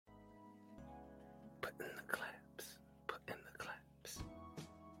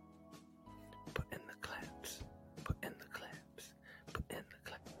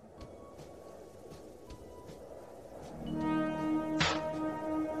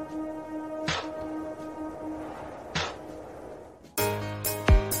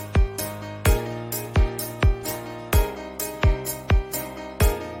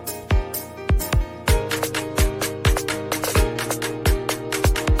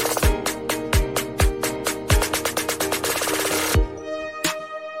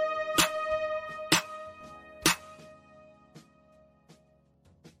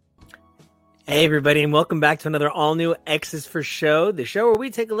Hey everybody, and welcome back to another all-new X's for Show, the show where we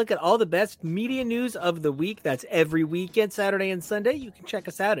take a look at all the best media news of the week. That's every weekend, Saturday and Sunday. You can check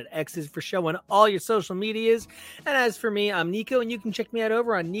us out at X's for Show on all your social medias. And as for me, I'm Nico, and you can check me out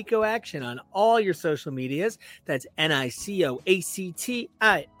over on Nico Action on all your social medias. That's NICOACTION.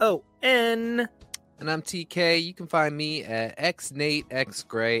 And I'm TK. You can find me at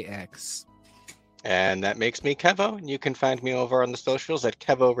XNateXGrayX. And that makes me Kevo, and you can find me over on the socials at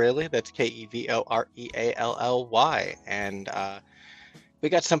Kevo Really. That's KEVOREALLY. And we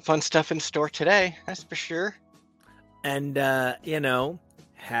got some fun stuff in store today, that's for sure. And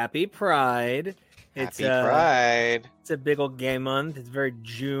happy Pride. Happy Pride. It's a big old gay month. It's very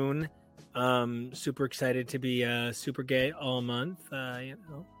June. Super excited to be super gay all month. Very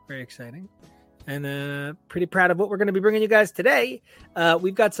exciting. And pretty proud of what we're going to be bringing you guys today.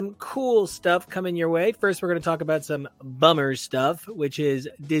 We've got some cool stuff coming your way. First, we're going to talk about some bummer stuff, which is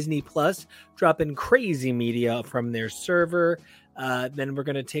Disney Plus dropping crazy media from their server. Then we're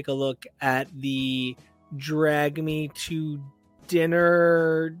going to take a look at the Drag Me to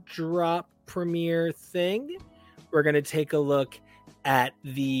Dinner drop premiere thing. We're going to take a look at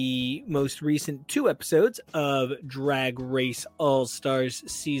the most recent 2 episodes of Drag Race All-Stars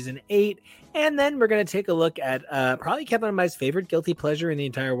Season 8. And then we're going to take a look at probably Kevin and I's favorite guilty pleasure in the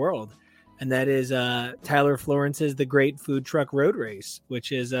entire world. And that is Tyler Florence's The Great Food Truck Road Race,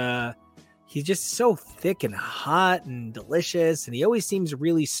 which is he's just so thick and hot and delicious. And he always seems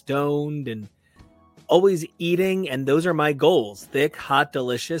really stoned and always eating. And those are my goals. Thick, hot,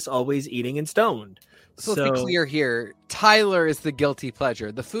 delicious, always eating and stoned. So let's be clear here. Tyler is the guilty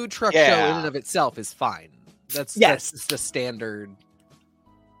pleasure. The food truck show in and of itself is fine. That's the standard.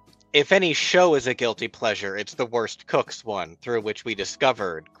 If any show is a guilty pleasure, it's the Worst Cooks one, through which we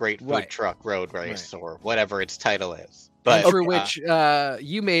discovered Great Food Truck Road Race, or whatever its title is. But through which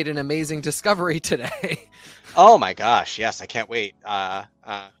you made an amazing discovery today. Oh my gosh, yes, I can't wait.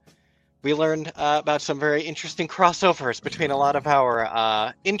 We learned about some very interesting crossovers between a lot of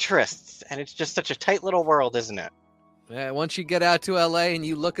our interests, and it's just such a tight little world, isn't it? Yeah, once you get out to LA and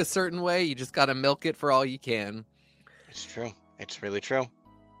you look a certain way, you just got to milk it for all you can. It's true. It's really true.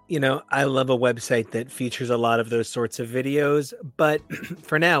 You know, I love a website that features a lot of those sorts of videos. But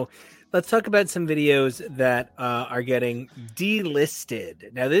for now, let's talk about some videos that are getting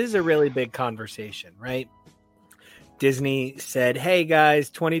delisted. Now, this is a really big conversation, right? Disney said, hey, guys,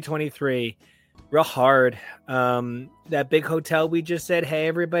 2023, real hard. That big hotel we just said, hey,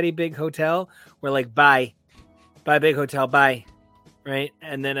 everybody, big hotel. We're like, bye. Bye, big hotel, bye. Right?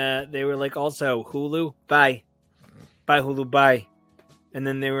 And then they were like, also, Hulu, bye. Bye, Hulu, bye. And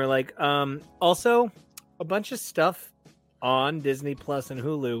then they were like, also, a bunch of stuff on Disney Plus and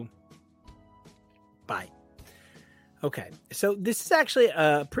Hulu. Bye. Okay, so this is actually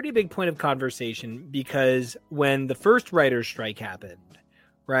a pretty big point of conversation because when the first writer's strike happened,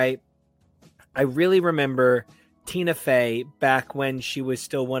 right, I really remember Tina Fey back when she was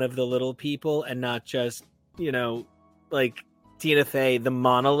still one of the little people and not just, like Tina Fey the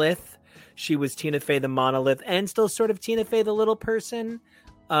monolith. She was Tina Fey the monolith and still sort of Tina Fey the little person.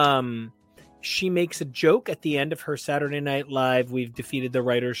 She makes a joke at the end of her Saturday Night Live We've Defeated the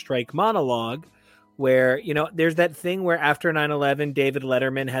Writer's Strike monologue where, there's that thing where after 9/11, David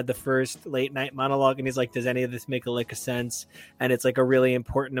Letterman had the first late night monologue and he's like, does any of this make a lick of sense? And it's like a really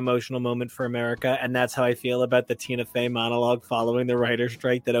important emotional moment for America. And that's how I feel about the Tina Fey monologue following the writer's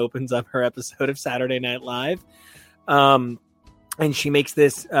strike that opens up her episode of Saturday Night Live. And she makes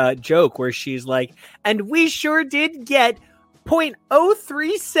this joke where she's like, and we sure did get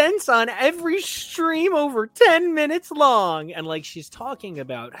 0.03 cents on every stream over 10 minutes long. And like, she's talking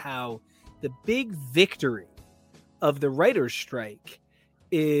about how the big victory of the writer's strike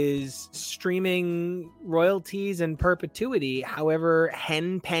is streaming royalties in perpetuity, however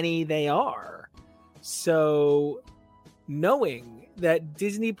henpenny they are. So knowing that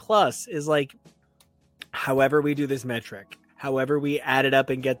Disney Plus is like, however we do this metric, however we add it up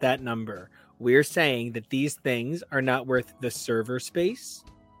and get that number, we're saying that these things are not worth the server space,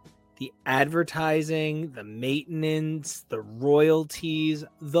 the advertising, the maintenance, the royalties,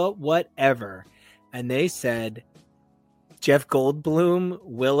 the whatever. And they said, Jeff Goldblum,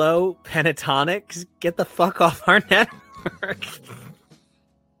 Willow, Pentatonics, get the fuck off our network.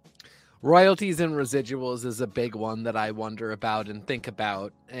 Royalties and residuals is a big one that I wonder about and think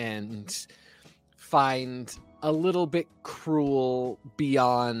about and find a little bit cruel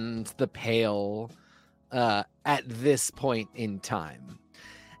beyond the pale at this point in time.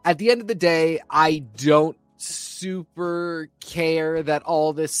 At the end of the day, I don't super care that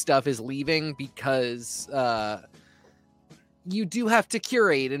all this stuff is leaving because you do have to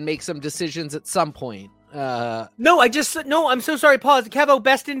curate and make some decisions at some point. No, I'm so sorry. Pause. Kevo,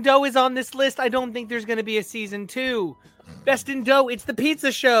 Best in Dough is on this list. I don't think there's going to be a season 2. Best in Dough. It's the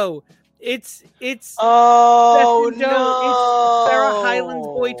pizza show. It's Oh, Best in Dough. It's Sarah Hyland's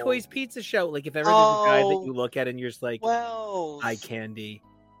Boy no. Toys pizza show. Like, if ever there's a guy that you look at and you're just like, Wells. eye candy.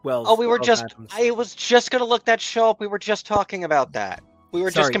 Wells. Oh, Adams. I was just going to look that show up. We were just talking about that. We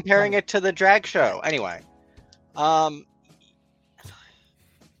were just comparing it to the drag show. Anyway.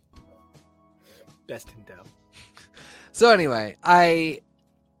 Best in Dough. So anyway,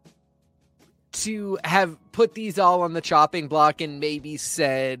 to have put these all on the chopping block and maybe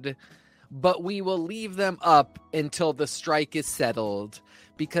said, but we will leave them up until the strike is settled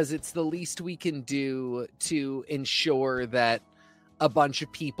because it's the least we can do to ensure that a bunch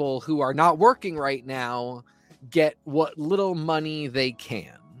of people who are not working right now get what little money they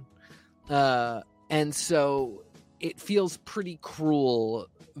can. And so it feels pretty cruel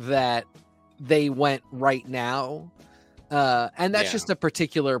that they went right now. And that's just a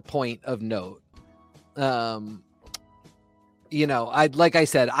particular point of note. Like I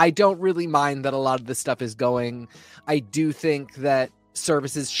said, I don't really mind that a lot of this stuff is going. I do think that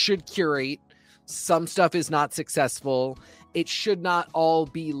services should curate. Some stuff is not successful. It should not all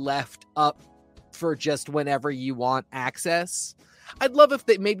be left up for just whenever you want access. I'd love if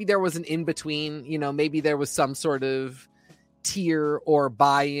maybe there was an in-between, maybe there was some sort of tier or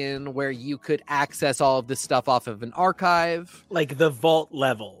buy-in where you could access all of this stuff off of an archive. Like the vault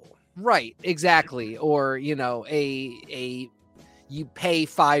level. Right, exactly. Or, you pay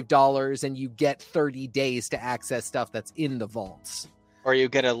 $5 and you get 30 days to access stuff that's in the vaults. Or you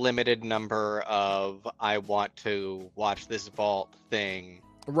get a limited number of, I want to watch this vault thing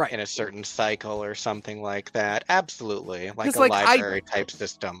in a certain cycle or something like that. Absolutely. Like a library type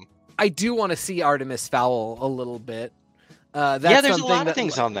system. I do want to see Artemis Fowl a little bit. There's a lot of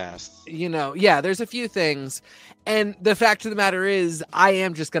things on this. There's a few things. And the fact of the matter is, I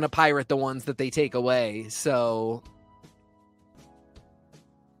am just going to pirate the ones that they take away. So.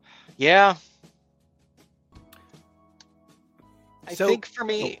 Yeah. I think for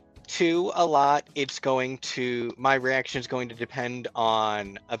me, too, a lot, my reaction is going to depend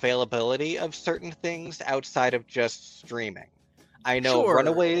on availability of certain things outside of just streaming. I know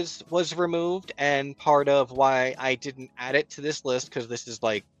Runaways was removed, and part of why I didn't add it to this list, because this is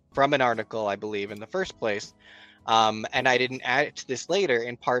from an article, I believe, in the first place, and I didn't add it to this later,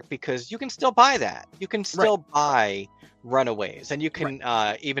 in part because you can still buy that. You can still buy Runaways, and you can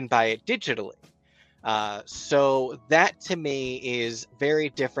even buy it digitally. So that, to me, is very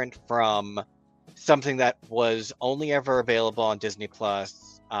different from something that was only ever available on Disney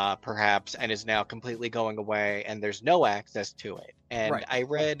Plus, perhaps, and is now completely going away, and there's no access to it. And I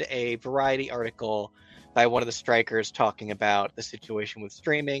read a Variety article by one of the strikers talking about the situation with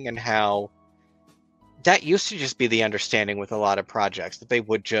streaming and how that used to just be the understanding with a lot of projects, that they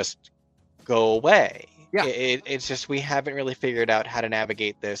would just go away. Yeah. It's just we haven't really figured out how to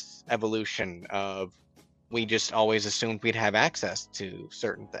navigate this evolution of we just always assumed we'd have access to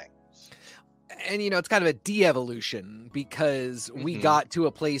certain things. And, it's kind of a de-evolution because we got to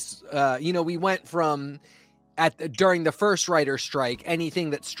a place, we went from during the first writer strike,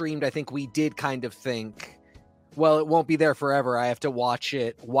 anything that streamed, I think we did kind of think, well, it won't be there forever. I have to watch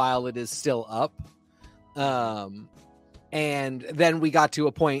it while it is still up. And then we got to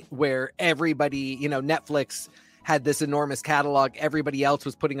a point where everybody, Netflix had this enormous catalog. Everybody else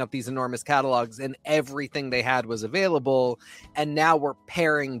was putting up these enormous catalogs and everything they had was available. And now we're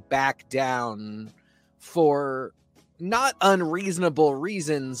paring back down for not unreasonable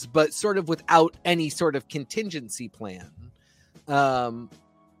reasons, but sort of without any sort of contingency plan. I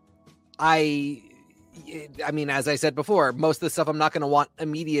mean, as I said before, most of the stuff I'm not going to want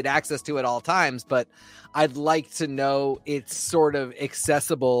immediate access to at all times, but I'd like to know it's sort of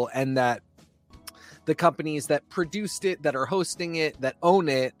accessible and that the companies that produced it, that are hosting it, that own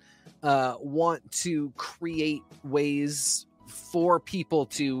it, want to create ways for people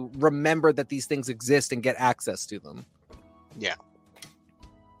to remember that these things exist and get access to them. Yeah.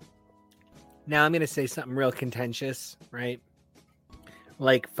 Now I'm going to say something real contentious, right?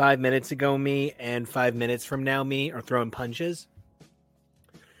 Like 5 minutes ago, me and 5 minutes from now, me are throwing punches.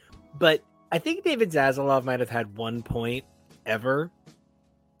 But I think David Zaslav might have had one point ever.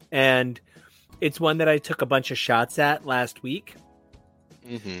 And it's one that I took a bunch of shots at last week.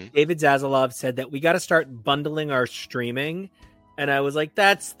 Mm-hmm. David Zaslav said that we got to start bundling our streaming. And I was like,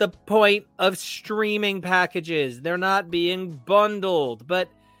 that's the point of streaming packages. They're not being bundled. But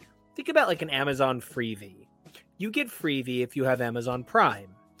think about like an Amazon Freebie. You get Freebie if you have Amazon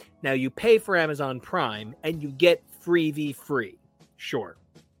Prime. Now you pay for Amazon Prime and you get freebie free. Sure.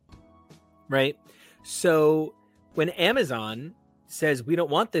 Right? So when Amazon says we don't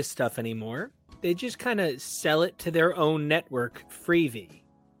want this stuff anymore, they just kind of sell it to their own network freebie.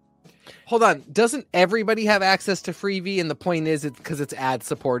 Hold on. Doesn't everybody have access to freebie? And the point is it's because it's ad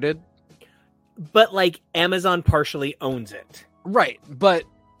supported. But like Amazon partially owns it. Right. But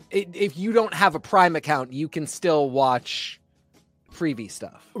if you don't have a Prime account, you can still watch freebie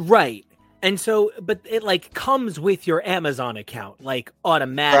stuff. Right. And so, but it like comes with your Amazon account, like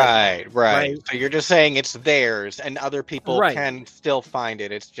automatically. Right. So you're just saying it's theirs, and other people Right. can still find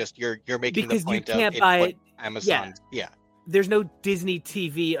it. It's just you're making Because the point you can't of buy it's what it. Amazon. Yeah. There's no Disney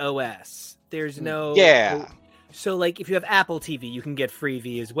TV OS. There's no. Yeah. So like if you have Apple TV, you can get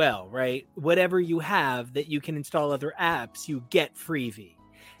freebie as well, right? Whatever you have that you can install other apps, you get freebie.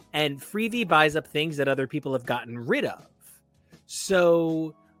 And freebie buys up things that other people have gotten rid of.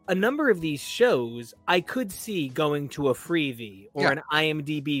 So a number of these shows I could see going to a freebie or an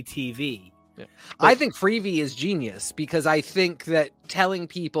IMDb TV. Yeah. I think freebie is genius because I think that telling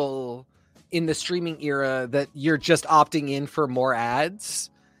people in the streaming era that you're just opting in for more ads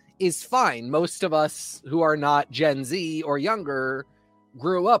is fine. Most of us who are not Gen Z or younger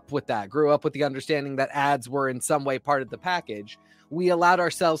grew up with the understanding that ads were in some way part of the package. We allowed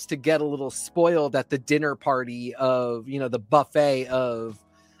ourselves to get a little spoiled at the dinner party of, the buffet of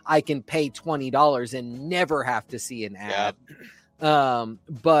I can pay $20 and never have to see an ad.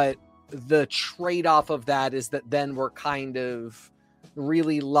 But the trade-off of that is that then we're kind of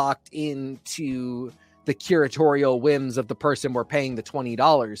really locked into the curatorial whims of the person we're paying the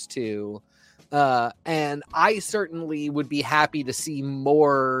 $20 to. And I certainly would be happy to see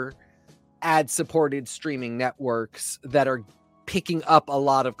more ad-supported streaming networks that are picking up a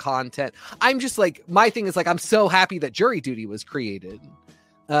lot of content. I'm just like, my thing is like, I'm so happy that Jury Duty was created.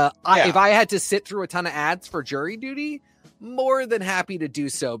 If I had to sit through a ton of ads for Jury Duty, more than happy to do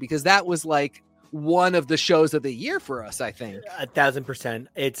so, because that was like one of the shows of the year for us, I think. 1,000%.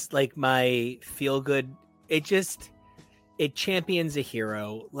 It's like my feel good. It champions a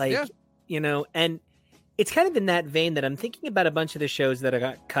hero. And it's kind of in that vein that I'm thinking about a bunch of the shows that I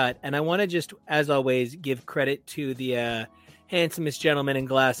got cut. And I want to just, as always, give credit to the handsomest gentleman in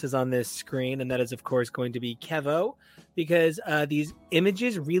glasses on this screen. And that is, of course, going to be Kevo, because these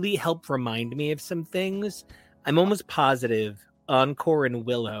images really help remind me of some things. I'm almost positive Encore and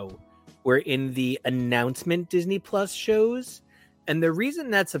Willow were in the announcement Disney Plus shows. And the reason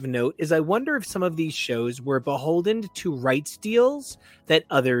that's of note is I wonder if some of these shows were beholden to rights deals that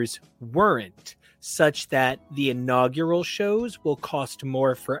others weren't, such that the inaugural shows will cost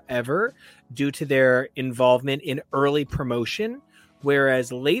more forever due to their involvement in early promotion,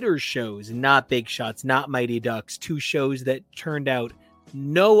 whereas later shows, not Big Shots, not Mighty Ducks, two shows that turned out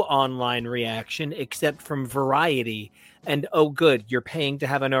no online reaction except from Variety, and oh good, you're paying to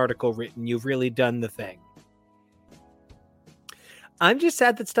have an article written, you've really done the thing. I'm just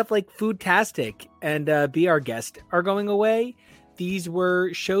sad that stuff like Foodtastic and Be Our Guest are going away. These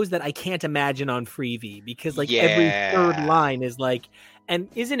were shows that I can't imagine on Freevee, because every third line is like, and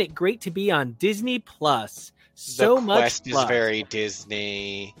isn't it great to be on Disney Plus? So the much Quest plus. Is very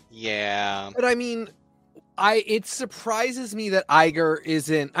Disney. Yeah. But I mean, it surprises me that Iger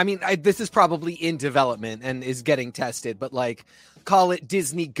isn't. I mean, this is probably in development and is getting tested, but like, call it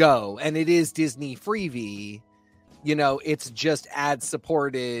Disney Go, and it is Disney Freevee. It's just ad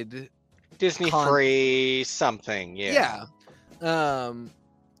supported, Disney free something. Yeah.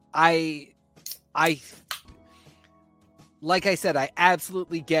 I like I said, I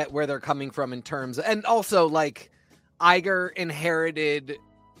absolutely get where they're coming from in terms of, and also like Iger inherited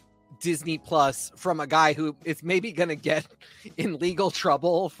Disney Plus from a guy who is maybe going to get in legal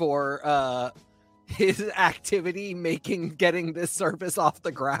trouble for his activity getting this service off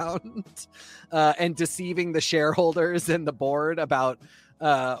the ground and deceiving the shareholders and the board about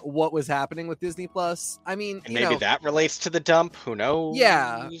what was happening with Disney Plus. I mean, and maybe that relates to the dump. Who knows?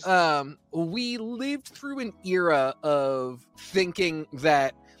 Yeah. We lived through an era of thinking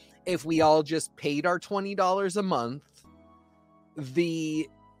that if we all just paid our $20 a month, the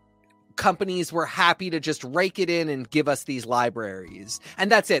companies were happy to just rake it in and give us these libraries.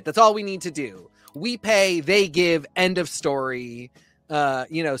 And that's it. That's all we need to do. We pay, they give, end of story.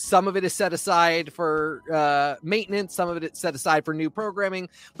 Some of it is set aside for maintenance, some of it is set aside for new programming,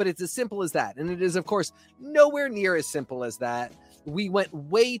 but it's as simple as that. And it is, of course, nowhere near as simple as that. We went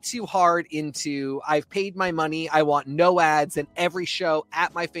way too hard into, I've paid my money, I want no ads and every show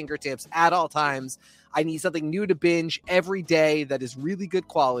at my fingertips at all times. I need something new to binge every day that is really good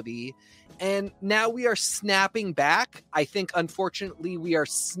quality. And now we are snapping back. I think, unfortunately, we are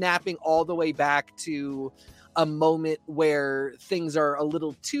snapping all the way back to a moment where things are a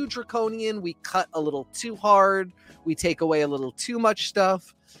little too draconian, we cut a little too hard, we take away a little too much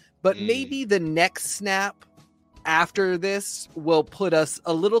stuff. But maybe the next snap after this will put us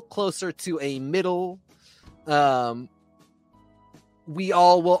a little closer to a middle. We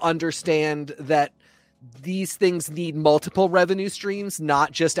all will understand that these things need multiple revenue streams,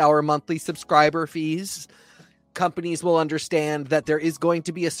 not just our monthly subscriber fees. Companies will understand that there is going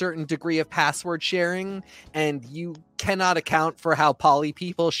to be a certain degree of password sharing, and you cannot account for how poly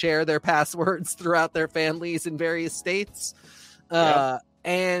people share their passwords throughout their families in various states. Yep.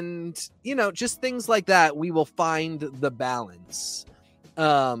 And, you know, just things like that, we will find the balance.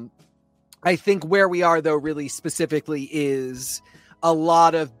 I think where we are, though, really specifically is a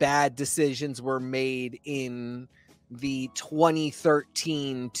lot of bad decisions were made in the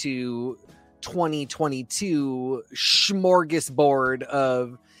 2013 to 2022 smorgasbord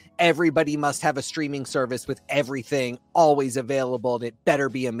of everybody must have a streaming service with everything always available, and it better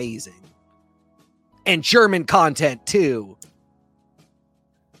be amazing. And German content, too.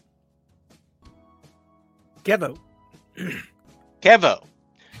 Kevo.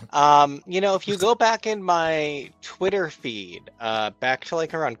 You know, if you go back in my Twitter feed, back to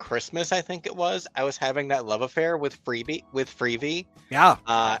like around Christmas, I think it was, I was having that love affair with Freebie.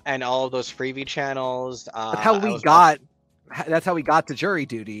 Yeah. And all of those Freebie channels. That's how we got to jury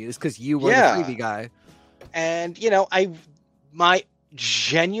duty, is because you were the Freebie guy. And, you know, my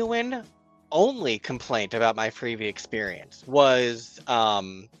genuine only complaint about my Freebie experience was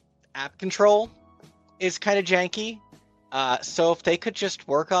app control is kind of janky. So if they could just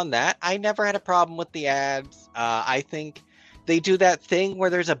work on that, I never had a problem with the ads. I think they do that thing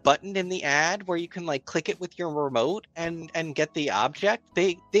where there's a button in the ad where you can like click it with your remote and get the object.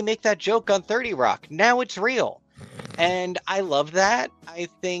 They make that joke on 30 Rock. Now it's real. And I love that. I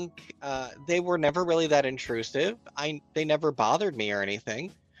think they were never really that intrusive. They never bothered me or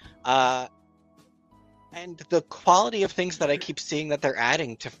anything. And the quality of things that I keep seeing that they're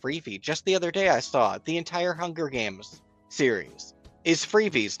adding to Freebie. Just the other day I saw the entire Hunger Games series is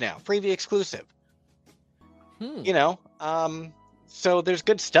freebies now, freebie exclusive. You know, so there's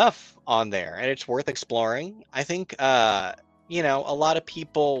good stuff on there, and it's worth exploring. I think, you know, a lot of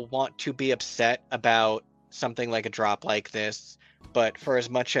people want to be upset about something like a drop like this, but for as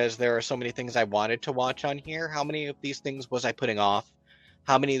much as there are so many things I wanted to watch on here, how many of these things was I putting off?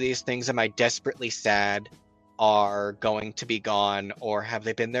 How many of these things am I desperately sad are going to be gone, or have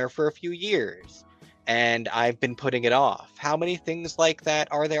they been there for a few years and I've been putting it off? How many things like that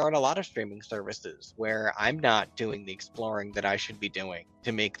are there on a lot of streaming services where I'm not doing the exploring that I should be doing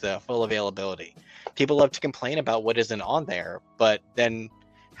to make the full availability? People love to complain about what isn't on there, but then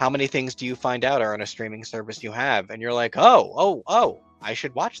how many things do you find out are on a streaming service you have and you're like, oh, I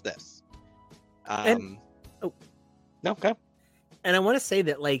should watch this? No, go. And I want to say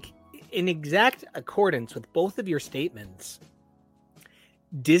that, like, in exact accordance with both of your statements,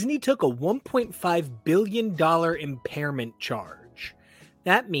 Disney took a $1.5 billion impairment charge.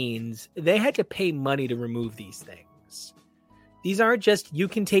 That means they had to pay money to remove these things. These aren't just, you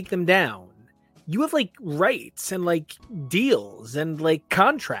can take them down. You have, like, rights and, like, deals and, like,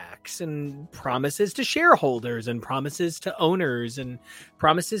 contracts and promises to shareholders and promises to owners and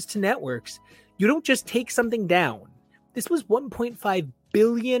promises to networks. You don't just take something down. This was $1.5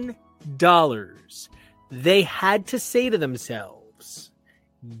 billion. They had to say to themselves,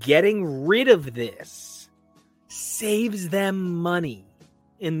 getting rid of this saves them money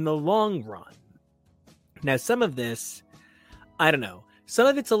in the long run. Now, some of this, I don't know. Some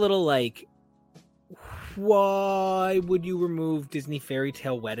of it's a little like, why would you remove Disney Fairy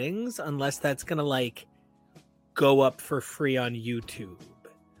Tale Weddings unless that's going to, like, go up for free on YouTube?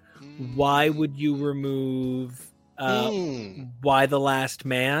 Why would you remove Why the Last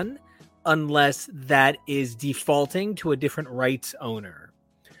Man unless that is defaulting to a different rights owner?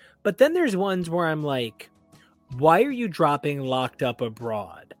 But then there's ones where I'm like, why are you dropping Locked Up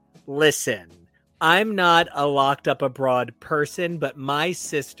Abroad? Listen, I'm not a Locked Up Abroad person, but my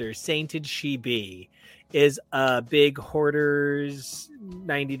sister, Sainted She Be, is a big Hoarders,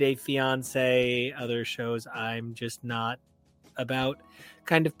 90 Day Fiance, other shows I'm just not about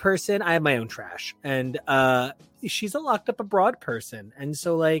kind of person. I have my own trash, and she's a Locked Up Abroad person, and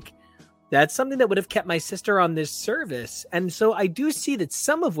so, like, that's something that would have kept my sister on this service. And so I do see that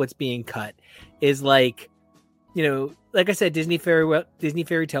some of what's being cut is, like, you know, like I said, Disney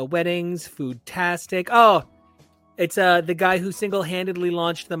Fairy Tale Weddings, Foodtastic. Oh, it's the guy who single-handedly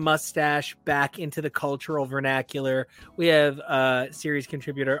launched the mustache back into the cultural vernacular. We have series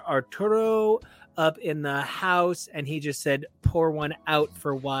contributor Arturo up in the house, and he just said, pour one out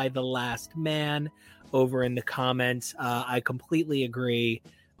for Why the Last Man. over in the comments. I completely agree.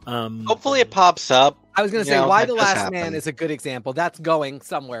 Hopefully it pops up. I was going to say, Why the Last Man is a good example. That's going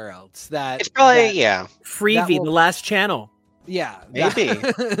somewhere else. It's probably, Freevee, the last channel. Yeah. Maybe.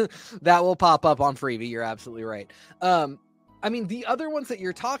 That will pop up on Freevee. You're absolutely right. I mean, the other ones that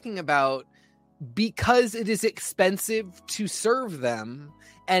you're talking about, because it is expensive to serve them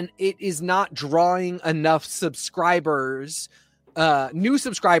and it is not drawing enough subscribers, new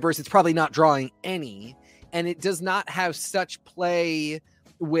subscribers, it's probably not drawing any. And it does not have such play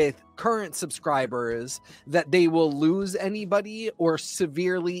with current subscribers that they will lose anybody or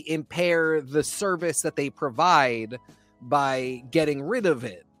severely impair the service that they provide by getting rid of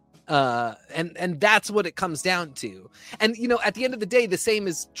it. And that's what it comes down to. And, you know, at the end of the day, the same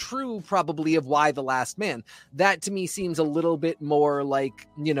is true probably of Why the Last Man. That to me seems a little bit more like,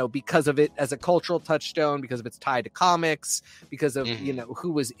 you know, because of it as a cultural touchstone, because of its tied to comics, because of, you know,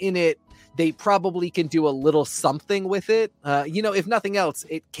 who was in it. They probably can do a little something with it. You know, if nothing else,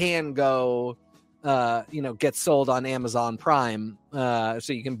 it can go, you know, get sold on Amazon Prime, so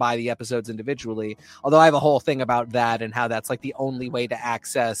you can buy the episodes individually. Although I have a whole thing about that and how that's like the only way to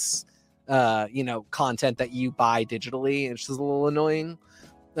access, you know, content that you buy digitally. It's just a little annoying.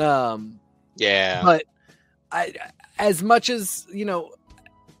 Yeah. But as much as, you know,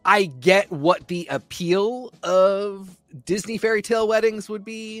 I get what the appeal of Disney fairy tale weddings would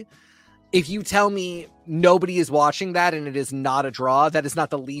be. If you tell me nobody is watching that and it is not a draw, that is not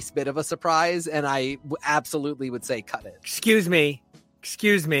the least bit of a surprise. And I absolutely would say cut it. Excuse me.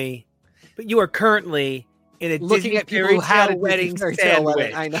 But you are currly in a looking Disney at people who had a wedding fairy tale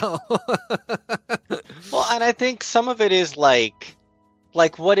wedding. sandwich. I know. Well, and I think some of it is like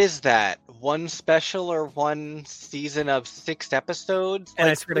what is that? One special or one season of 6 episodes? And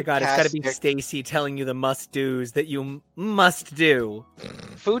like, I swear to God, it's got to be Stacy telling you the must-dos that you must do.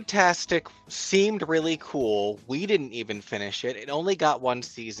 Foodtastic seemed really cool. We didn't even finish it. It only got 1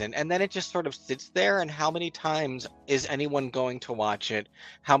 season, and then it just sort of sits there, and how many times is anyone going to watch it?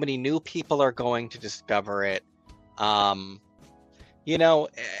 How many new people are going to discover it? You know,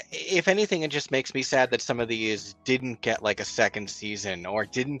 if anything, it just makes me sad that some of these didn't get like a second season or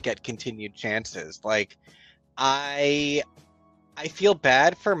didn't get continued chances. Like, I feel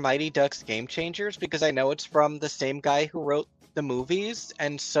bad for Mighty Ducks Game Changers because I know it's from the same guy who wrote the movies,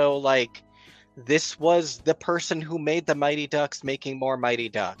 and so like this was the person who made the Mighty Ducks making more Mighty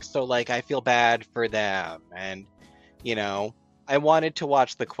Ducks. So like I feel bad for them, and you know, I wanted to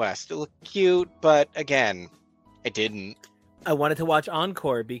watch The Quest. It looked cute, but again, I didn't. I wanted to watch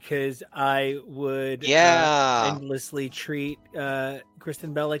Encore because I would endlessly treat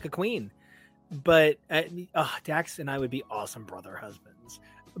Kristen Bell like a queen. But Dax and I would be awesome brother husbands.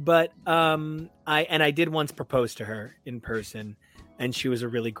 But I did once propose to her in person, and she was a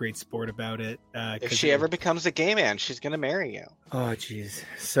really great sport about it. If she ever becomes a gay man, she's gonna marry you. Oh, jeez.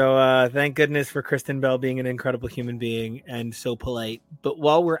 So thank goodness for Kristen Bell being an incredible human being and so polite. But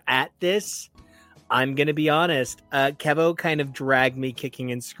while we're at this, I'm going to be honest. Kevo kind of dragged me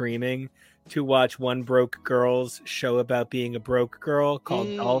kicking and screaming to watch one broke girl's show about being a broke girl called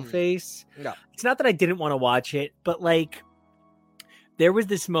Dollface. No. It's not that I didn't want to watch it, but like there was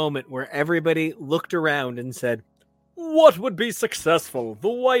this moment where everybody looked around and said, "What would be successful? The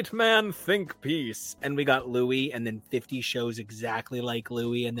white man think piece." And we got Louis and then 50 shows exactly like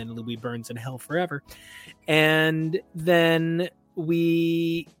Louis, and then Louis burns in hell forever. And then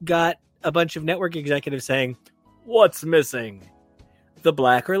we got a bunch of network executives saying, "What's missing? The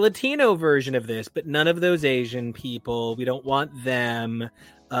Black or Latino version of this, but none of those Asian people. We don't want them.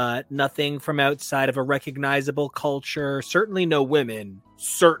 Nothing from outside of a recognizable culture. Certainly no women.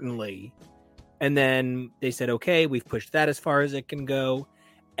 Certainly." And then they said, "Okay, we've pushed that as far as it can go."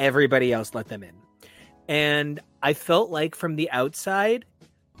 Everybody else let them in. And I felt like from the outside,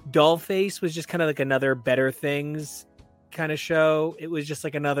 Dollface was just kind of like another Better Things kind of show. It was just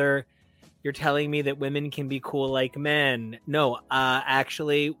like another, you're telling me that women can be cool like men. No,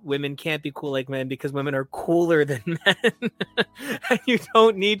 actually, women can't be cool like men because women are cooler than men. And you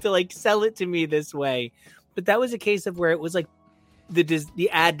don't need to like sell it to me this way. But that was a case of where it was like the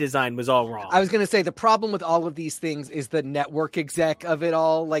ad design was all wrong. I was going to say the problem with all of these things is the network exec of it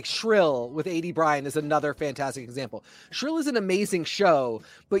all. Like Shrill with A.D. Bryan is another fantastic example. Shrill is an amazing show,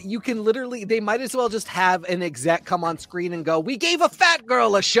 but you can literally, they might as well just have an exec come on screen and go, "We gave a fat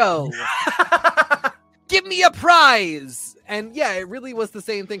girl a show. Give me a prize." And yeah, it really was the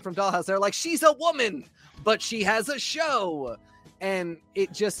same thing from Dollhouse. They're like, "She's a woman, but she has a show." And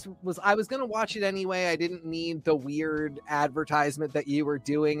it just was, I was going to watch it anyway. I didn't need the weird advertisement that you were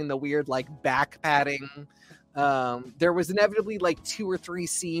doing and the weird like back padding There was inevitably like 2 or 3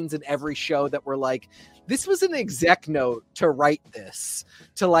 scenes in every show that were like, this was an exec note to write this,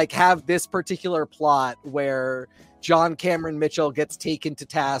 to like have this particular plot where John Cameron Mitchell gets taken to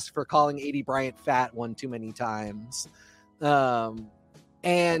task for calling Aidy Bryant fat one too many times. And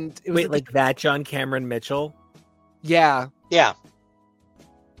it was like that John Cameron Mitchell. Yeah.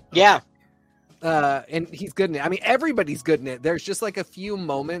 And he's good in it. I mean, everybody's good in it. There's just like a few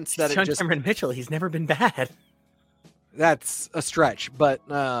moments that John Cameron Mitchell. He's never been bad. That's a stretch, but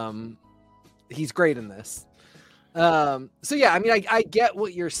he's great in this. So yeah, I mean, I get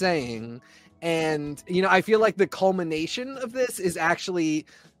what you're saying, and you know, I feel like the culmination of this is actually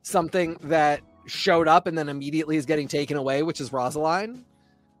something that showed up and then immediately is getting taken away, which is Rosaline.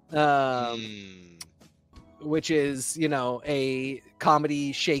 Which is, you know, a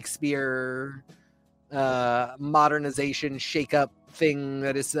comedy Shakespeare modernization shakeup thing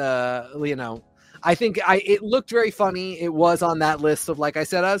that is, you know, I think it looked very funny. It was on that list of, like I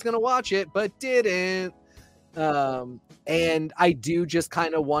said, I was going to watch it, but didn't. And I do just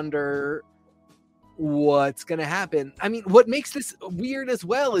kind of wonder what's going to happen. I mean, what makes this weird as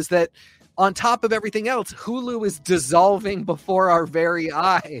well is that on top of everything else, Hulu is dissolving before our very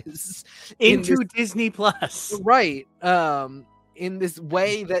eyes into Disney Plus. Right. In this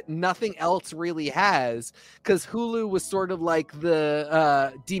way that nothing else really has, because Hulu was sort of like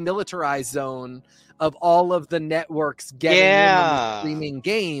the demilitarized zone of all of the networks getting in on the streaming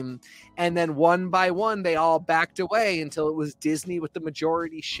game. And then one by one, they all backed away until it was Disney with the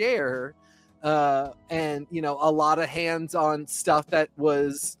majority share. And, you know, a lot of hands on stuff that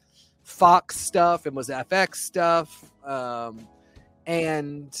was Fox stuff and was FX stuff.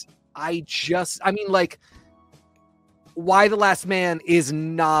 And I mean, like, Why the Last Man is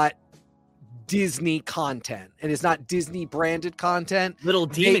not Disney content. It is not Disney branded content. Little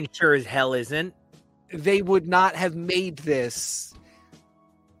Demon sure as hell isn't. They would not have made this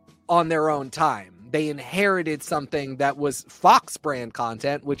on their own time. They inherited something that was Fox brand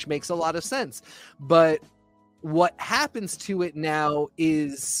content, which makes a lot of sense. But what happens to it now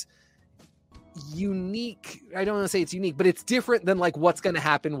is unique. I don't want to say it's unique, but it's different than like what's going to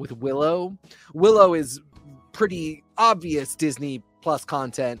happen with Willow. Willow is pretty obvious Disney Plus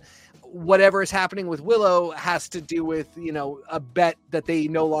content. Whatever is happening with Willow has to do with, you know, a bet that they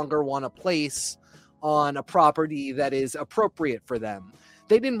no longer want to place on a property that is appropriate for them.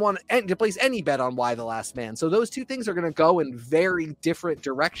 They didn't want to place any bet on Why the Last Man. So those two things are going to go in very different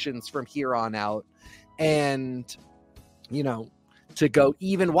directions from here on out. And, you know, to go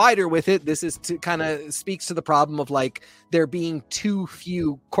even wider with it, this is to kind of speaks to the problem of like there being too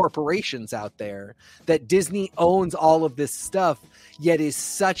few corporations out there, that Disney owns all of this stuff, yet is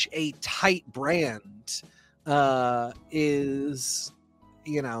such a tight brand. Is,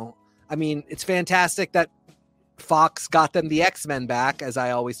 you know, I mean, it's fantastic that Fox got them the X-Men back, as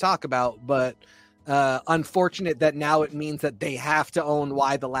I always talk about, but unfortunate that now it means that they have to own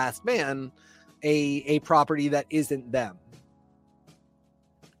Why the Last Man, a property that isn't them.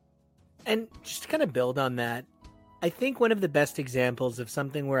 And just to kind of build on that, I think one of the best examples of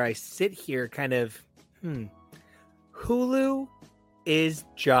something where I sit here kind of, Hulu is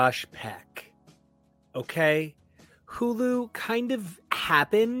Josh Peck. Okay? Hulu kind of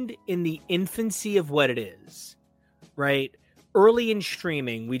happened in the infancy of what it is, right? Early in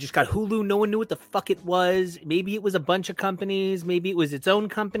streaming, we just got Hulu. No one knew what the fuck it was. Maybe it was a bunch of companies. Maybe it was its own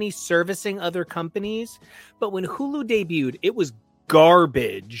company servicing other companies. But when Hulu debuted, it was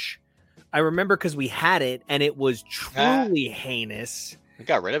garbage. I remember because we had it, and it was truly heinous. We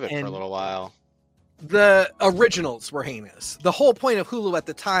got rid of it for a little while. The originals were heinous. The whole point of Hulu at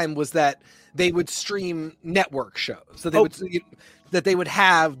the time was that they would stream network shows. So they would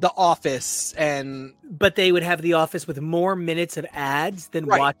have The Office, but they would have The Office with more minutes of ads than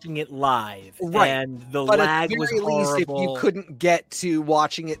watching it live. Right. And the lag was horrible. Least, if you couldn't get to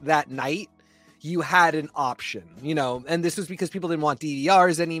watching it that night, you had an option, you know, and this was because people didn't want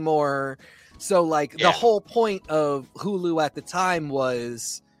DVRs anymore. So like the whole point of Hulu at the time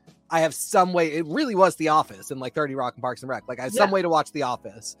was I have some way, it really was The Office and like 30 Rock and Parks and Rec. Like I had some way to watch The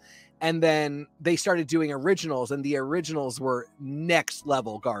Office. And then they started doing originals, and the originals were next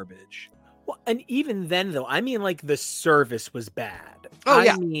level garbage. Well, and even then though, I mean like the service was bad.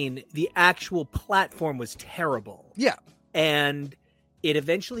 I mean the actual platform was terrible. Yeah. And it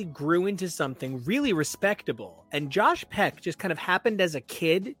eventually grew into something really respectable. And Josh Peck just kind of happened as a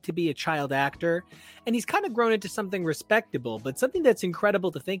kid to be a child actor. And he's kind of grown into something respectable. But something that's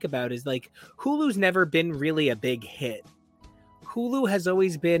incredible to think about is like Hulu's never been really a big hit. Hulu has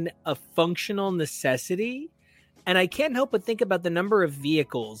always been a functional necessity. And I can't help but think about the number of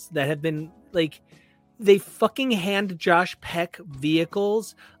vehicles that have been like They fucking hand Josh Peck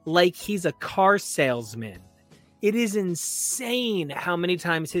vehicles like he's a car salesman. It is insane how many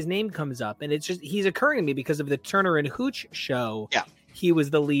times his name comes up. And it's just, he's occurring to me because of the Turner and Hooch show. Yeah. He was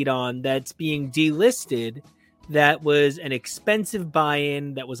the lead on that's being delisted. That was an expensive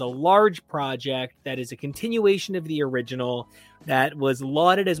buy-in. That was a large project. That is a continuation of the original. That was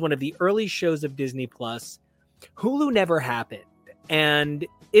lauded as one of the early shows of Disney Plus. Hulu never happened. And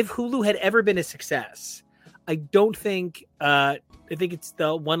if Hulu had ever been a success, I don't think, I think it's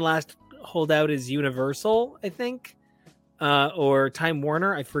the one last holdout is Universal, I think, or Time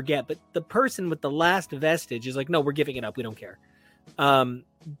Warner, I forget. But the person with the last vestige is like, no, we're giving it up. We don't care.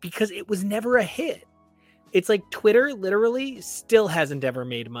 Because it was never a hit. It's like Twitter literally still hasn't ever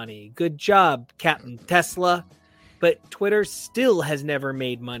made money. Good job, Captain Tesla. But Twitter still has never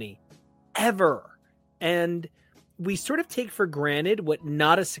made money. Ever. And we sort of take for granted what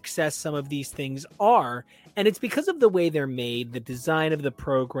not a success some of these things are. And it's because of the way they're made, the design of the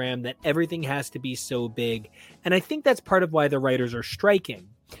program, that everything has to be so big. And I think that's part of why the writers are striking.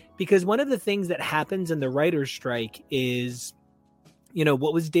 Because one of the things that happens in the writers' strike is, you know,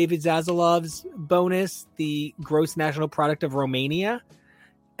 what was David Zaslav's bonus? The gross national product of Romania.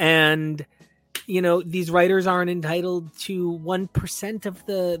 And, you know, these writers aren't entitled to 1% of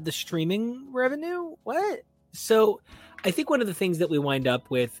the streaming revenue. What? So I think one of the things that we wind up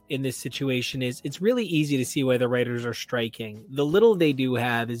with in this situation is it's really easy to see why the writers are striking. The little they do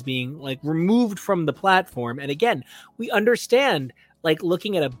have is being like removed from the platform. And again, we understand, like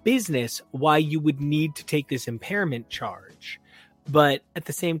looking at a business, why you would need to take this impairment charge. But at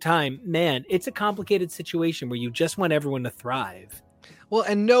the same time, man, it's a complicated situation where you just want everyone to thrive. Well,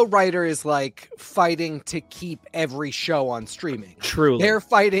 and no writer is like fighting to keep every show on streaming. Truly. They're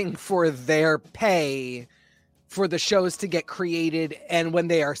fighting for their pay for the shows to get created, and when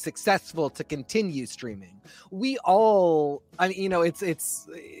they are successful, to continue streaming. We all, I mean, you know, it's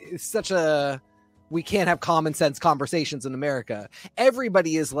such a, we can't have common sense conversations in America.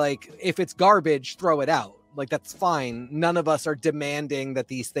 Everybody is like, if it's garbage, throw it out. Like, that's fine. None of us are demanding that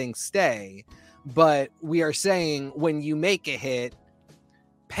these things stay, but we are saying when you make a hit,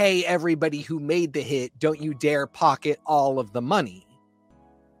 pay everybody who made the hit. Don't you dare pocket all of the money.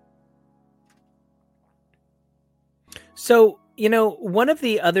 So, you know, one of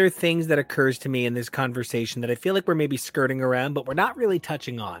the other things that occurs to me in this conversation that I feel like we're maybe skirting around, but we're not really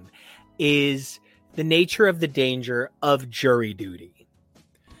touching on, is the nature of the danger of jury duty.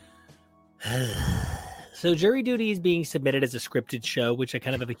 So jury duty is being submitted as a scripted show, which I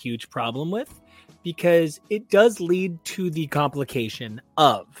kind of have a huge problem with, because it does lead to the complication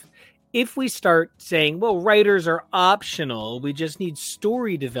of, if we start saying, well, writers are optional, we just need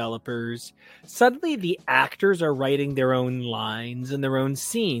story developers, suddenly the actors are writing their own lines and their own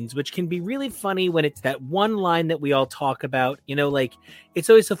scenes, which can be really funny when it's that one line that we all talk about. You know, like, it's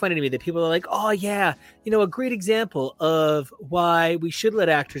always so funny to me that people are like, oh yeah, you know, a great example of why we should let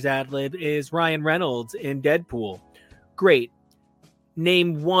actors ad-lib is Ryan Reynolds in Deadpool. Great.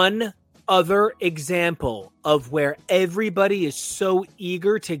 Name one other example of where everybody is so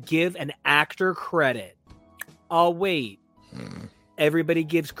eager to give an actor credit. I'll wait. Everybody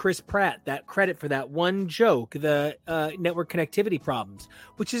gives Chris Pratt that credit for that one joke, the network connectivity problems,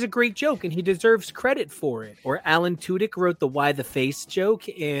 which is a great joke, and he deserves credit for it. Or Alan Tudyk wrote the "Why the Face" joke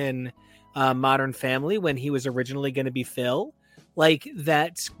in Modern Family when he was originally going to be Phil. Like,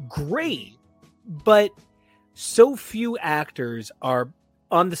 that's great, but so few actors are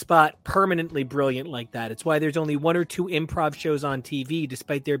on the spot permanently brilliant like that. It's why there's only 1 or 2 improv shows on TV,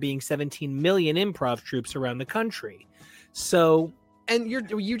 despite there being 17 million improv troops around the country. So, and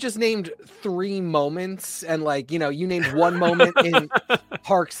you just named 3 moments, and like, you know, you named one moment in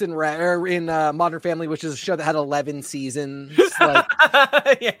Parks and in Modern Family, which is a show that had 11 seasons. Like,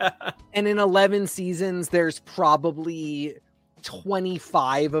 yeah. And in 11 seasons, there's probably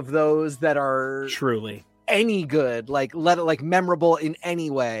 25 of those that are truly any good, like memorable in any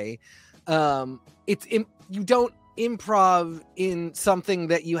way. You don't improv in something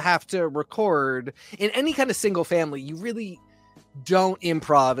that you have to record in any kind of single family. You really don't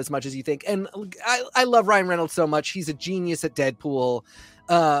improv as much as you think. And I love Ryan Reynolds so much. He's a genius at Deadpool.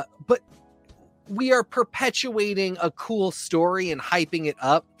 But we are perpetuating a cool story and hyping it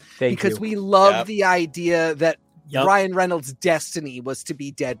up because we love the idea that Ryan Reynolds' destiny was to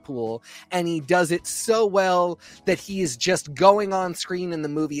be Deadpool, and he does it so well that he is just going on screen and the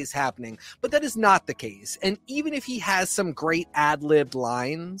movie is happening. But that is not the case. And even if he has some great ad-libbed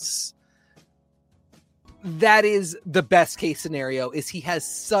lines, that is the best case scenario, is he has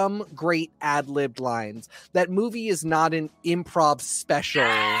some great ad-libbed lines. That movie is not an improv special.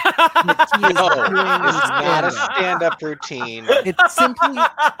 It's not a stand-up routine. It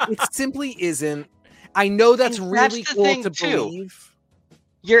simply isn't. I know that's really cool to believe.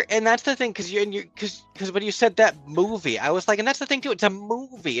 And that's the thing, because when you said that movie, I was like, and that's the thing too. It's a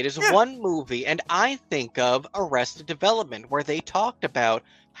movie. It is one movie, and I think of Arrested Development, where they talked about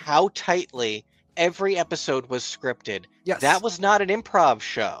how tightly every episode was scripted. Yes, that was not an improv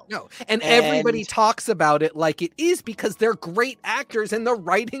show. No, and everybody talks about it like it is because they're great actors and the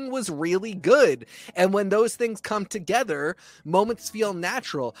writing was really good. And when those things come together, moments feel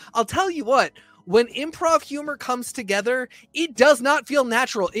natural. I'll tell you what. When improv humor comes together, it does not feel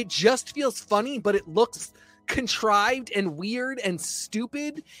natural. It just feels funny, but it looks contrived and weird and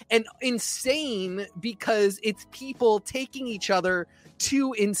stupid and insane because it's people taking each other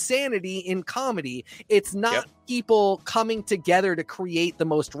to insanity in comedy. It's not people coming together to create the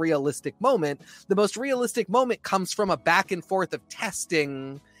most realistic moment. The most realistic moment comes from a back and forth of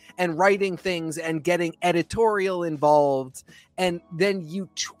testing and writing things and getting editorial involved, and then you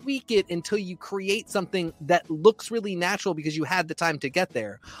tweak it until you create something that looks really natural because you had the time to get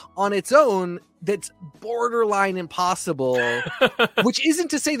there. On its own, that's borderline impossible, which isn't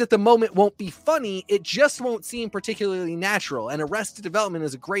to say that the moment won't be funny, it just won't seem particularly natural. And Arrested Development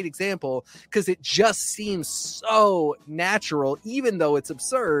is a great example because it just seems so natural, even though it's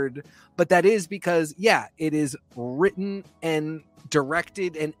absurd. But that is because, it is written and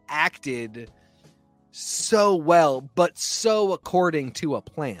directed and acted so well, but so according to a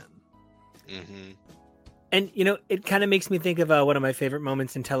plan. Mm-hmm. And, it kind of makes me think of one of my favorite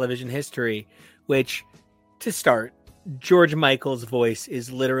moments in television history, which, to start, George Michael's voice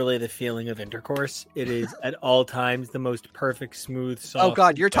is literally the feeling of intercourse. It is at all times the most perfect, smooth, soft. Oh,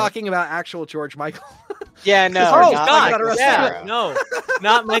 God, you're talking about actual George Michael. Yeah, no. Oh, God. Yeah. No,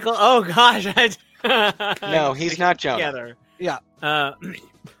 not Michael. Oh, gosh. No, he's not Jonah. Yeah.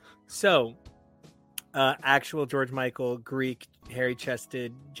 So, actual George Michael, Greek,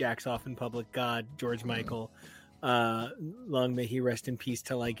 hairy-chested, jacks off in public god, George Michael. Long may he rest in peace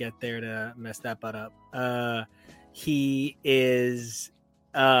till I get there to mess that butt up. He is...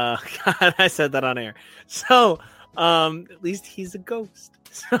 God, I said that on air. So, at least he's a ghost.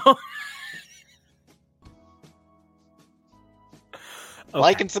 So... Okay.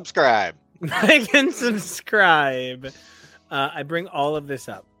 Like and subscribe. Like and subscribe. I bring all of this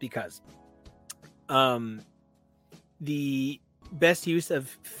up because the best use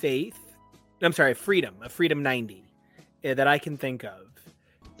of freedom, a Freedom 90 that I can think of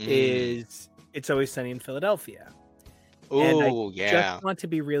is It's Always Sunny in Philadelphia. Oh, yeah. Just want to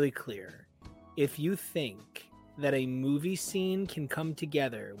be really clear. If you think that a movie scene can come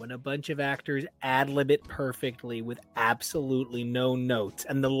together when a bunch of actors ad-lib it perfectly with absolutely no notes,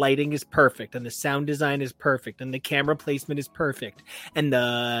 and the lighting is perfect, and the sound design is perfect, and the camera placement is perfect, and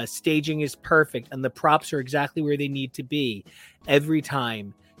the staging is perfect, and the props are exactly where they need to be, every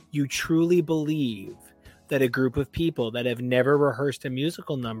time you truly believe that a group of people that have never rehearsed a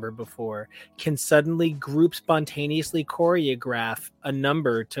musical number before can suddenly group spontaneously choreograph a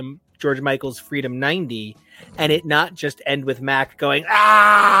number to George Michael's Freedom 90 and it not just end with Mac going,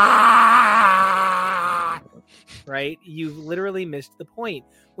 ah, right? You've literally missed the point.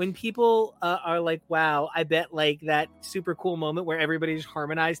 When people are like, wow, I bet like that super cool moment where everybody's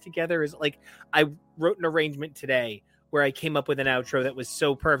harmonized together is like, I wrote an arrangement today where I came up with an outro that was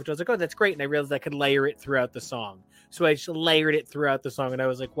so perfect. I was like, oh, that's great. And I realized I could layer it throughout the song. So I just layered it throughout the song. And I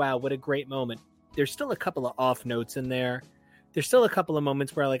was like, wow, what a great moment. There's still a couple of off notes in there. There's still a couple of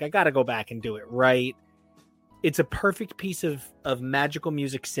moments where like, I got to go back and do it right. It's a perfect piece of magical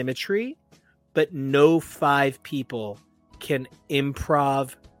music symmetry, but no 5 people can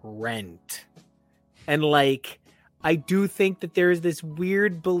improv Rent. And like, I do think that there is this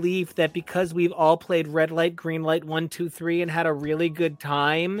weird belief that because we've all played red light, green light, 1, 2, 3 and had a really good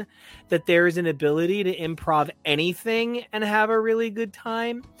time, that there is an ability to improv anything and have a really good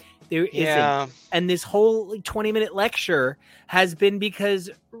time. There isn't. And this whole like 20-minute lecture has been because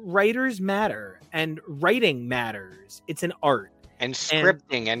writers matter and writing matters. It's an art. And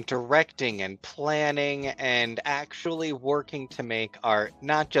scripting and directing and planning and actually working to make art,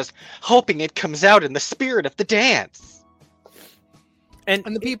 not just hoping it comes out in the spirit of the dance. And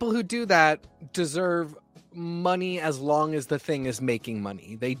the people who do that deserve money as long as the thing is making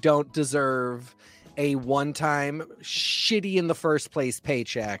money. They don't deserve a one-time shitty in the first place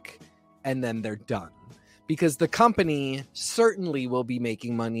paycheck and then they're done. Because the company certainly will be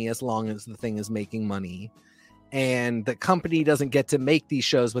making money as long as the thing is making money. and the company doesn't get to make these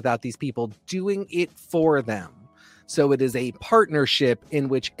shows without these people doing it for them. So it is a partnership in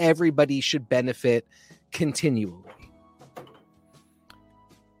which everybody should benefit continually.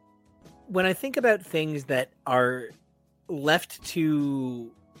 When I think about things that are left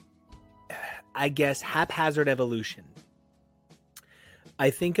to, I guess, haphazard evolution, I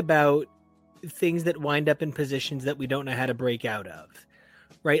think about things that wind up in positions that we don't know how to break out of,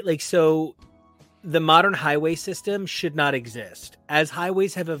 right? Like, so the modern highway system should not exist. As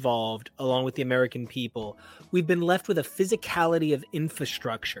highways have evolved along with the American people, we've been left with a physicality of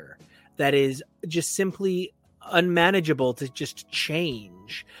infrastructure that is just simply unmanageable to just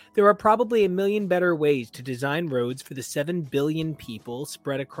change. There are probably a million better ways to design roads for the 7 billion people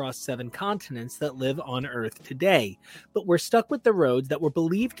spread across 7 continents that live on Earth today. But we're stuck with the roads that were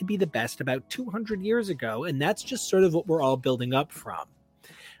believed to be the best about 200 years ago, and that's just sort of what we're all building up from.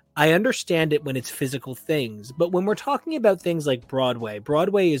 I understand it when it's physical things, but when we're talking about things like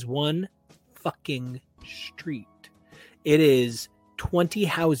Broadway is one fucking street. It is 20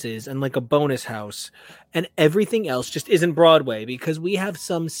 houses and like a bonus house, and everything else just isn't Broadway because we have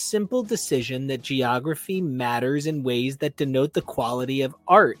some simple decision that geography matters in ways that denote the quality of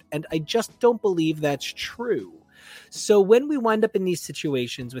art, and I just don't believe that's true. So when we wind up in these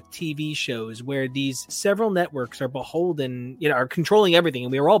situations with TV shows where these several networks are beholden, are controlling everything,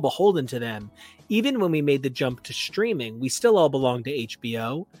 and we are all beholden to them, even when we made the jump to streaming, we still all belong to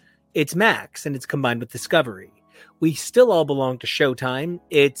HBO. It's Max, and it's combined with Discovery. We still all belong to Showtime.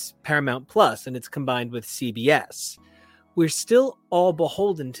 It's Paramount Plus, and it's combined with CBS. We're still all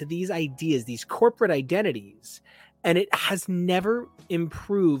beholden to these ideas, these corporate identities, and it has never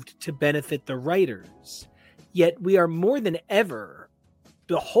improved to benefit the writers. Yet we are more than ever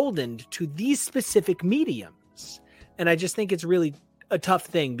beholden to these specific mediums. And I just think it's really a tough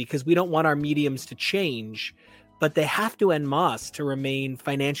thing because we don't want our mediums to change, but they have to en masse to remain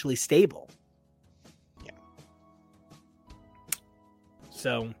financially stable.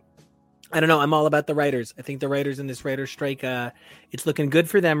 So, I don't know. I'm all about the writers. I think the writers in this writer's strike, it's looking good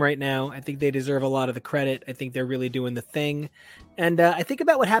for them right now. I think they deserve a lot of the credit. I think they're really doing the thing. And I think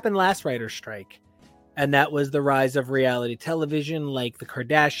about what happened last writer's strike. And that was the rise of reality television like The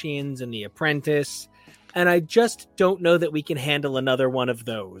Kardashians and The Apprentice. And I just don't know that we can handle another one of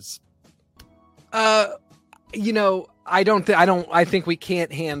those. I think we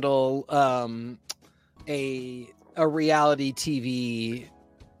can't handle a reality TV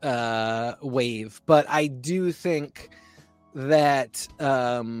wave, but I do think that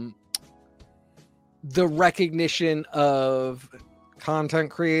the recognition of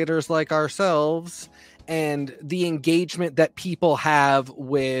content creators like ourselves and the engagement that people have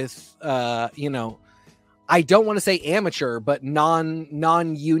with I don't want to say amateur, but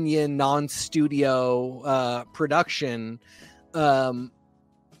non-union, non-studio production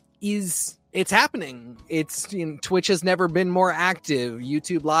it's happening. Twitch has never been more active.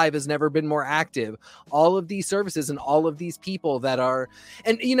 YouTube Live has never been more active. All of these services and all of these people that are,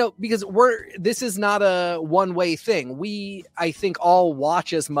 and because this is not a one-way thing. We, I think, all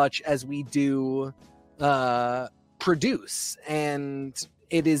watch as much as we do produce, and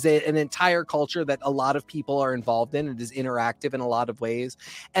it is an entire culture that a lot of people are involved in. It is interactive in a lot of ways,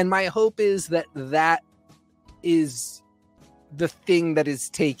 and my hope is that is the thing that is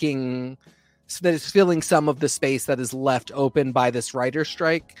filling some of the space that is left open by this writer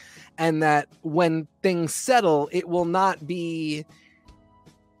strike, and that when things settle, it will not be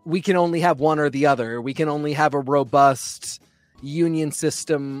we can only have one or the other. We can only have a robust union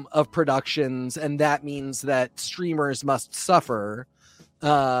system of productions, and that means that streamers must suffer.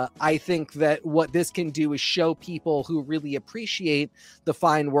 I think that what this can do is show people who really appreciate the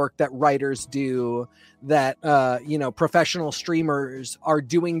fine work that writers do, that professional streamers are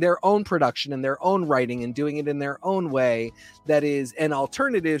doing their own production and their own writing and doing it in their own way, that is an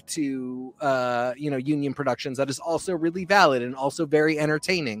alternative to union productions, that is also really valid and also very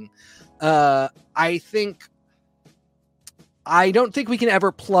entertaining. I don't think we can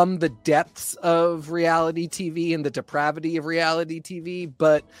ever plumb the depths of reality TV and the depravity of reality TV,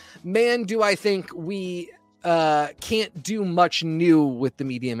 but man, do I think we can't do much new with the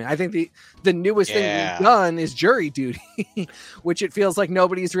medium. I think the newest thing we've done is Jury Duty, which it feels like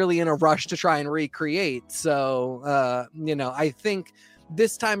nobody's really in a rush to try and recreate. So, I think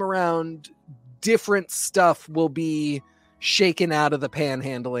this time around, different stuff will be shaken out of the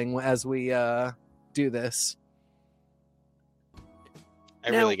panhandling as we do this. I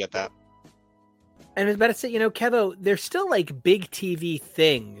really get that. And I was about to say, Kevo, there's still like big TV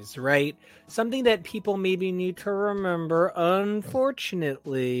things, right? Something that people maybe need to remember,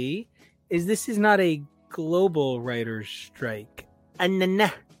 unfortunately, is this is not a global writers' strike.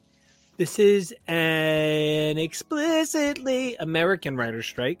 This is an explicitly American writers'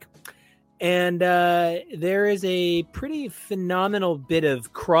 strike. And there is a pretty phenomenal bit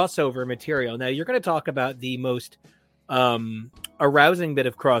of crossover material. Now, you're going to talk about the most arousing bit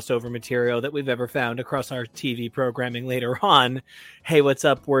of crossover material that we've ever found across our TV programming later on. Hey, what's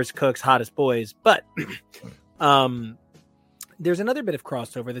up, worst cooks, hottest boys? But there's another bit of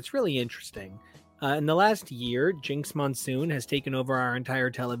crossover that's really interesting. In the last year, Jinx Monsoon has taken over our entire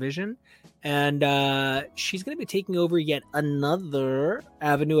television, and she's going to be taking over yet another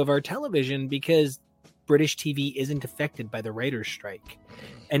avenue of our television because British TV isn't affected by the writers' strike.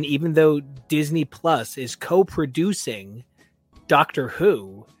 And even though Disney Plus is co-producing Doctor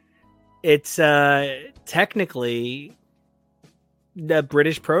Who, it's technically the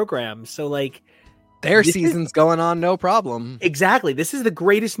British program. So, like, their season's going on, no problem. Exactly. This is the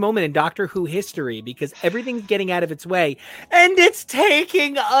greatest moment in Doctor Who history because everything's getting out of its way, and it's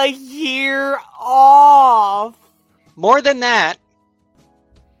taking a year off. More than that,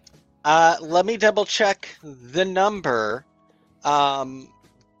 let me double check the number.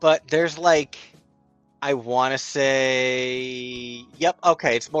 But there's like, I want to say, yep,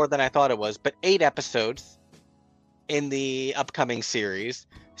 okay, it's more than I thought it was, but 8 episodes in the upcoming series.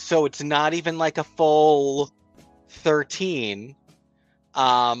 So it's not even like a full 13.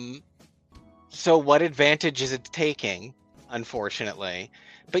 So what advantage is it taking, unfortunately?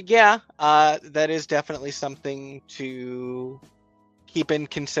 But yeah, that is definitely something to keep in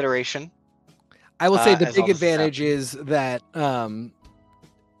consideration. I will say the big advantage is that,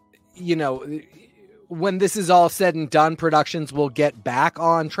 you know, when this is all said and done, productions will get back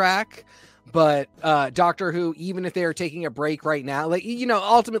on track. But Doctor Who, even if they are taking a break right now, like, you know,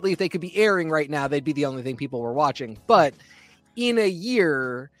 ultimately, if they could be airing right now, they'd be the only thing people were watching. But in a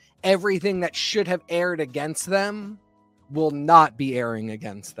year, everything that should have aired against them will not be airing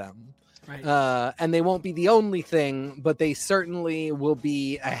against them. Right. And they won't be the only thing, but they certainly will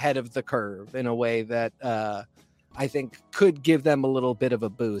be ahead of the curve in a way that I think could give them a little bit of a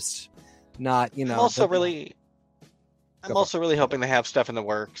boost. Not, you know. I'm also really hoping they have stuff in the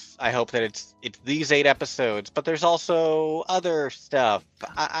works. I hope that it's these 8 episodes, but there's also other stuff.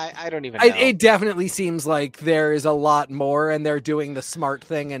 I don't even know. It definitely seems like there is a lot more, and they're doing the smart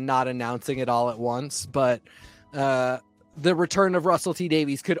thing and not announcing it all at once. But the return of Russell T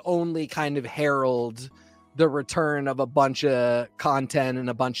Davies could only kind of herald the return of a bunch of content and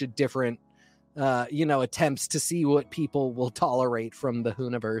a bunch of different, attempts to see what people will tolerate from the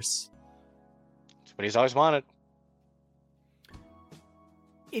Whoniverse. That's what he's always wanted.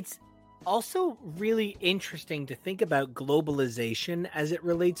 It's also really interesting to think about globalization as it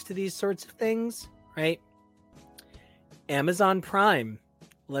relates to these sorts of things, right? Amazon Prime.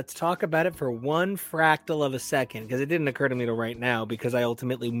 Let's talk about it for one fractal of a second, because it didn't occur to me till right now because I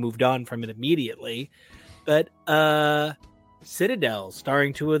ultimately moved on from it immediately. But Citadel,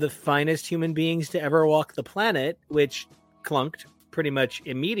 starring 2 of the finest human beings to ever walk the planet, which clunked pretty much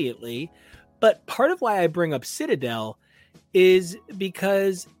immediately. But part of why I bring up Citadel is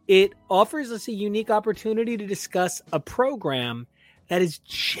because it offers us a unique opportunity to discuss a program that is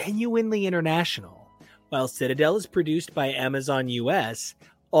genuinely international. While Citadel is produced by Amazon US,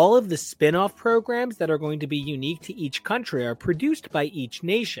 all of the spin-off programs that are going to be unique to each country are produced by each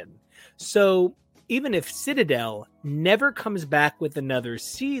nation. So even if Citadel never comes back with another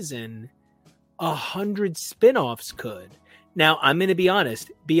season, 100 spin-offs could. Now, I'm going to be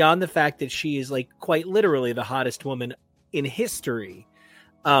honest, beyond the fact that she is like quite literally the hottest woman in history,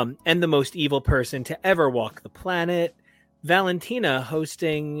 and the most evil person to ever walk the planet, Valentina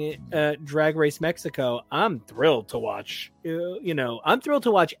hosting Drag Race Mexico, I'm thrilled to watch. I'm thrilled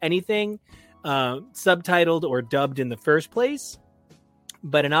to watch anything subtitled or dubbed in the first place,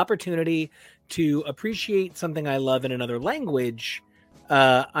 but an opportunity to appreciate something I love in another language,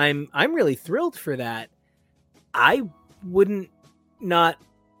 I'm really thrilled for that. I wouldn't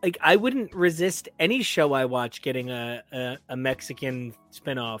resist any show I watch getting a Mexican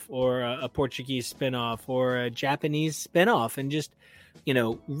spinoff or a Portuguese spinoff or a Japanese spinoff, and just,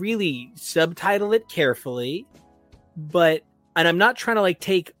 really subtitle it carefully. And I'm not trying to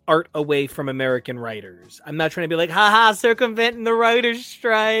take art away from American writers. I'm not trying to be like, haha, circumventing the writer's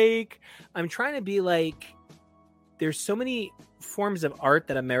strike. I'm trying to be like, there's so many forms of art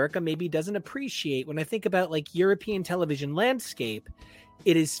that America maybe doesn't appreciate. When I think about European television landscape,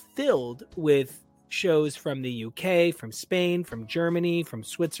 it is filled with shows from the UK, from Spain, from Germany, from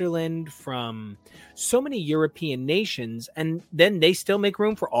Switzerland, from so many European nations. And then they still make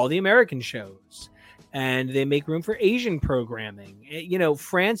room for all the American shows. and they make room for Asian programming. You know,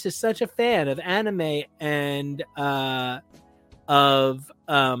 France is such a fan of anime and of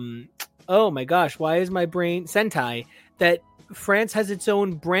oh my gosh, why is my brain Sentai, that France has its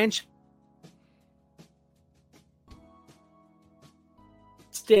own branch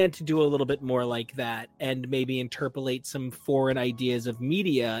stand to do a little bit more like that and maybe interpolate some foreign ideas of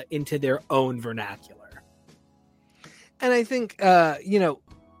media into their own vernacular. And I think, you know,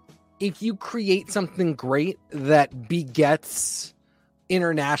 if you create something great that begets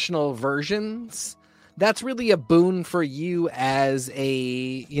international versions, that's really a boon for you as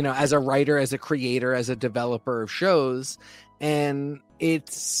a, you know, as a writer, as a creator, as a developer of shows. And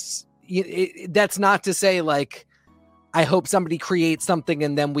that's not to say like, I hope somebody creates something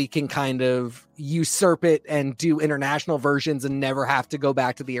and then we can kind of usurp it and do international versions and never have to go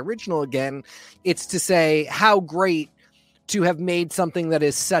back to the original again. It's to say how great to have made something that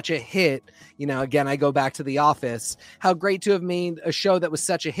is such a hit. You know, again, I go back to The Office. How great to have made a show that was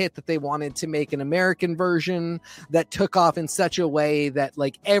such a hit that they wanted to make an American version that took off in such a way that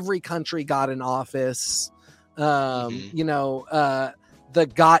like every country got an Office. You know, the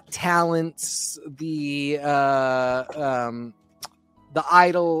Got Talents, the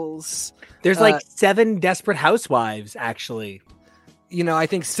Idols. There's like 7 Desperate Housewives, actually. You know, I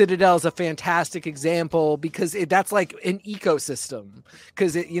think Citadel is a fantastic example because that's like an ecosystem.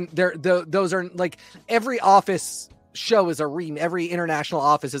 Because those are like every Office show is a remake. Every international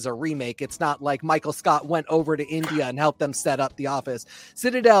Office is a remake. It's not like Michael Scott went over to India and helped them set up the Office.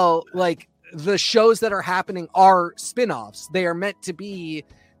 Citadel, like, the shows that are happening are spin-offs. They are meant to be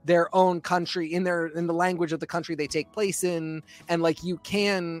their own country in the language of the country they take place in. And like, you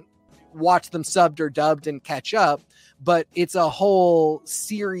can watch them subbed or dubbed and catch up, but it's a whole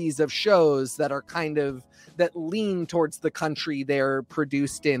series of shows that are kind of that lean towards the country they're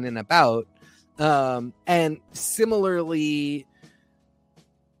produced in and about. And similarly,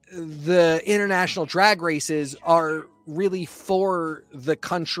 the international drag races are really for the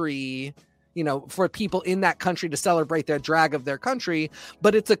country, you know, for people in that country to celebrate their drag of their country,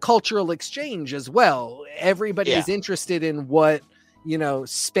 but it's a cultural exchange as well. Everybody is interested in what, you know,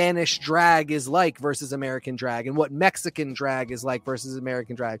 Spanish drag is like versus American drag, and what Mexican drag is like versus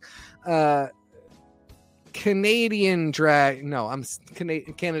American drag. Canadian drag, no,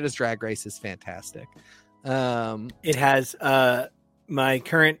 Canada's drag race is fantastic. It has my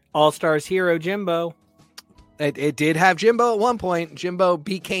current All-Stars hero, Jimbo. It did have Jimbo at one point. Jimbo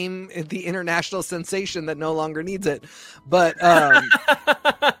became the international sensation that no longer needs it. But,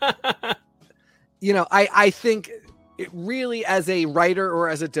 you know, I think it really, as a writer or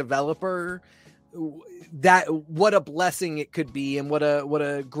as a developer, that what a blessing it could be, and what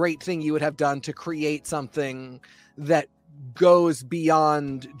a great thing you would have done to create something that goes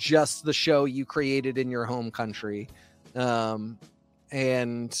beyond just the show you created in your home country.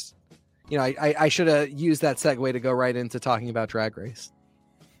 And you know, I should have used that segue to go right into talking about Drag Race.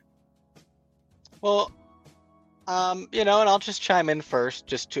 Well, you know, and I'll just chime in first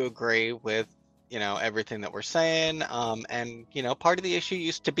just to agree with, you know, everything that we're saying. And, you know, part of the issue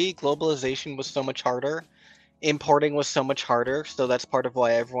used to be globalization was so much harder. Importing was so much harder. So that's part of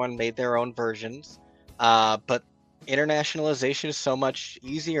why everyone made their own versions. But internationalization is so much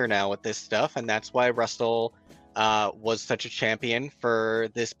easier now with this stuff. And that's why Russell was such a champion for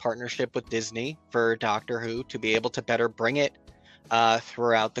this partnership with Disney for Doctor Who to be able to better bring it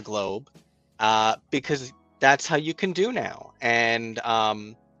throughout the globe, because that's how you can do now. And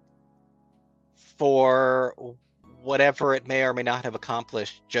for whatever it may or may not have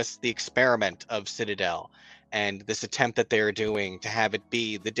accomplished, just the experiment of Citadel and this attempt that they're doing to have it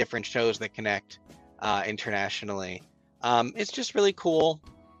be the different shows that connect internationally, it's just really cool.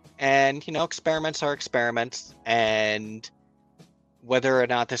 And, you know, experiments are experiments, and whether or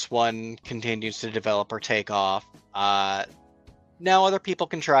not this one continues to develop or take off, now other people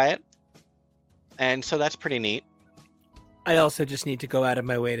can try it. And so that's pretty neat. I also just need to go out of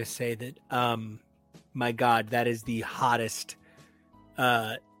my way to say that, my God, that is the hottest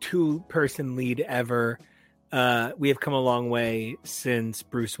 2-person lead ever. We have come a long way since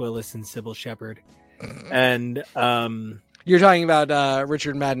Bruce Willis and Sybil Shepherd. And you're talking about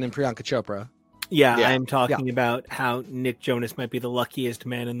Richard Madden and Priyanka Chopra. Yeah, I'm talking about how Nick Jonas might be the luckiest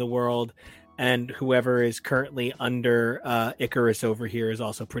man in the world, and whoever is currently under Icarus over here is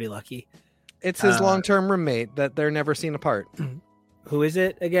also pretty lucky. It's his long-term roommate that they're never seen apart. Who is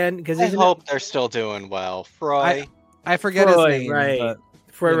it again? Because I hope they're still doing well. Froy. I forget his name. Right. But,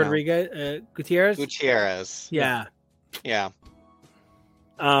 Froy Rodriguez? Gutierrez? Gutierrez. Yeah.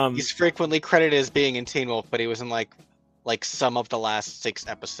 He's frequently credited as being in Teen Wolf, but he was in like like some of the last 6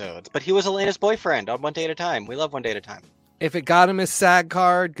 episodes. But he was Elena's boyfriend on One Day at a Time. We love One Day at a Time. If it got him his SAG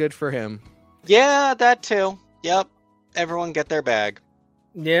card, good for him. Yeah, that too. Yep. Everyone get their bag.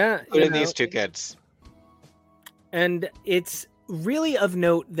 Yeah. Including these 2 kids. And it's really of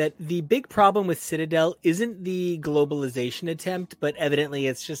note that the big problem with Citadel isn't the globalization attempt, but evidently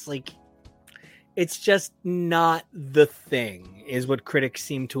it's just not the thing, is what critics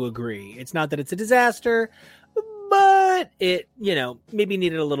seem to agree. It's not that it's a disaster, but it, maybe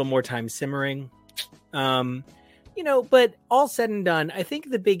needed a little more time simmering. But all said and done, I think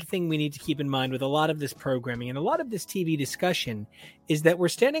the big thing we need to keep in mind with a lot of this programming and a lot of this TV discussion is that we're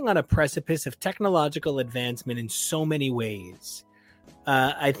standing on a precipice of technological advancement in so many ways.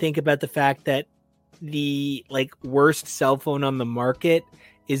 I think about the fact that the worst cell phone on the market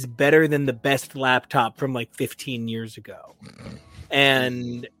is better than the best laptop from 15 years ago.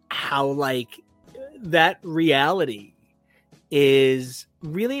 And how that reality is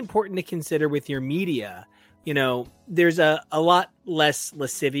really important to consider with your media. There's a lot less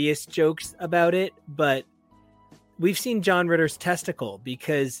lascivious jokes about it, but we've seen John Ritter's testicle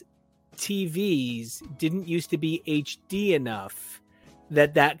because TVs didn't used to be HD enough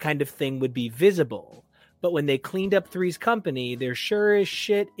that kind of thing would be visible. But when they cleaned up Three's Company, there sure as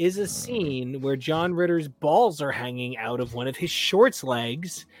shit is a scene where John Ritter's balls are hanging out of one of his shorts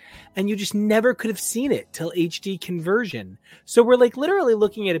legs, and you just never could have seen it till HD conversion. So we're literally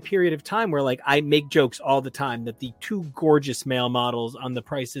looking at a period of time where I make jokes all the time that the 2 gorgeous male models on The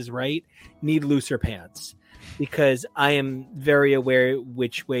Price is Right need looser pants, because I am very aware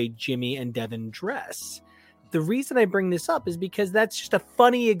which way Jimmy and Devin dress. The reason I bring this up is because that's just a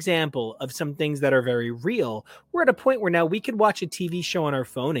funny example of some things that are very real. We're at a point where now we can watch a TV show on our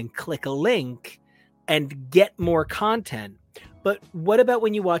phone and click a link and get more content. But what about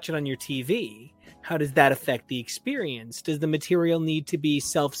when you watch it on your TV? How does that affect the experience? Does the material need to be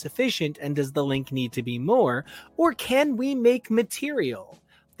self-sufficient, and does the link need to be more? Or can we make material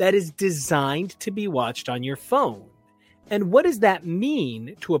that is designed to be watched on your phone? And what does that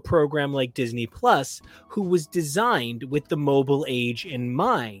mean to a program like Disney Plus, who was designed with the mobile age in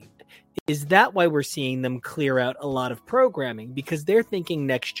mind? Is that why we're seeing them clear out a lot of programming? Because they're thinking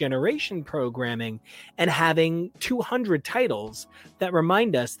next generation programming and having 200 titles that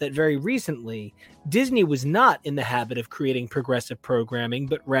remind us that very recently, Disney was not in the habit of creating progressive programming,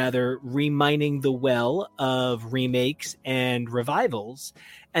 but rather remining the well of remakes and revivals.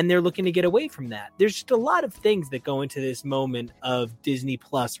 And they're looking to get away from that. There's just a lot of things that go into this moment of Disney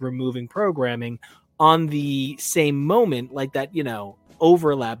Plus removing programming on the same moment, like that,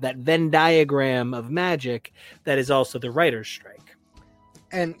 overlap, that Venn diagram of magic that is also the writer's strike.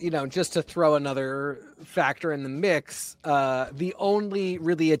 And, just to throw another factor in the mix, the only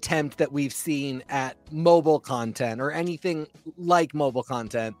really attempt that we've seen at mobile content or anything like mobile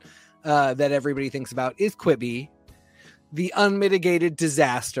content that everybody thinks about is Quibi, the unmitigated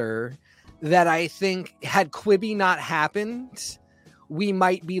disaster that I think had Quibi not happened, we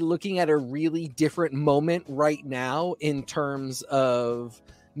might be looking at a really different moment right now in terms of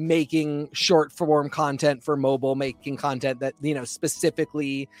making short form content for mobile, making content that,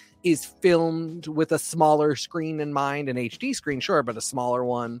 specifically is filmed with a smaller screen in mind, an HD screen, sure, but a smaller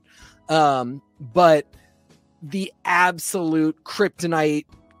one. But the absolute kryptonite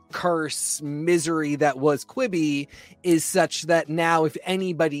curse misery that was Quibi is such that now if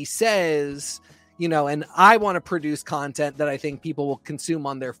anybody says, and I want to produce content that I think people will consume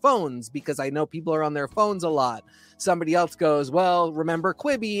on their phones because I know people are on their phones a lot. Somebody else goes, well, remember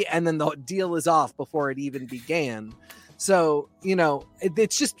Quibi? And then the deal is off before it even began. So,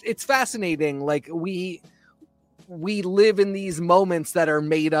 it's fascinating. We live in these moments that are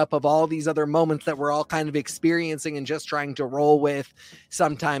made up of all these other moments that we're all kind of experiencing and just trying to roll with,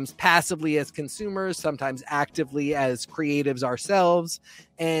 sometimes passively as consumers, sometimes actively as creatives ourselves.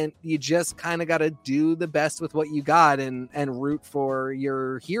 And you just kind of got to do the best with what you got and root for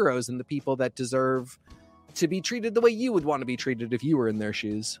your heroes and the people that deserve to be treated the way you would want to be treated if you were in their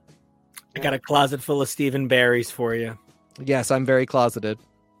shoes. I got a closet full of Stephen Barrys for you. Yes, I'm very closeted.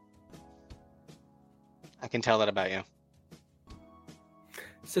 I can tell that about you.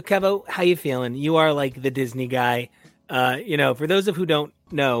 So, Kevo, how you feeling? You are the Disney guy. For those of who don't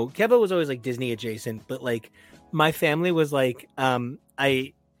know, Kevo was always Disney adjacent, but my family was from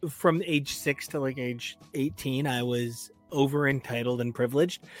age 6 to age 18, I was over entitled and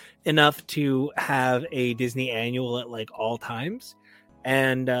privileged enough to have a Disney annual at all times.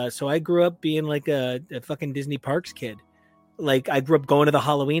 And so I grew up being a fucking Disney Parks kid. I grew up going to the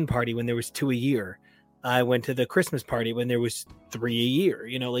Halloween party when there was 2 a year. I went to the Christmas party when there was 3 a year.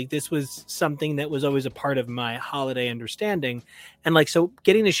 Like this was something that was always a part of my holiday understanding. And like, so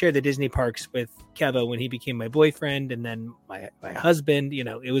getting to share the Disney parks with Kevo when he became my boyfriend and then my husband,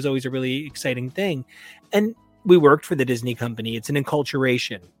 it was always a really exciting thing. And we worked for the Disney company. It's an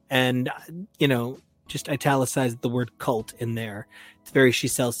enculturation. And, just italicized the word cult in there. It's very She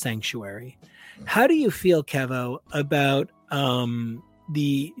Sells Sanctuary. How do you feel, Kevo, about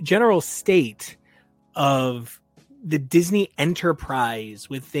the general state of the Disney enterprise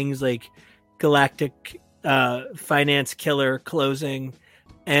with things like Galactic Finance Killer closing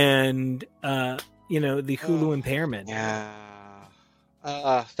and the Hulu impairment? Yeah.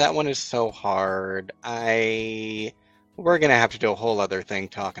 That one is so hard. We're gonna have to do a whole other thing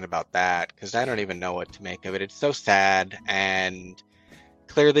talking about that because I don't even know what to make of it. It's so sad, and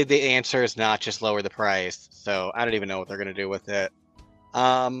clearly the answer is not just lower the price. So I don't even know what they're gonna do with it.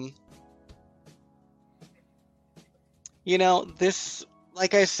 This,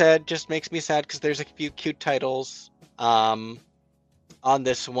 like I said, just makes me sad because there's a few cute titles on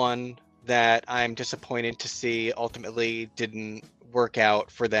this one that I'm disappointed to see ultimately didn't work out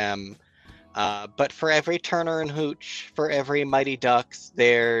for them. But for every Turner and Hooch, for every Mighty Ducks,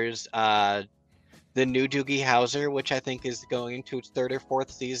 there's the new Doogie Howser, which I think is going into its 3rd or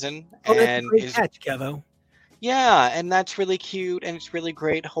 4th season. Oh, that's a great catch, Kevo. Yeah, and that's really cute, and it's really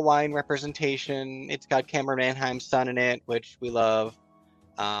great Hawaiian representation. It's got Cameron Manheim's son in it, which we love.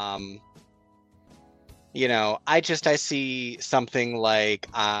 I see something like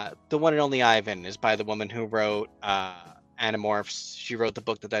The One and Only Ivan is by the woman who wrote Animorphs. She wrote the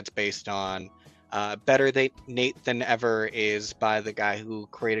book that's based on. Better Nate Than Ever is by the guy who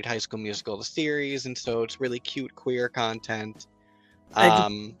created High School Musical, the series, and so it's really cute queer content.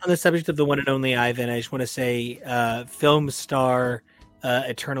 On the subject of The One and Only Ivan, I just want to say film star,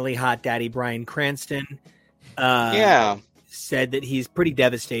 eternally hot daddy Bryan Cranston said that he's pretty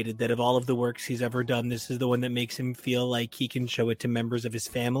devastated that of all of the works he's ever done, this is the one that makes him feel like he can show it to members of his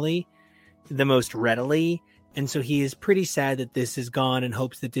family the most readily. And so he is pretty sad that this is gone and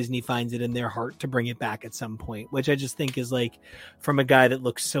hopes that Disney finds it in their heart to bring it back at some point, which I just think is like, from a guy that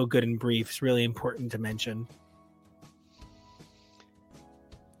looks so good in briefs, really important to mention.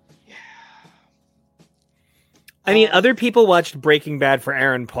 I mean, other people watched Breaking Bad for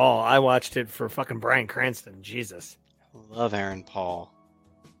Aaron Paul. I watched it for fucking Bryan Cranston. Jesus. Love Aaron Paul.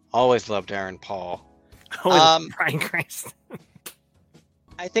 Always loved Aaron Paul. Bryan Cranston.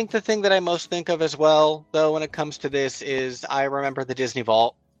 I think the thing that I most think of as well, though, when it comes to this is I remember the Disney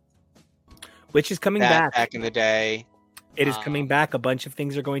Vault. Which is coming back. Back in the day. It is coming back. A bunch of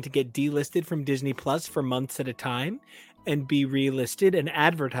things are going to get delisted from Disney Plus for months at a time and be relisted and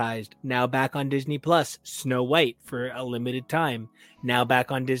advertised. Now back on Disney Plus, Snow White for a limited time. Now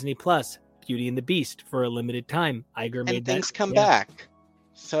back on Disney Plus, Beauty and the Beast for a limited time. Iger made that. And things come back.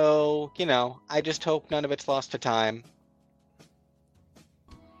 So, I just hope none of it's lost to time.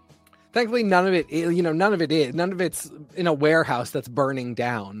 Thankfully, none of it is. None of it's in a warehouse that's burning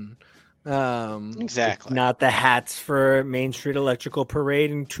down. Exactly. Not the hats for Main Street Electrical Parade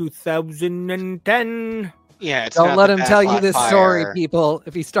in 2010. Yeah, don't let him tell you this story, people.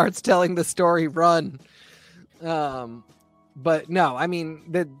 If he starts telling the story, run. But no, I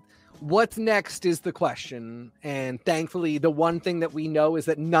mean, what's next is the question. And thankfully, the one thing that we know is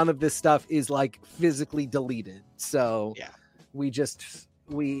that none of this stuff is like physically deleted. So yeah, we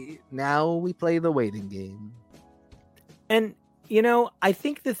play the waiting game. And, I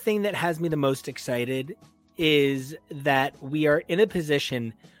think the thing that has me the most excited is that we are in a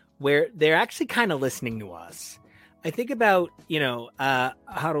position where they're actually kind of listening to us. I think about, a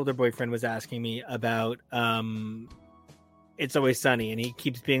hot older boyfriend was asking me about It's Always Sunny, and he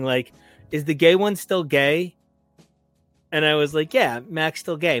keeps being like, is the gay one still gay? And I was like, yeah, Mac's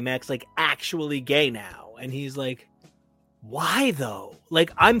still gay. Mac's like actually gay now. And he's like, why though?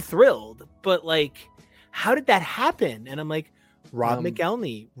 Like, I'm thrilled, but like, how did that happen? And I'm like, Rob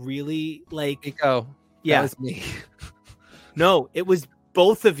McElhenney really like, Nico, yeah, that was me. No, it was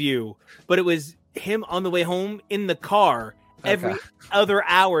both of you, but it was him on the way home in the car every other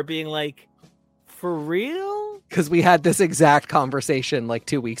hour being like, for real? Because we had this exact conversation like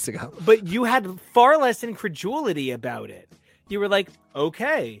 2 weeks ago. But you had far less incredulity about it. You were like,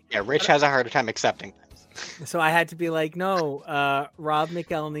 okay. Yeah, Rich has a harder time accepting things. So I had to be like, no, Rob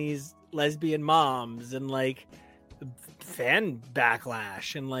McElhenney's lesbian moms and like fan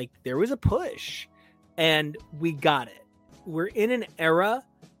backlash. And like, there was a push and we got it. We're in an era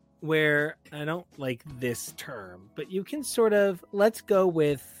where I don't like this term, but you can sort of, let's go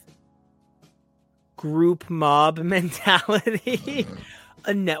with group mob mentality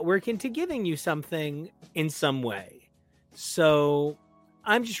a network into giving you something in some way. So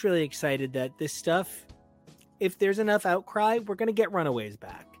I'm just really excited that this stuff, if there's enough outcry, we're going to get Runaways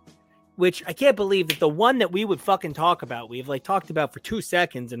back. Which I can't believe that the one that we would fucking talk about, we've like talked about for 2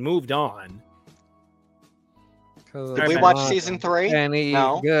 seconds and moved on. Did we watch season 3? Any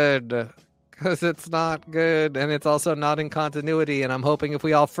good? Because it's not good, and it's also not in continuity. And I'm hoping if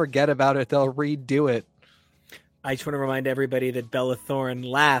we all forget about it, they'll redo it. I just want to remind everybody that Bella Thorne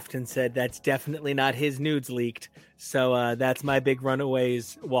laughed and said that's definitely not his nudes leaked. So that's my big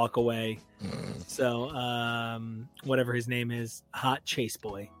Runaways walk away. So whatever his name is, hot chase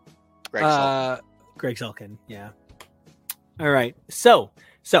boy. Greg Sulkin. Greg Sulkin, yeah. All right. So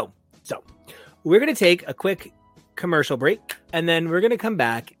we're going to take a quick commercial break, and then we're going to come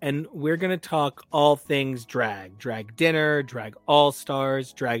back, and we're going to talk all things drag. Drag dinner, drag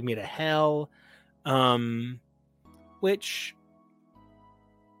all-stars, drag me to hell, which...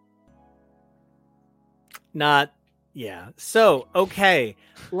 Not... Yeah. So, okay.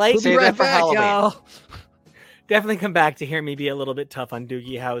 Like, save that for Halloween. Y'all. Definitely come back to hear me be a little bit tough on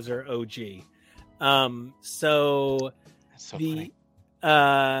Doogie Howser OG. So funny.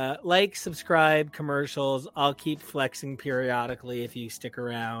 Like, subscribe, commercials. I'll keep flexing periodically if you stick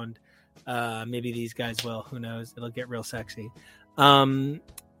around. Maybe these guys will. Who knows? It'll get real sexy. But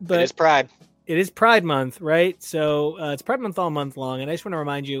it is Pride. It is Pride Month, right? So it's Pride Month all month long. And I just want to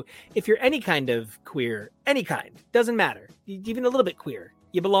remind you, if you're any kind of queer, any kind, doesn't matter. Even a little bit queer.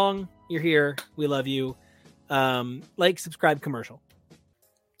 You belong. You're here. We love you. Like, subscribe, commercial.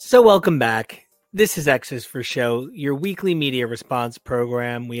 So welcome back. This is X's for Show, your weekly media response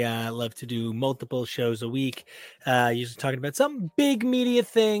program. We love to do multiple shows a week, usually talking about some big media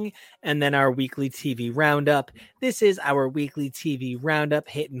thing, and then our weekly TV roundup. This is our weekly TV roundup,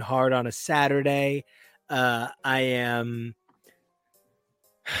 hitting hard on a Saturday. I am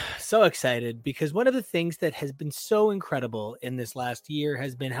so excited because one of the things that has been so incredible in this last year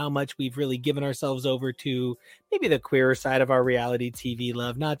has been how much we've really given ourselves over to maybe the queer side of our reality TV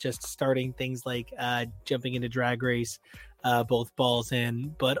love, not just starting things like jumping into Drag Race, both balls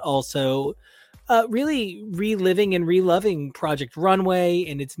in, but also really reliving and reloving Project Runway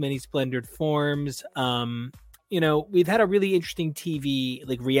in its many splendored forms. We've had a really interesting TV,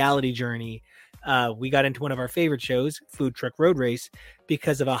 like, reality journey. We got into one of our favorite shows, Food Truck Road Race,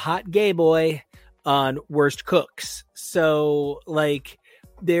 because of a hot gay boy on Worst Cooks. So, like,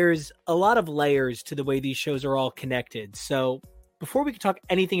 there's a lot of layers to the way these shows are all connected. So before we can talk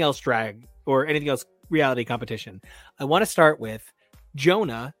anything else drag or anything else reality competition, I want to start with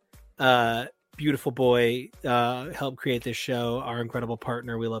Jonah, beautiful boy, helped create this show, our incredible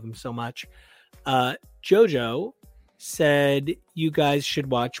partner. We love him so much. Jojo said you guys should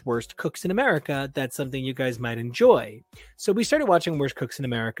watch Worst Cooks in America. That's something you guys might enjoy. So we started watching Worst Cooks in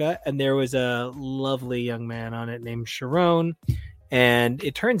America, and there was a lovely young man on it named Sharon. And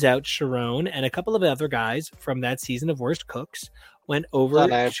it turns out Sharon and a couple of other guys from that season of Worst Cooks went over. I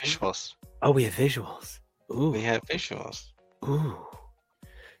have visuals. Oh, we have visuals. Ooh. We have visuals. Ooh.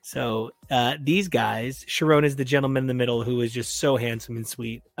 So these guys, Sharon is the gentleman in the middle who is just so handsome and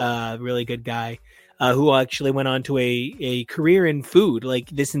sweet. Really good guy. Who actually went on to a career in food. Like,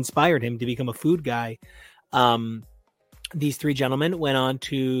 this inspired him to become a food guy. These three gentlemen went on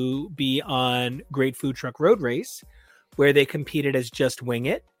to be on Great Food Truck Road Race, where they competed as Just Wing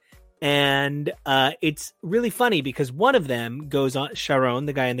It. And it's really funny because one of them goes on, Sharon,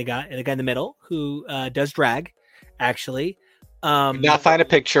 the guy in the middle, who does drag, actually. Now find a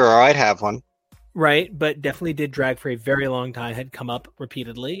picture, or I'd have one. Right, but definitely did drag for a very long time, had come up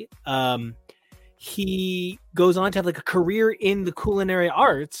repeatedly. He goes on to have like a career in the culinary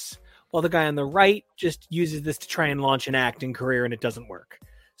arts, while the guy on the right just uses this to try and launch an acting career, and it doesn't work.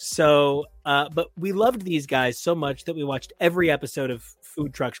 So, but we loved these guys so much that we watched every episode of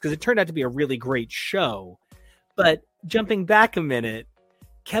Food Trucks because it turned out to be a really great show. But jumping back a minute,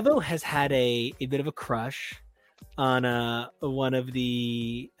 Kevo has had a bit of a crush on one of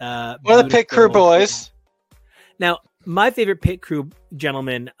the Pit Crew boys. Now, my favorite Pit Crew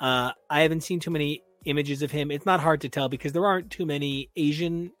gentleman, I haven't seen too many images of him. It's not hard to tell because there aren't too many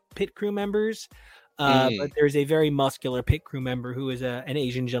Asian Pit Crew members. But there's a very muscular Pit Crew member who is an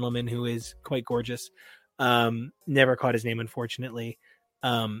Asian gentleman who is quite gorgeous. Never caught his name, unfortunately.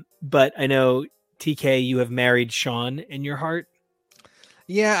 But I know, TK, you have married Sean in your heart.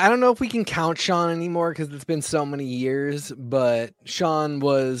 Yeah, I don't know if we can count Sean anymore because it's been so many years, but Sean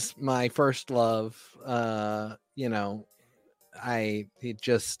was my first love. He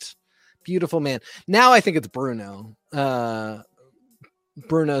just beautiful man. Now I think it's Bruno.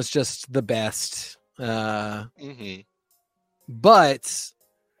 Bruno's just the best. But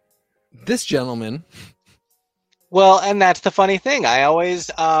this gentleman. Well, and that's the funny thing. I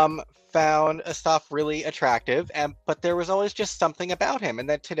always found Asaf really attractive, but there was always just something about him. And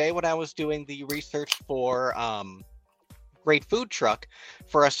then today, when I was doing the research for Great Food Truck,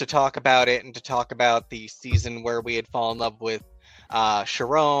 for us to talk about it and to talk about the season where we had fallen in love with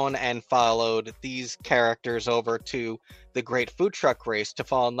Sharon and followed these characters over to the Great Food Truck race to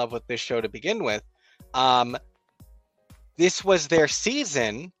fall in love with this show to begin with, this was their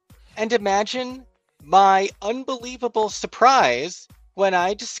season. And imagine my unbelievable surprise when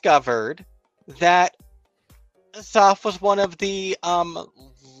I discovered that Asaf was one of the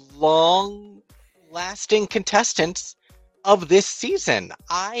long-lasting contestants of this season.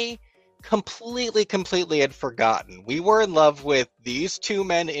 I completely had forgotten. We were in love with these two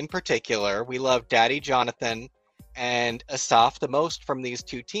men in particular. We loved Daddy Jonathan and Asaf the most from these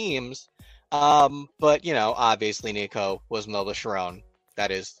two teams. But, you know, obviously Nico was Melba Sharon.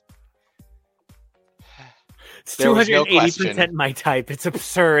 That is... It's 280% my type. It's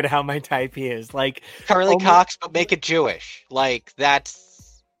absurd how my type he is. Like Charlie Cox, but make it Jewish. Like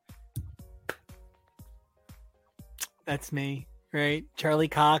that's me, right? Charlie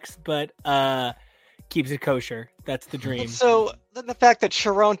Cox, but keeps it kosher. That's the dream. So the fact that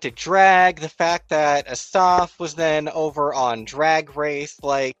Sharon did drag, the fact that Asaf was then over on Drag Race,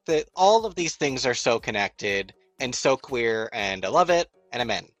 like that, all of these things are so connected and so queer, and I love it, and I'm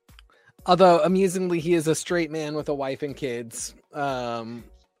in. Although, amusingly, he is a straight man with a wife and kids. And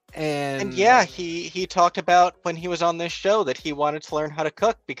yeah, he talked about when he was on this show that he wanted to learn how to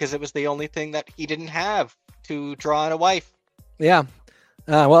cook because it was the only thing that he didn't have to draw on a wife. Yeah.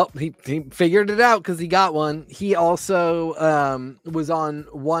 Well, he figured it out because he got one. He also was on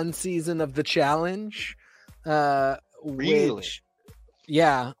one season of The Challenge. Really?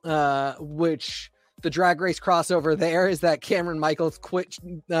 Which... The Drag Race crossover there is that Cameron Michaels quit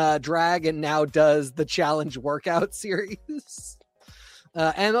drag and now does the Challenge workout series.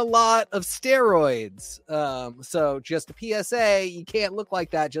 And a lot of steroids. So just a PSA, you can't look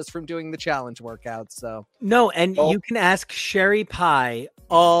like that just from doing the Challenge workouts. So no, and you can ask Sherry Pie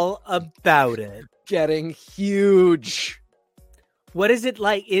all about it. Getting huge. What is it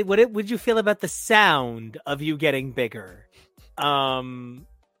like? What would you feel about the sound of you getting bigger?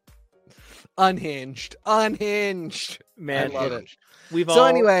 Unhinged, man. I love it. We've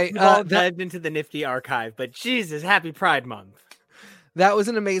all dived into the nifty archive, but Jesus, happy Pride Month. That was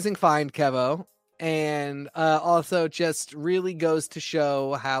an amazing find, Kevo, and also just really goes to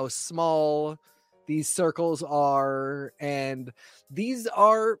show how small these circles are, and these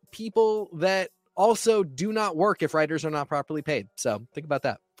are people that also do not work if writers are not properly paid. So think about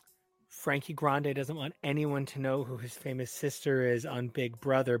that. Frankie Grande doesn't want anyone to know who his famous sister is on Big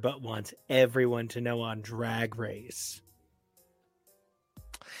Brother, but wants everyone to know on Drag Race.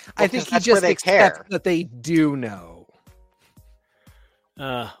 I think he just expects that they do know.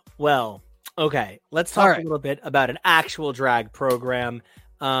 Well, okay. Let's talk a little bit about an actual drag program.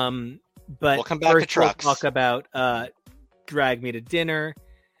 But we'll come back to trucks. We'll talk about Drag Me to Dinner.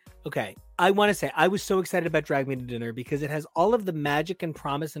 Okay. I want to say I was so excited about Drag Me to Dinner because it has all of the magic and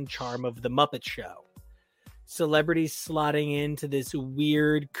promise and charm of the Muppet Show. Celebrities slotting into this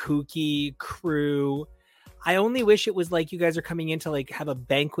weird, kooky crew. I only wish it was like you guys are coming in to like have a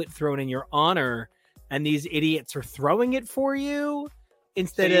banquet thrown in your honor and these idiots are throwing it for you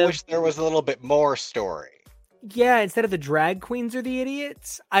instead of... wish there was a little bit more story. Yeah, instead of the drag queens or the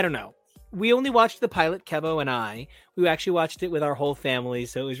idiots. I don't know. We only watched the pilot, Kevo and I. We actually watched it with our whole family,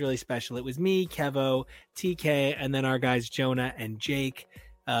 so it was really special. It was me, Kevo, TK, and then our guys Jonah and Jake.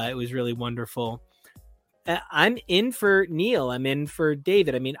 It was really wonderful. I'm in for Neil. I'm in for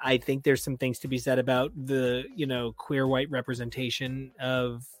David. I mean, I think there's some things to be said about the, queer white representation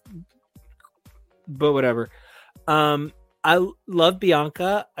of, but whatever. I love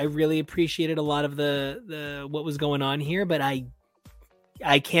Bianca. I really appreciated a lot of the what was going on here, but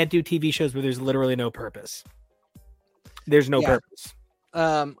I can't do TV shows where there's literally no purpose. There's no purpose.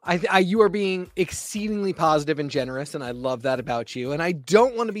 You are being exceedingly positive and generous, and I love that about you. And I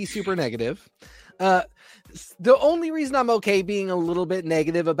don't want to be super negative. The only reason I'm okay being a little bit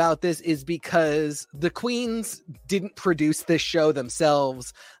negative about this is because the queens didn't produce this show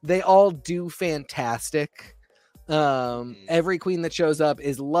themselves. They all do fantastic. Every queen that shows up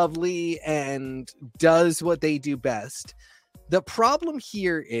is lovely and does what they do best. The problem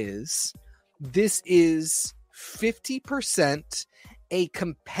here is this is 50% a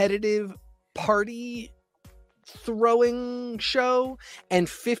competitive party throwing show and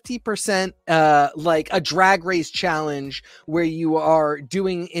 50% like a drag race challenge where you are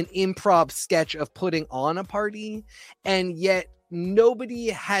doing an improv sketch of putting on a party, and yet nobody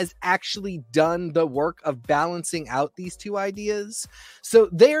has actually done the work of balancing out these two ideas. So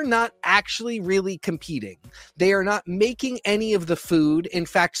they're not actually really competing. They are not making any of the food. In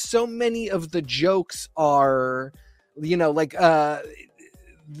fact, so many of the jokes are, you know, like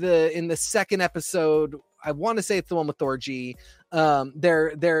in the second episode, I want to say it's the one with Thorgy.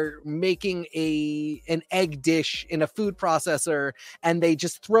 They're making an egg dish in a food processor, and they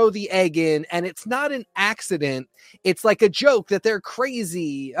just throw the egg in, and it's not an accident. It's like a joke that they're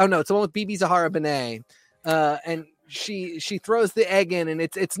crazy. Oh no, it's the one with Bibi Zahara Benet. And she throws the egg in, and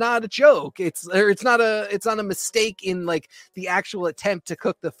it's not a joke. It's not a mistake in like the actual attempt to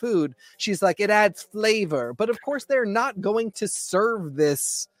cook the food. She's like, it adds flavor. But of course they're not going to serve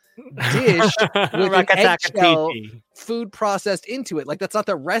this dish with an eggshell food processed into it. Like, that's not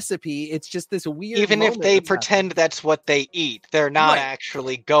the recipe. It's just this weird, even if they pretend that's what they eat, they're not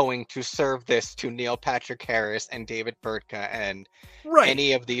actually going to serve this to Neil Patrick Harris and David Burtka and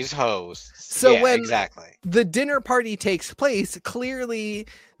any of these hosts. So when the dinner party takes place, clearly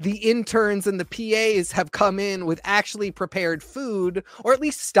the interns and the PAs have come in with actually prepared food, or at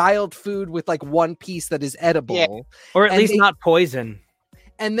least styled food with like one piece that is edible, or at least not poison.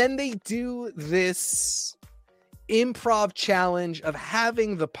 And then they do this improv challenge of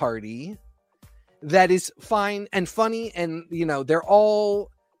having the party that is fine and funny. And, you know, they're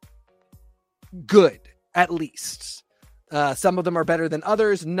all good, at least. Some of them are better than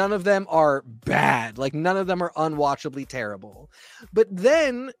others. None of them are bad. Like, none of them are unwatchably terrible. But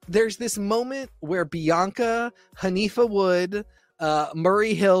then there's this moment where Bianca, Hanifa Wood,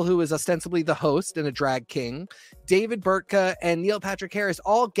 Murray Hill, who is ostensibly the host and a drag king, David Burtka, and Neil Patrick Harris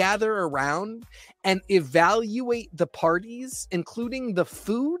all gather around and evaluate the parties, including the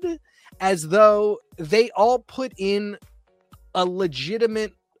food, as though they all put in a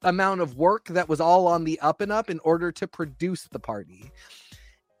legitimate amount of work that was all on the up and up in order to produce the party.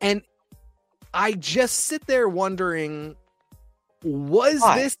 And I just sit there wondering, was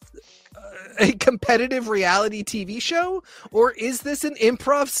this a competitive reality TV show, or is this an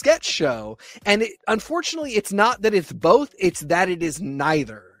improv sketch show? And unfortunately, it's not that it's both, it's that it is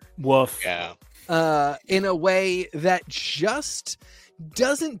neither. Woof. Yeah. In a way that just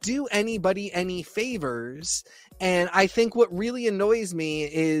doesn't do anybody any favors. And I think what really annoys me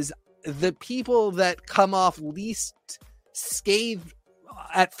is the people that come off least scathed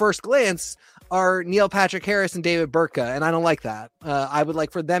at first glance are Neil Patrick Harris and David Burtka, and I don't like that. I would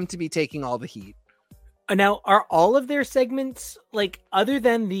like for them to be taking all the heat. Now, are all of their segments, like, other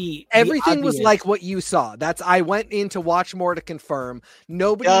than everything was like what you saw? I went in to watch more to confirm.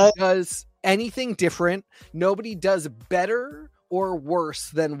 Nobody does anything different. Nobody does better or worse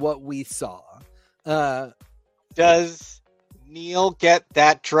than what we saw. Does Neil get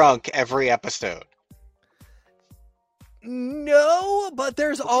that drunk every episode? No, but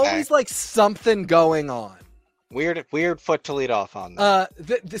there's always like something going on. Weird foot to lead off on that.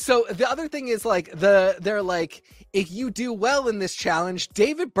 So the other thing is like they're like, if you do well in this challenge,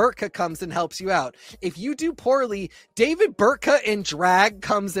 David Burtka comes and helps you out. If you do poorly, David Burtka in drag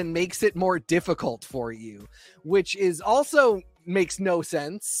comes and makes it more difficult for you, which is also makes no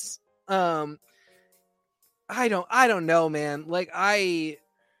sense. I don't know, man. Like I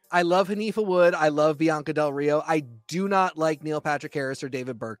love Hanifa Wood. I love Bianca Del Rio. I do not like Neil Patrick Harris or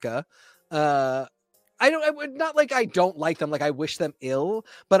David Burtka. I would not like, I don't like them. Like, I wish them ill,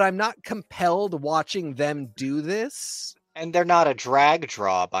 but I'm not compelled watching them do this. And they're not a drag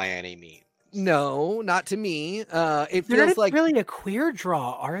draw by any means. No, not to me. It they're feels not like really a queer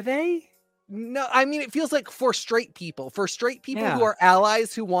draw, are they? No, I mean, it feels like for straight people who are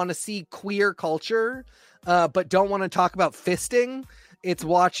allies who want to see queer culture, but don't want to talk about fisting. It's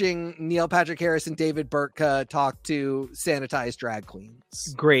watching Neil Patrick Harris and David Burtka talk to sanitized drag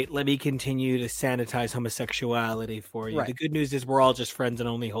queens. Great. Let me continue to sanitize homosexuality for you. Right. The good news is we're all just friends and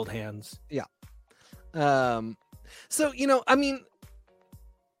only hold hands. Yeah. So, you know, I mean,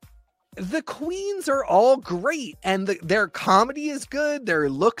 the queens are all great and their comedy is good.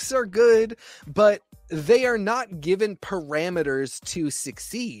 Their looks are good, but they are not given parameters to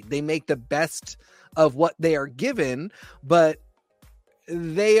succeed. They make the best of what they are given, but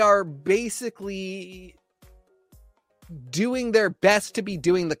they are basically doing their best to be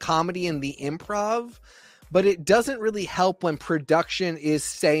doing the comedy and the improv, but it doesn't really help when production is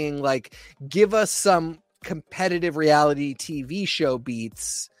saying, like, give us some competitive reality TV show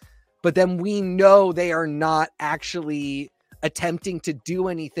beats, but then we know they are not actually attempting to do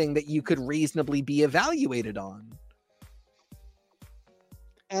anything that you could reasonably be evaluated on.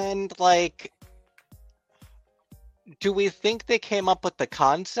 And like, do we think they came up with the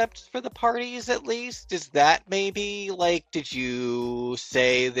concepts for the parties at least? Is that maybe like, did you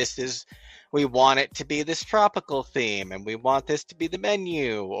say we want it to be this tropical theme and we want this to be the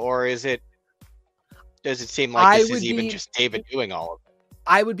menu? Or does it seem like this is even just David doing all of it?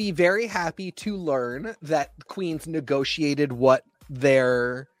 I would be very happy to learn that the Queens negotiated what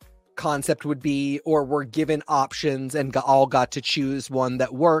their concept would be, or were given options and all got to choose one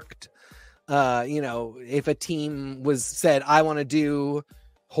that worked. If a team said, I want to do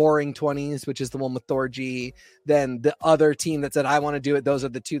Whoring 20s, which is the one with Thorgy, then the other team that said, I want to do it, those are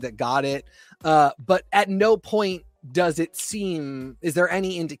the two that got it. But at no point is there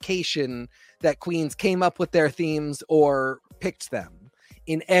any indication that Queens came up with their themes or picked them.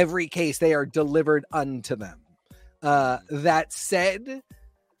 In every case, they are delivered unto them. That said,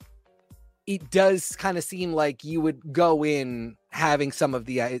 it does kind of seem like you would go in having some of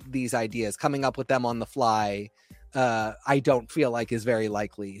these ideas, coming up with them on the fly. I don't feel like is very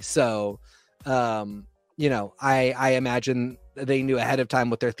likely. So, I imagine they knew ahead of time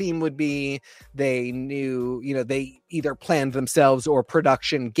what their theme would be. They knew, they either planned themselves or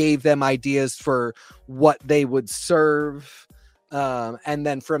production gave them ideas for what they would serve. And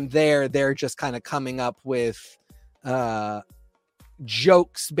then from there, they're just kind of coming up with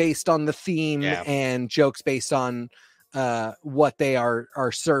jokes based on the theme and jokes based on what they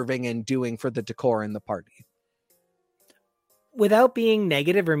are serving and doing for the decor in the party. Without being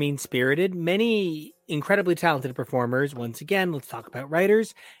negative or mean-spirited, many incredibly talented performers, once again, let's talk about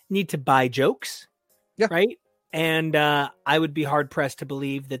writers, need to buy jokes, right? And I would be hard-pressed to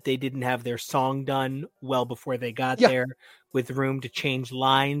believe that they didn't have their song done well before they got there, with room to change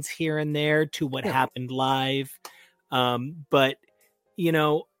lines here and there to what happened live. But,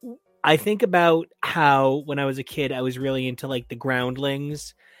 I think about how when I was a kid, I was really into like the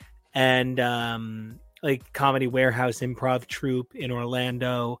Groundlings and like Comedy Warehouse improv troupe in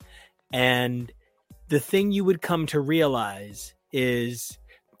Orlando. And the thing you would come to realize is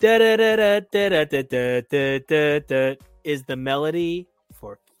da da da da da da da da da da is the melody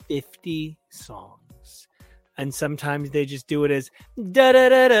for 50 songs. And sometimes they just do it as da da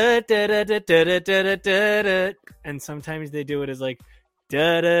da da da da da da da da da, and sometimes they do it as like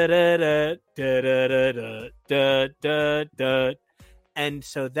da da da da da da da da da da. And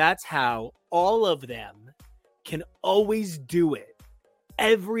so that's how all of them can always do it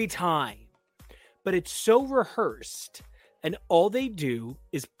every time. But it's so rehearsed, and all they do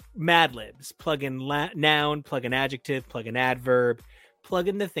is Mad Libs, plug in noun, plug in adjective, plug in adverb, plug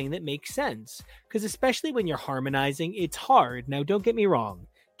in the thing that makes sense. Because especially when you're harmonizing, it's hard. Now, don't get me wrong.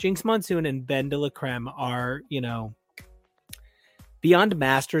 Jinx Monsoon and Ben de la Creme are, beyond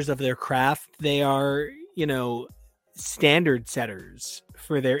masters of their craft. They are, standard setters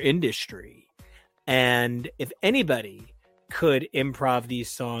for their industry. And if anybody could improv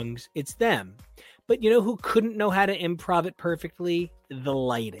these songs, it's them. But who couldn't know how to improv it perfectly? The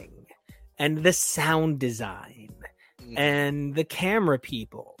lighting and the sound design and the camera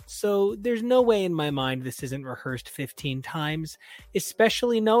people. So there's no way in my mind this isn't rehearsed 15 times,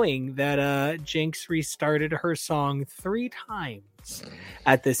 especially knowing that Jinx restarted her song 3 times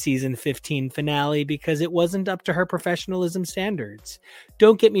at the season 15 finale because it wasn't up to her professionalism standards.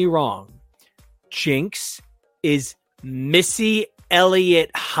 Don't get me wrong. Jinx is Missy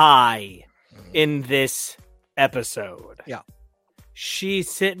Elliott high in this episode. Yeah. She's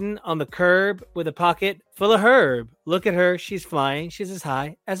sitting on the curb with a pocket full of herb. Look at her. She's flying. She's as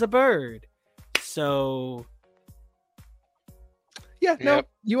high as a bird. So. Yeah, no,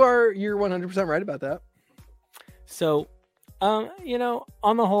 you're 100% right about that. So, on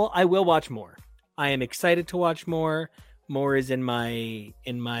the whole, I will watch more. I am excited to watch more. More is in my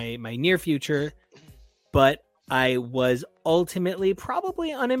near future, but I was ultimately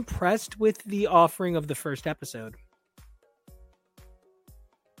probably unimpressed with the offering of the first episode.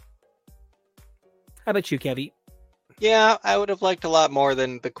 How about you, Kevy? Yeah, I would have liked a lot more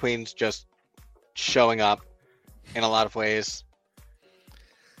than the Queens just showing up in a lot of ways.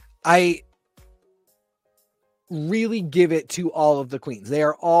 I really give it to all of the Queens. They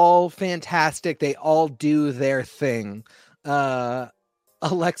are all fantastic. They all do their thing.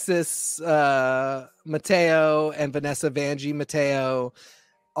 Alexis Mateo and Vanessa Vanjie Mateo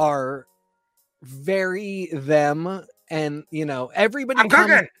are very them, and everybody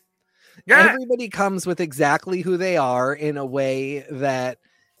everybody comes with exactly who they are in a way that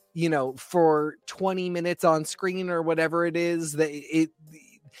for 20 minutes on screen or whatever it is, that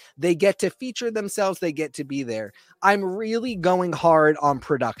they get to feature themselves. They get to be there. I'm really going hard on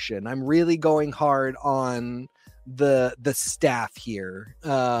production. I'm really going hard on the staff here.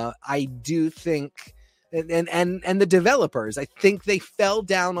 I do think, and the developers, I think they fell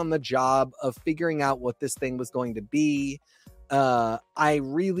down on the job of figuring out what this thing was going to be. I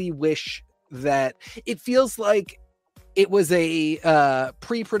really wish that it feels like it was a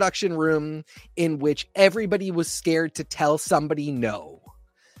pre-production room in which everybody was scared to tell somebody no.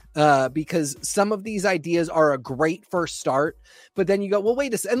 Because some of these ideas are a great first start, but then you go, well,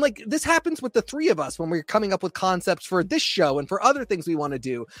 wait a second. And like, this happens with the three of us when we're coming up with concepts for this show and for other things we want to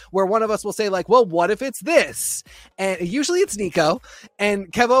do, where one of us will say like, well, what if it's this? And usually it's Nico,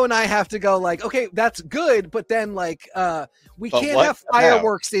 and Kevo and I have to go like, okay, that's good. But then like, we can't have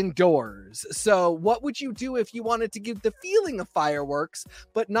fireworks indoors. So what would you do if you wanted to give the feeling of fireworks,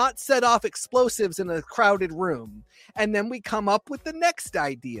 but not set off explosives in a crowded room? And then we come up with the next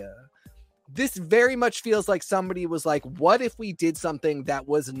idea. This very much feels like somebody was like, what if we did something that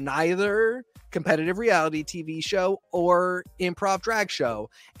was neither competitive reality TV show or improv drag show?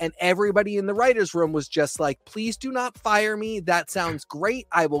 And everybody in the writer's room was just like, please do not fire me. That sounds great.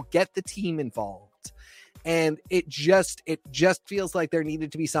 I will get the team involved. And it just feels like there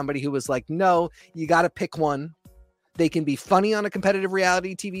needed to be somebody who was like, no, you got to pick one. They can be funny on a competitive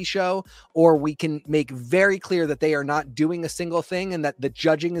reality TV show, or we can make very clear that they are not doing a single thing and that the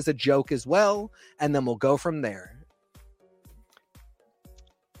judging is a joke as well. And then we'll go from there.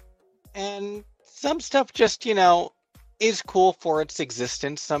 And some stuff just, is cool for its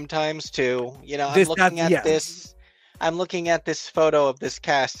existence sometimes too. I'm looking at this photo of this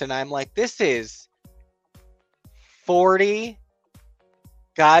cast and I'm like, this is 40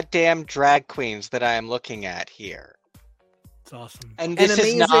 goddamn drag queens that I am looking at here. Awesome. And this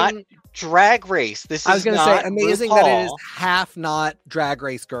is not Drag Race. I was going to say, amazing RuPaul. that it is half not Drag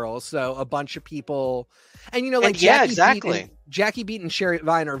Race girls. So a bunch of people, and Jackie Beat and Sherry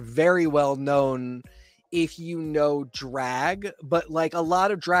Vine are very well known if you know drag, but like a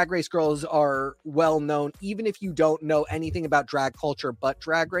lot of Drag Race girls are well known even if you don't know anything about drag culture but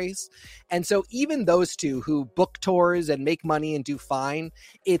Drag Race. And so even those two who book tours and make money and do fine,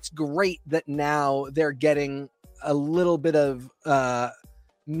 it's great that now they're getting a little bit of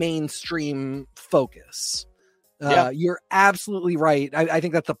mainstream focus. You're absolutely right. I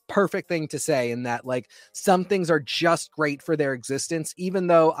think that's the perfect thing to say, in that like some things are just great for their existence. Even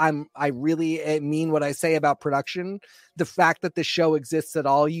though I really mean what I say about production, the fact that the show exists at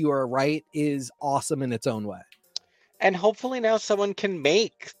all, you are right, is awesome in its own way. And hopefully now someone can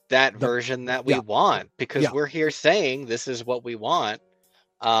make that version that we want, because we're here saying this is what we want.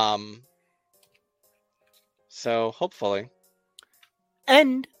 So hopefully.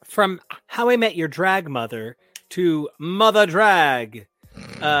 And from How I Met Your Drag Mother to Mother Drag,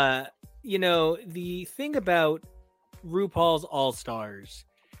 the thing about RuPaul's All Stars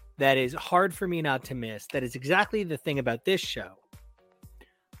that is hard for me not to miss, that is exactly the thing about this show.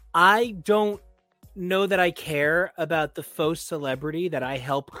 I don't know that I care about the faux celebrity that I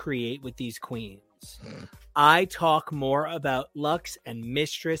help create with these queens. I talk more about Lux and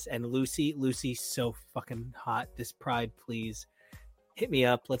Mistress and Lucy. Lucy's so fucking hot. This Pride, please hit me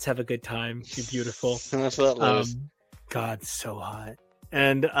up. Let's have a good time. You're beautiful. That's what Lewis. God, so hot.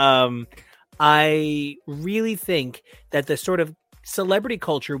 And I really think that the sort of celebrity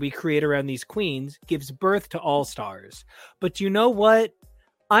culture we create around these queens gives birth to All Stars. But you know what?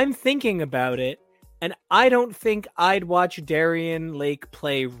 I'm thinking about it, and I don't think I'd watch Darian Lake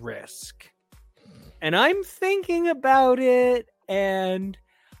play Risk. And I'm thinking about it, and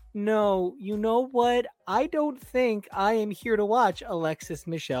no, you know what? I don't think I am here to watch Alexis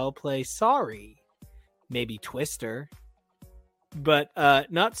Michelle play Sorry. Maybe Twister, but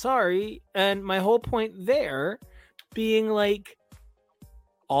not Sorry. And my whole point there being like,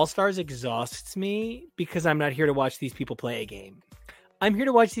 All Stars exhausts me because I'm not here to watch these people play a game. I'm here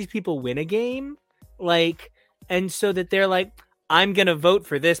to watch these people win a game. Like, and so that they're like, I'm going to vote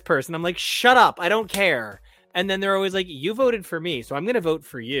for this person. I'm like, shut up. I don't care. And then they're always like, you voted for me, so I'm going to vote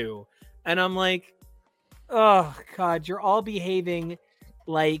for you. And I'm like, oh God, you're all behaving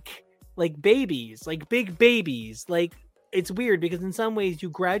like babies, like big babies. Like, it's weird because in some ways you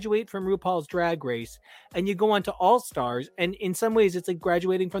graduate from RuPaul's Drag Race and you go on to All Stars. And in some ways it's like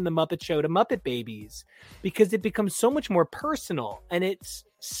graduating from the Muppet Show to Muppet Babies, because it becomes so much more personal and it's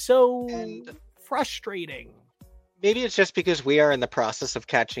so frustrating. Maybe it's just because we are in the process of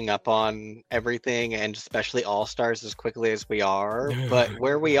catching up on everything, and especially All Stars, as quickly as we are. But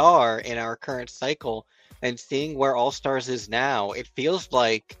where we are in our current cycle and seeing where All Stars is now, it feels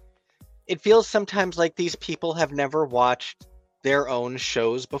sometimes like these people have never watched their own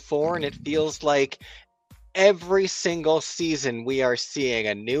shows before, and it feels like every single season we are seeing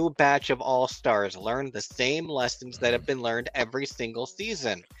a new batch of all-stars learn the same lessons that have been learned every single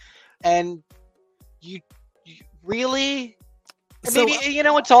season. And you really, So, maybe,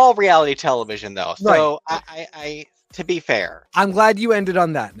 it's all reality television though. So Right. I to be fair, I'm glad you ended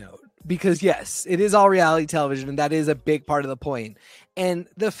on that note, because yes, it is all reality television, and that is a big part of the point. And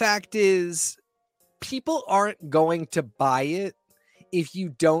the fact is, people aren't going to buy it if you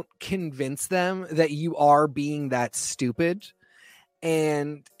don't convince them that you are being that stupid.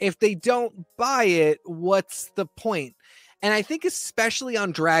 And if they don't buy it, what's the point? And I think especially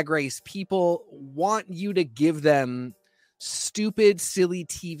on Drag Race, people want you to give them stupid, silly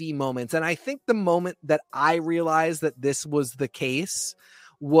TV moments. And I think the moment that I realized that this was the case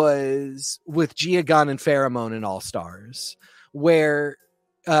was with Gia Gunn and Pheromone in All Stars, where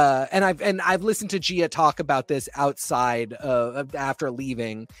and I've listened to Gia talk about this outside after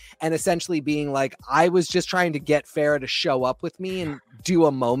leaving, and essentially being like, I was just trying to get Farrah to show up with me and do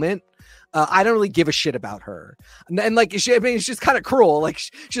a moment. I don't really give a shit about her. And like, it's just kind of cruel. Like,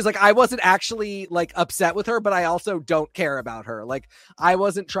 she's like, I wasn't actually like upset with her, but I also don't care about her. Like, I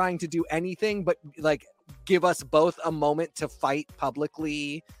wasn't trying to do anything but like give us both a moment to fight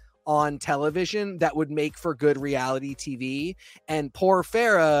publicly on television that would make for good reality TV. And poor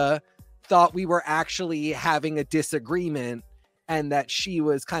Farrah thought we were actually having a disagreement and that she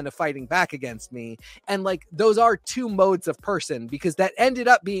was kind of fighting back against me. And like, those are two modes of person, because that ended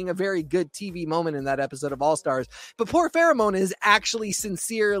up being a very good TV moment in that episode of All Stars. But poor Pheromone is actually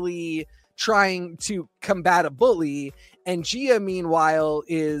sincerely trying to combat a bully. And Gia, meanwhile,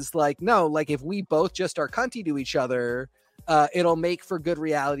 is like, no, like if we both just are cunty to each other, it'll make for good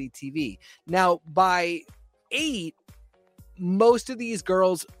reality TV. Now, by 8, most of these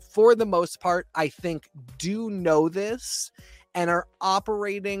girls, for the most part, I think do know this and are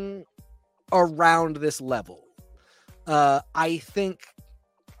operating around this level. I think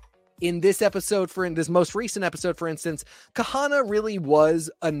in this episode, in this most recent episode, for instance, Kahana really was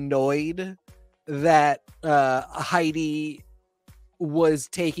annoyed that Heidi was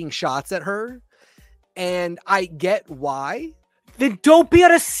taking shots at her. And I get why. Then don't be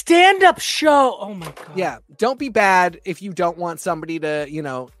at a stand-up show. Oh my God. Yeah. Don't be bad if you don't want somebody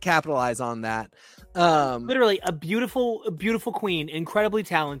to, capitalize on that. Literally a beautiful queen, incredibly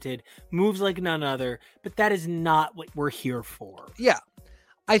talented, moves like none other, but that is not what we're here for. Yeah.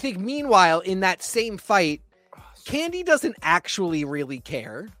 I think meanwhile, in that same fight, Candy doesn't actually really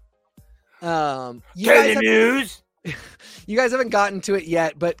care. News. You guys haven't gotten to it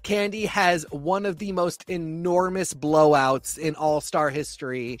yet, but Candy has one of the most enormous blowouts in All-Star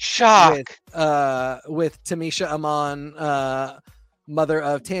history. Shock. With Tamisha Aman, mother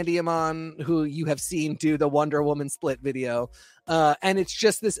of Tandy Aman, who you have seen do the Wonder Woman split video. And it's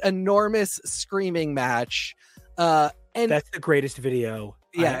just this enormous screaming match. And that's the greatest video.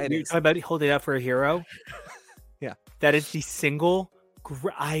 Yeah, you're talking about holding it up for a hero. Yeah, that is the single.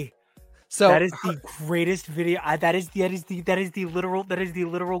 So that is the greatest video. That is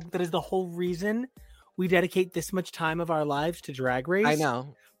the whole reason we dedicate this much time of our lives to Drag Race. I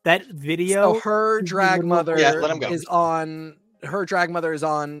know that video. So her drag mother is on. Her drag mother is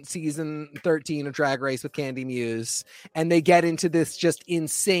on season 13 of Drag Race with Candy Muse, and they get into this just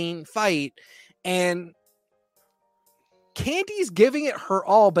insane fight, and Candy's giving it her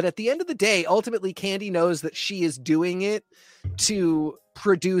all. But at the end of the day, ultimately, Candy knows that she is doing it to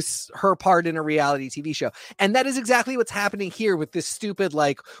produce her part in a reality TV show. And that is exactly what's happening here with this stupid,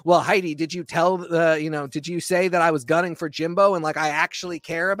 like, well, Heidi, did you tell did you say that I was gunning for Jimbo and like I actually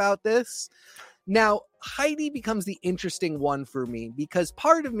care about this? Now, Heidi becomes the interesting one for me, because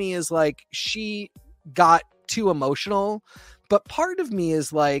part of me is like, she got too emotional, but part of me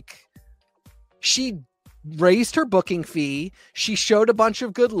is like, she raised her booking fee. She showed a bunch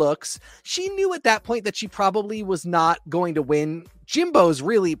of good looks. She knew at that point that she probably was not going to win. Jimbo's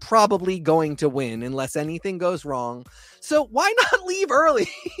really probably going to win unless anything goes wrong. So why not leave early?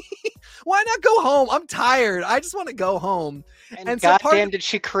 Why not go home? I'm tired. I just want to go home. And so goddamn, did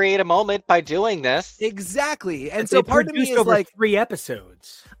she create a moment by doing this? Exactly. And so part of me is over like 3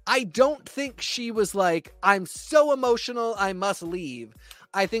 episodes. I don't think she was like, I'm so emotional, I must leave.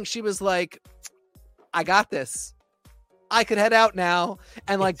 I think she was like, I got this. I could head out now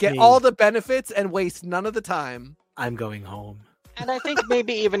and like get all the benefits and waste none of the time. I'm going home. And I think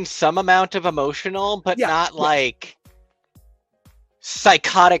maybe even some amount of emotional, but not like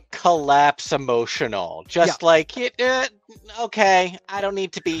psychotic collapse emotional. Just like, okay, I don't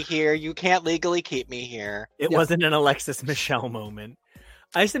need to be here. You can't legally keep me here. It wasn't an Alexis Michelle moment.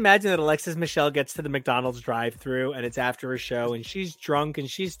 I just imagine that Alexis Michelle gets to the McDonald's drive-thru and it's after a show and she's drunk and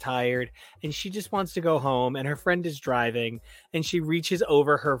she's tired and she just wants to go home and her friend is driving and she reaches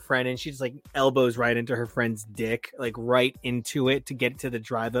over her friend and she just like elbows right into her friend's dick, like right into it to get to the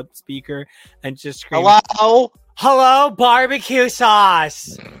drive-up speaker and just screams, Hello, barbecue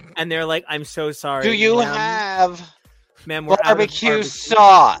sauce. And they're like, I'm so sorry. Do you have ma'am, we're barbecue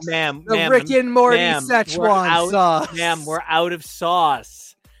sauce? Ma'am, the Rick and Morty Szechuan sauce. Ma'am, we're out of sauce.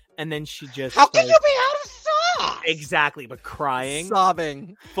 And then she just How can you be out of sauce? Exactly, but crying,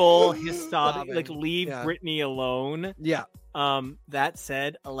 sobbing, full sobbing, like leave Britney alone. Yeah. That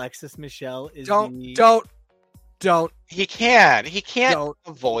said, Alexis Michelle is don't. He can't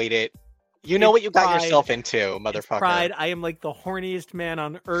avoid it. You know what you got yourself into, motherfucker. It's pride. I am like the horniest man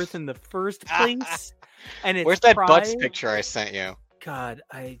on earth in the first place. And it's where's that pride. butts picture I sent you? God,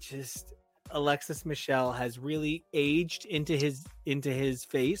 Alexis Michelle has really aged into his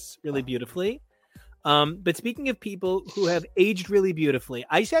face really beautifully. But speaking of people who have aged really beautifully,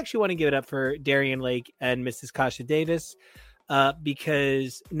 I actually want to give it up for Darian Lake and Mrs. Kasha Davis,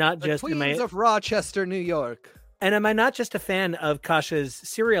 because not the just Queens of Rochester, New York. And am I not just a fan of Kasha's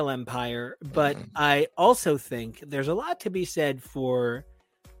serial empire, but I also think there's a lot to be said for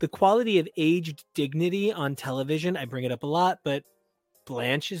the quality of aged dignity on television. I bring it up a lot, but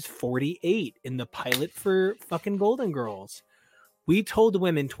Blanche is 48 in the pilot for fucking Golden Girls. We told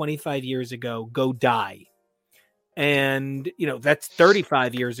women 25 years ago, go die. And, that's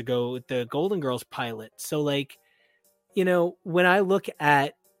 35 years ago with the Golden Girls pilot. So, when I look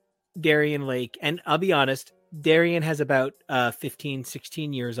at Darian Lake, and I'll be honest, Darian has about 15,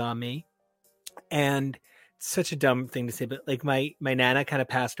 16 years on me. And it's such a dumb thing to say, but my Nana kind of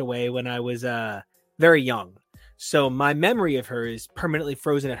passed away when I was very young. So my memory of her is permanently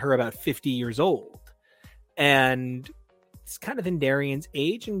frozen at her about 50 years old. And it's kind of in Darian's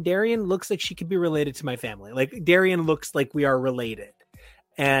age. And Darian looks like she could be related to my family. Like Darian looks like we are related.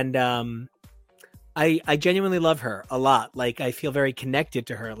 And I genuinely love her a lot. Like I feel very connected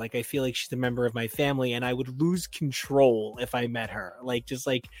to her. Like I feel like she's a member of my family and I would lose control if I met her.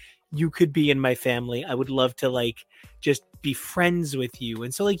 You could be in my family. I would love to just be friends with you.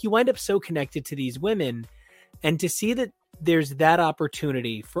 And so you wind up so connected to these women. And to see that there's that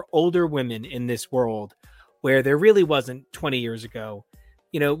opportunity for older women in this world where there really wasn't 20 years ago.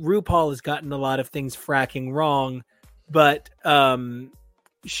 RuPaul has gotten a lot of things fracking wrong, but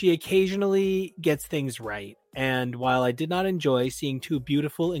she occasionally gets things right. And while I did not enjoy seeing two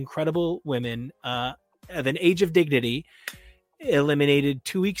beautiful, incredible women of an age of dignity eliminated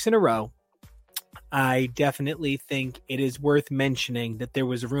 2 weeks in a row, I definitely think it is worth mentioning that there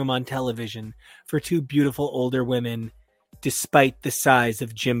was room on television for two beautiful older women, despite the size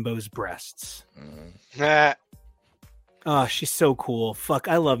of Jimbo's breasts. Oh, she's so cool. Fuck,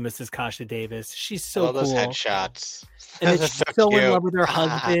 I love Mrs. Kasha Davis. She's so cool. Those headshots. And that she's so in love with her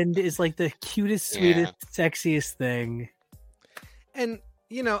husband is the cutest, sweetest, sexiest thing. And,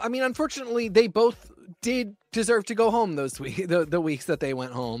 unfortunately, they both did deserve to go home those the weeks that they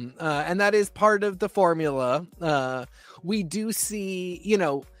went home. And that is part of the formula. We do see,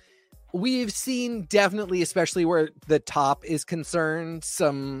 we've seen definitely, especially where the top is concerned,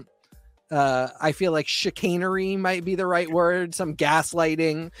 some, I feel like chicanery might be the right word. Some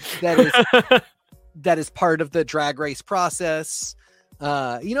gaslighting that is part of the Drag Race process.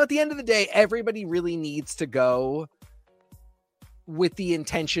 At the end of the day, everybody really needs to go with the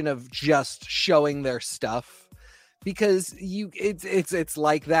intention of just showing their stuff, because it's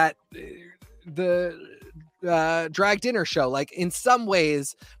like that the drag dinner show. In some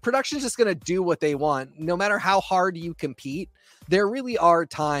ways, production's just gonna do what they want, no matter how hard you compete. There really are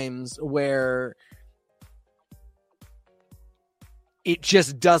times where it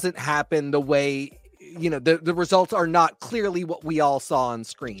just doesn't happen the way, the results are not clearly what we all saw on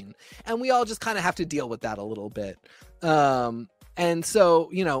screen, and we all just kind of have to deal with that a little bit. And so,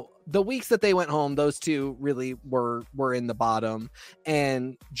 the weeks that they went home, those two really were in the bottom,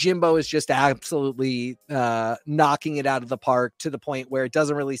 and Jimbo is just absolutely knocking it out of the park to the point where it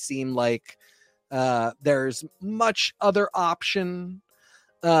doesn't really seem like there's much other option.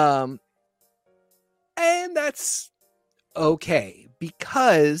 And that's okay,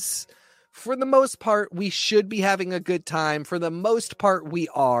 because for the most part, we should be having a good time. For the most part, we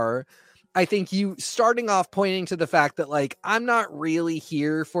are. I think you starting off pointing to the fact that like, I'm not really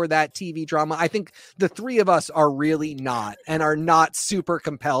here for that TV drama. I think the three of us are really not and are not super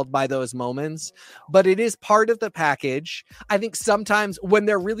compelled by those moments, but it is part of the package. I think sometimes when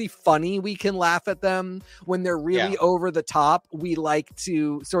they're really funny, we can laugh at them. When they're really over the top, we like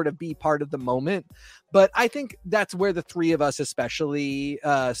to sort of be part of the moment. But I think that's where the three of us especially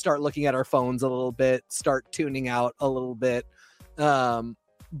start looking at our phones a little bit, start tuning out a little bit.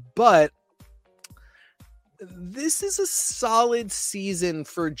 But this is a solid season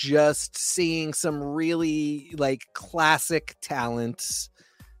for just seeing some really like classic talents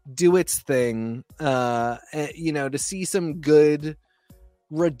do its thing. To see some good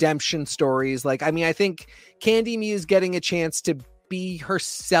redemption stories. Like, I mean, I think Candy Muse getting a chance to be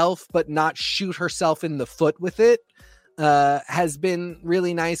herself, but not shoot herself in the foot with it, has been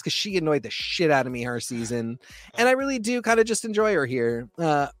really nice because she annoyed the shit out of me her season, and I really do kind of just enjoy her here.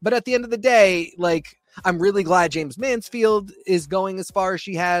 But at the end of the day, like, I'm really glad James Mansfield is going as far as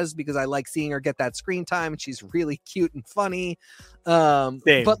she has because I like seeing her get that screen time, and she's really cute and funny.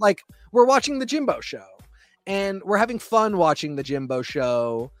 But like, we're watching the Jimbo Show, and we're having fun watching the Jimbo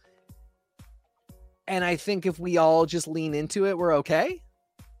Show. And I think if we all just lean into it, we're okay.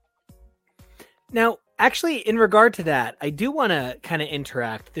 Now, actually, in regard to that, I do want to kind of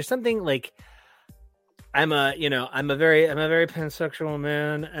interact. There's something like I'm a very pansexual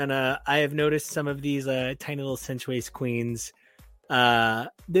man, and I have noticed some of these tiny little sensuous queens.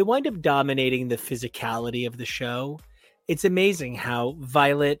 They wind up dominating the physicality of the show. It's amazing how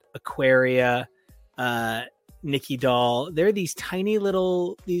Violet, Aquaria, Nikki Doll, they're these tiny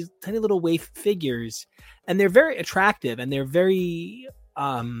little waif figures, and they're very attractive, and they're very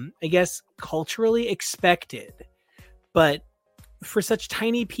I guess culturally expected, but for such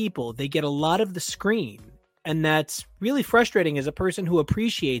tiny people, they get a lot of the screen, and that's really frustrating as a person who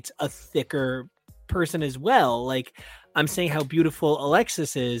appreciates a thicker person as well. Like, I'm saying how beautiful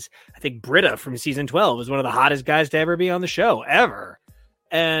Alexis is. I think Britta from season 12 is one of the hottest guys to ever be on the show ever.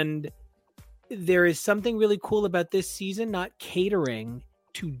 And there is something really cool about this season not catering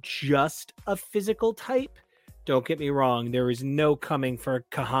to just a physical type. Don't get me wrong, there is no coming for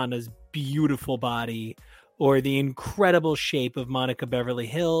Kahana's beautiful body or the incredible shape of Monica Beverly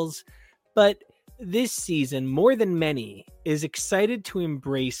Hills, but this season, more than many, is excited to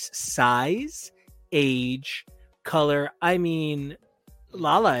embrace size, age, color. I mean,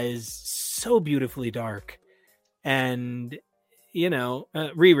 Lala is so beautifully dark, and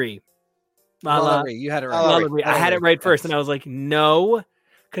Riri. Lala, you had it right. Lala, I had it right first, and I was like, no,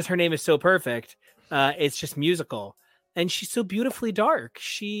 because her name is so perfect. It's just musical, and she's so beautifully dark.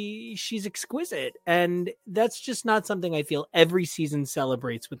 She's exquisite, and that's just not something I feel every season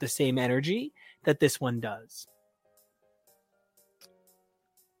celebrates with the same energy that this one does.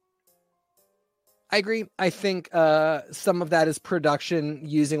 I agree. I think some of that is production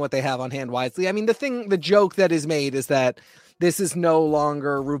using what they have on hand wisely. I mean, the joke that is made is that this is no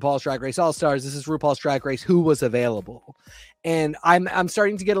longer RuPaul's Drag Race All-Stars. This is RuPaul's Drag Race Who Was Available. And I'm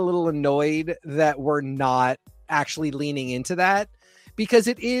starting to get a little annoyed that we're not actually leaning into that, because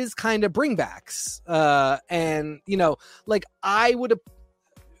it is kind of bringbacks. And like I would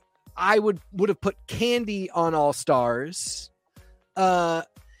have put Candy on All-Stars.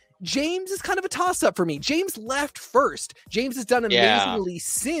 James is kind of a toss-up for me. James left first. James has done amazingly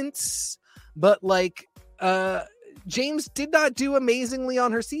since, but like James did not do amazingly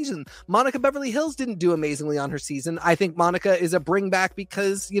on her season. Monica Beverly Hills didn't do amazingly on her season. I think Monica is a bring back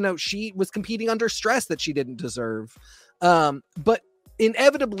because, she was competing under stress that she didn't deserve. But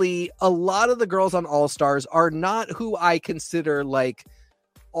inevitably, a lot of the girls on All Stars are not who I consider like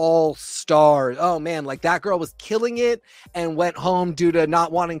all stars. Oh man, like that girl was killing it and went home due to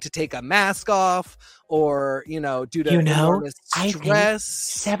not wanting to take a mask off, or, due to enormous stress. I think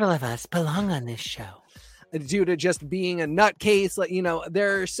several of us belong on this show. Due to just being a nutcase, like,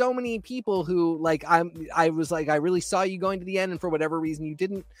 there are so many people who like, I was like, I really saw you going to the end, and for whatever reason you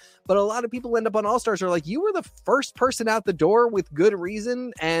didn't. But a lot of people end up on All Stars are like, you were the first person out the door with good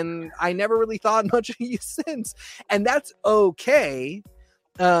reason, and I never really thought much of you since. And that's okay.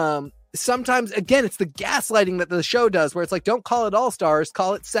 Sometimes, again, it's the gaslighting that the show does, where it's like, don't call it All Stars,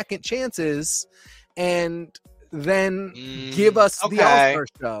 call it Second Chances, and then give us the All Star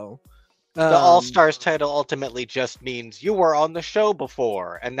show. The All-Stars title ultimately just means you were on the show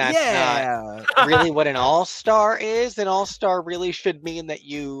before, and that's not really what an All-Star is. An All-Star really should mean that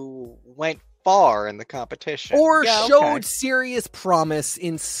you went far in the competition. Or showed serious promise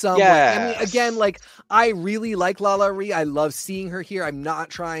in some way. I mean, again, like, I really like Lala Ree. I love seeing her here. I'm not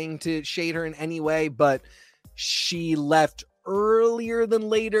trying to shade her in any way, but she left earlier than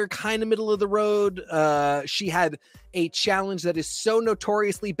later, kind of middle of the road. She had a challenge that is so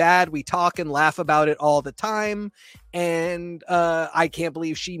notoriously bad. We talk and laugh about it all the time. And I can't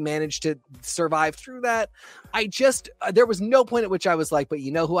believe she managed to survive through that. There was no point at which I was like, but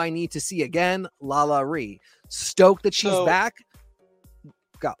you know who I need to see again? Lala Ree. Stoked that she's back.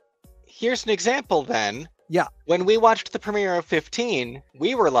 Go. Here's an example then. Yeah. When we watched the premiere of 15,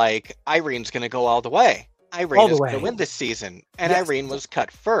 we were like, Irene's going to go all the way. Irene is going to win this season. And yes. Irene was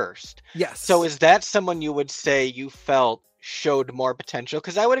cut first. Yes. So is that someone you would say you felt showed more potential?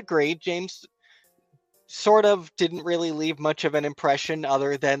 Because I would agree, James sort of didn't really leave much of an impression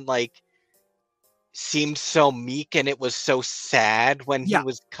other than like seemed so meek and it was so sad when he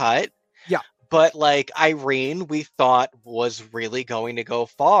was cut. Yeah. But like Irene, we thought was really going to go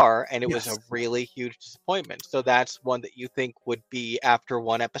far, and it was a really huge disappointment. So that's one that you think would be after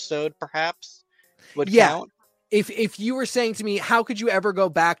one episode, perhaps? Would count? If you were saying to me, how could you ever go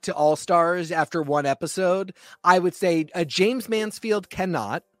back to All Stars after one episode? I would say James Mansfield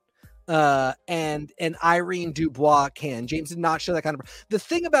cannot, and Irene Dubois can. James did not show that kind of. The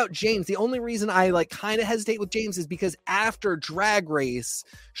thing about James, the only reason I like kind of hesitate with James is because after Drag Race,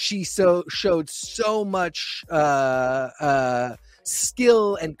 she showed so much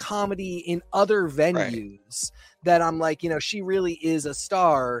skill and comedy in other venues that I'm like, she really is a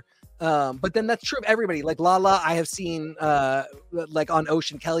star. But then that's true of everybody. Like Lala, I have seen like on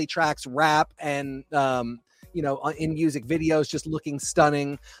Ocean Kelly tracks rap and in music videos just looking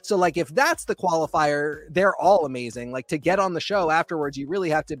stunning. So like if that's the qualifier, they're all amazing. Like to get on the show afterwards, you really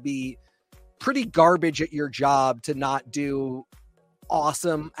have to be pretty garbage at your job to not do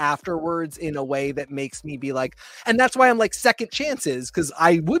awesome afterwards in a way that makes me be like, and that's why I'm like second chances, because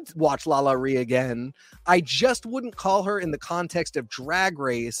I would watch Lala Ree again. I just wouldn't call her in the context of Drag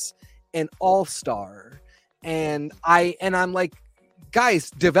Race an all-star. And I'm like, guys,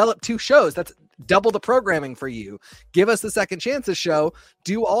 develop 2 shows. That's double the programming for you. Give us the second chances show,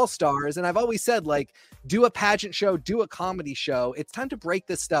 do all stars. And I've always said, like, do a pageant show, do a comedy show. It's time to break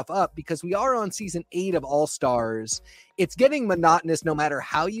this stuff up because we are on season 8 of All Stars. It's getting monotonous no matter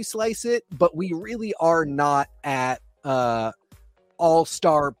how you slice it, but we really are not at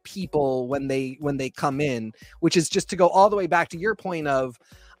all-star people when they come in, which is just to go all the way back to your point of,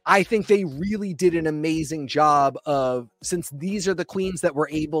 I think they really did an amazing job of, since these are the queens that were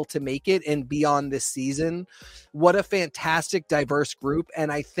able to make it and be on this season, what a fantastic diverse group.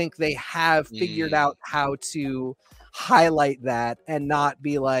 And I think they have figured out how to highlight that and not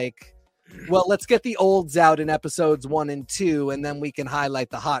be like, well, let's get the olds out in episodes 1 and 2, and then we can highlight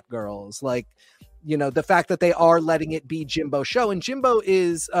the hot girls. Like, the fact that they are letting it be Jimbo's show, and Jimbo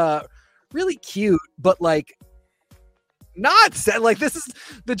is really cute, but like, not like this is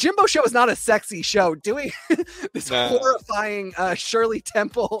the Jimbo show is not a sexy show. Doing this horrifying Shirley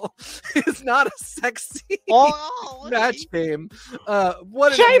Temple is not a sexy match game.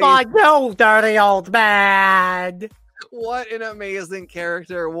 What shame on you, dirty old man. What an amazing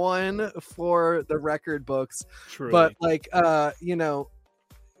character. One for the record books. Truly. But like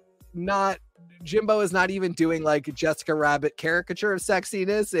not Jimbo is not even doing like Jessica Rabbit caricature of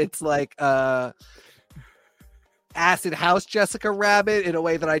sexiness. It's like acid house Jessica Rabbit in a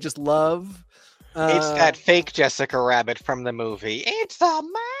way that I just love. It's that fake Jessica Rabbit from the movie. It's a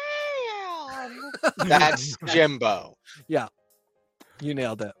man. That's Jimbo. Yeah, you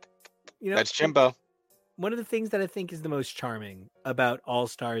nailed it. That's Jimbo. One of the things that I think is the most charming about All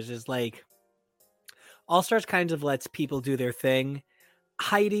Stars is like All Stars kind of lets people do their thing.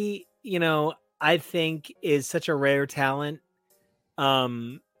 Heidi, I think is such a rare talent.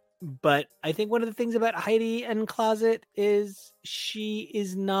 But I think one of the things about Heidi and Closet is she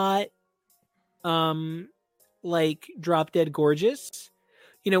is not like drop dead gorgeous.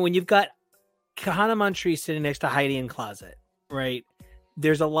 When you've got Kahana Montrese sitting next to Heidi in Closet, right?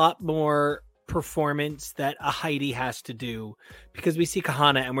 There's a lot more performance that a Heidi has to do because we see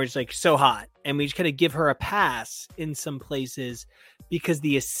Kahana and we're just like so hot, and we just kind of give her a pass in some places because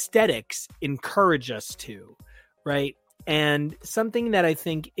the aesthetics encourage us to, right? And something that I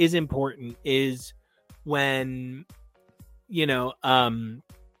think is important is when,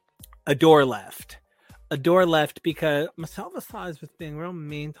 Adore left. Adore left because Maselva Size was being real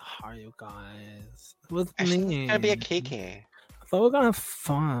mean to her, you guys. It was mean. It's gonna be a kiki. I thought we were gonna have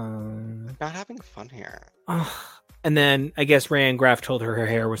fun. Not having fun here. And then I guess Rayanne Graff told her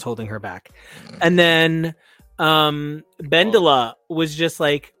hair was holding her back. And then Bendela was just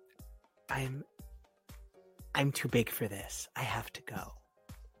like, I'm too big for this. I have to go.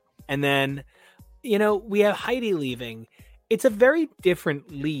 And then, we have Heidi leaving. it's a very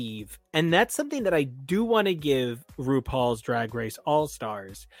different leave. And that's something that I do want to give RuPaul's Drag Race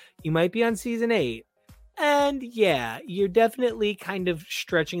All-Stars. You might be on season 8. And yeah, you're definitely kind of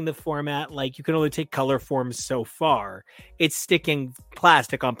stretching the format. Like, you can only take color forms so far. It's sticking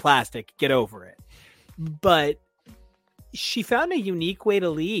plastic on plastic. Get over it. But she found a unique way to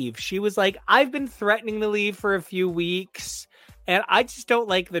leave. She was like, I've been threatening to leave for a few weeks, and I just don't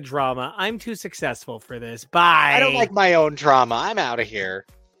like the drama. I'm too successful for this. Bye. I don't like my own drama. I'm out of here.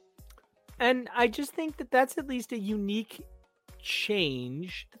 And I just think that that's at least a unique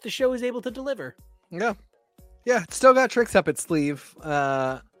change that the show is able to deliver. Yeah. Yeah, it's still got tricks up its sleeve.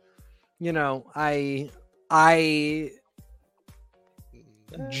 You know, I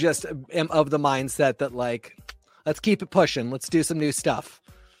just am of the mindset that, like, let's keep it pushing. Let's do some new stuff.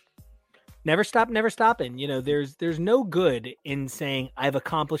 Never stop, never stopping. You know, there's no good in saying I've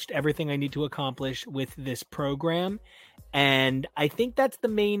accomplished everything I need to accomplish with this program. And I think that's the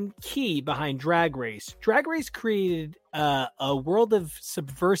main key behind Drag Race. Drag Race created a world of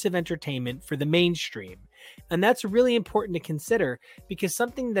subversive entertainment for the mainstream. And that's really important to consider, because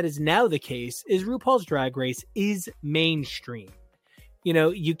something that is now the case is RuPaul's Drag Race is mainstream. You know,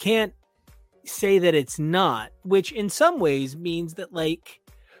 you can't say that it's not, which in some ways means that, like,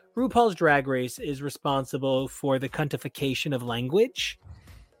 RuPaul's Drag Race is responsible for the cuntification of language.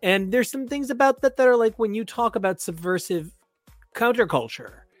 And there's some things about that are like, when you talk about subversive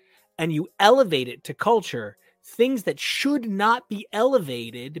counterculture and you elevate it to culture, things that should not be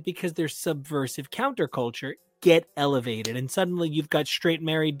elevated because they're subversive counterculture get elevated. And suddenly you've got straight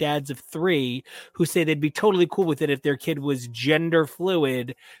married dads of 3 who say they'd be totally cool with it if their kid was gender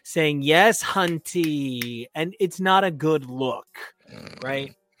fluid, saying, yes, hunty. And it's not a good look,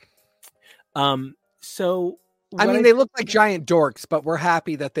 right? So I mean, they look like giant dorks, but we're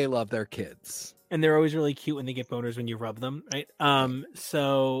happy that they love their kids. And they're always really cute when they get boners when you rub them, right?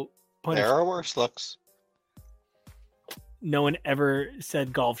 So there are worse looks. No one ever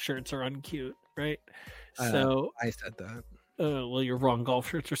said golf shirts are uncute, right? So I said that. Well, you're wrong. Golf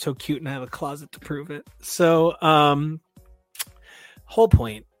shirts are so cute, and I have a closet to prove it. So, whole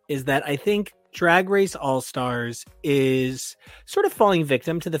point is that I think Drag Race All-Stars is sort of falling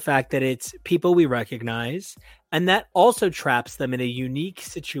victim to the fact that it's people we recognize, and that also traps them in a unique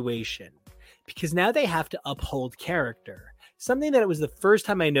situation, because now they have to uphold character. Something that it was the first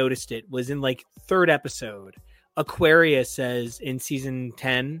time I noticed it was in, like, 3rd episode. Aquaria says in season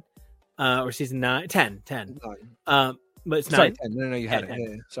 10 or season 9, 10. But it's sorry, 9. 10. No, you had it.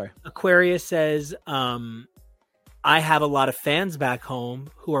 Yeah, sorry. Aquaria says, I have a lot of fans back home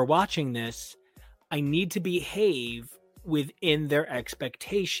who are watching this. I need to behave within their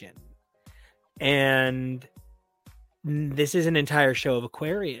expectation. And this is an entire show of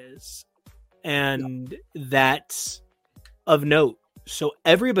Aquarias. And that's of note. So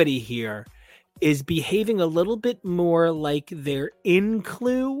everybody here is behaving a little bit more like they're in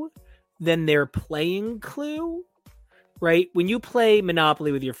Clue than they're playing Clue, right? When you play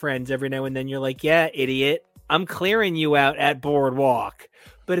Monopoly with your friends every now and then, you're like, yeah, idiot, I'm clearing you out at Boardwalk.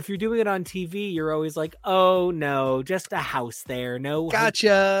 But if you're doing it on TV, you're always like, oh no, just a house there. No.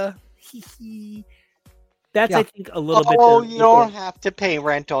 Gotcha. That's, I think, a little bit. Oh, you don't have to pay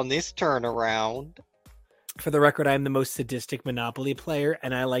rent on this turnaround. For the record, I'm the most sadistic Monopoly player,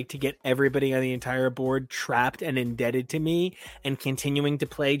 and I like to get everybody on the entire board trapped and indebted to me and continuing to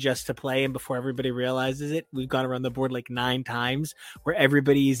play just to play. And before everybody realizes it, we've gone around the board like 9 times where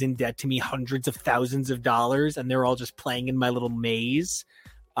everybody is in debt to me hundreds of thousands of dollars, and they're all just playing in my little maze.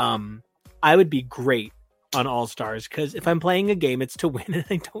 I would be great on All Stars, because if I'm playing a game, it's to win, and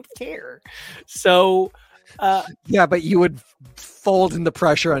I don't care. So... yeah, but you would fold in the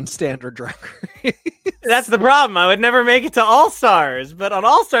pressure on standard Drag Race. That's the problem. I would never make it to All Stars, but on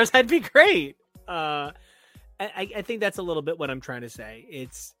All Stars, I'd be great. I think that's a little bit what I'm trying to say.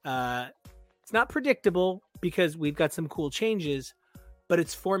 It's not predictable because we've got some cool changes, but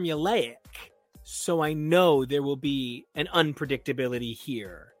it's formulaic. So I know there will be an unpredictability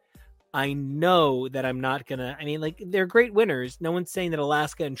here. I know that I'm not gonna. I mean, like, they're great winners. No one's saying that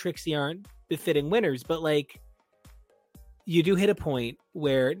Alaska and Trixie aren't befitting winners, but, like, you do hit a point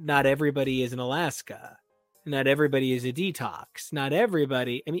where not everybody is an Alaska, not everybody is a Detox, not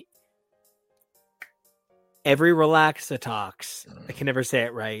everybody. I mean, every Relaxatox. I can never say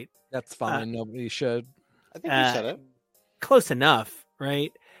it right. That's fine. Nobody should. I think you said it close enough,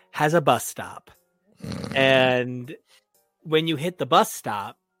 right? Has a bus stop, and when you hit the bus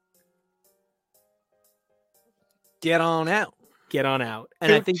stop, get on out. Get on out.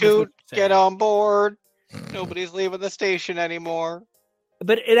 And I think get on board. Nobody's leaving the station anymore.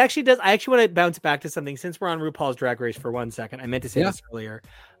 But it actually does. I actually want to bounce back to something since we're on RuPaul's Drag Race for 1 second. I meant to say this earlier.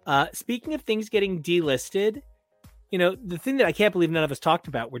 Speaking of things getting delisted, the thing that I can't believe none of us talked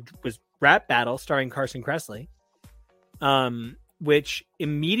about was Rap Battle starring Carson Kressley, which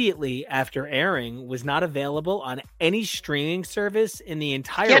immediately after airing was not available on any streaming service in the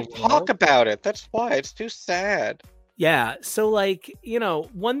entire world. Can't talk about it. That's why. It's too sad. Yeah. So,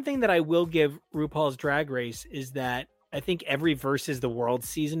 one thing that I will give RuPaul's Drag Race is that I think every Versus the World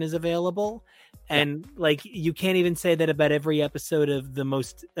season is available. And you can't even say that about every episode of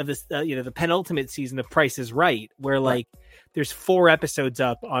the penultimate season of Price is Right, where there's 4 episodes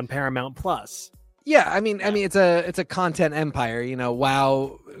up on Paramount Plus. Yeah, I mean, it's a content empire.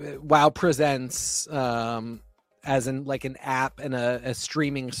 WoW presents as in an app and a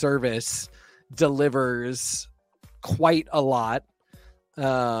streaming service delivers quite a lot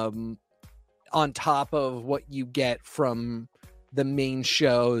on top of what you get from the main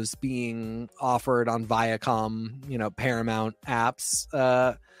shows being offered on Viacom, Paramount apps.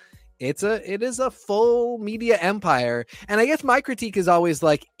 It is a full media empire. And I guess my critique is always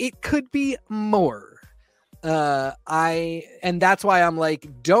it could be more. And that's why I'm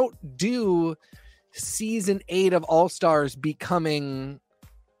don't do season 8 of All Stars becoming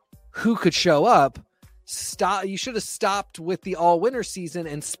who could show up. You should have stopped with the all winner season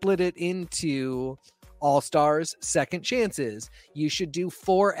and split it into All Stars, Second Chances. You should do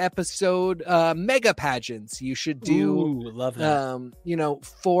 4 episode mega pageants. You should do love that.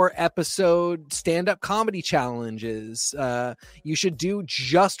 4 episode stand-up comedy challenges. You should do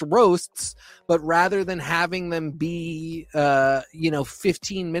just roasts, but rather than having them be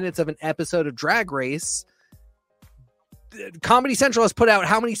 15 minutes of an episode of Drag Race, Comedy Central has put out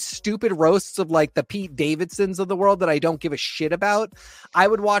how many stupid roasts of the Pete Davidsons of the world that I don't give a shit about. I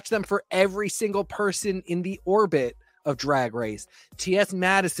would watch them for every single person in the orbit of Drag Race. T.S.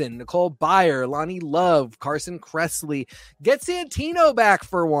 Madison, Nicole Byer, Lonnie Love, Carson Kressley. Get Santino back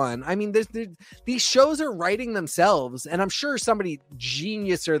for one. I mean, these shows are writing themselves, and I'm sure somebody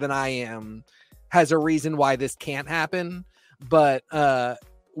geniuser than I am has a reason why this can't happen. But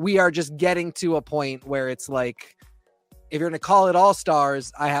we are just getting to a point where it's if you're going to call it All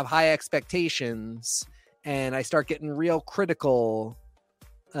Stars, I have high expectations, and I start getting real critical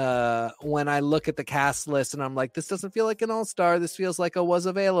when I look at the cast list, and I'm this doesn't feel like an All Star. This feels like a was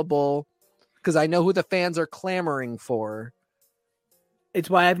available, because I know who the fans are clamoring for. It's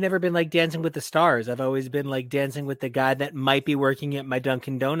why I've never been Dancing with the Stars. I've always been dancing with the guy that might be working at my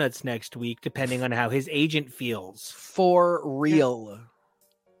Dunkin' Donuts next week, depending on how his agent feels. For real.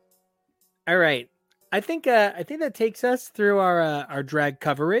 All right. I think that takes us through our drag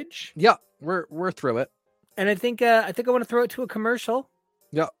coverage. Yeah, we're through it. And I think I want to throw it to a commercial.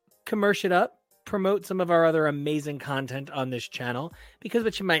 Yeah. Commerce it up, promote some of our other amazing content on this channel, because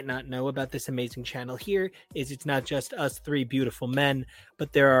what you might not know about this amazing channel here is it's not just us 3 beautiful men,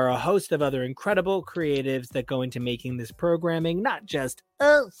 but there are a host of other incredible creatives that go into making this programming, not just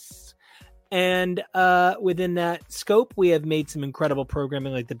us. And within that scope, we have made some incredible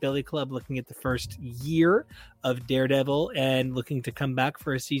programming like the Billy Club, looking at the first year of Daredevil and looking to come back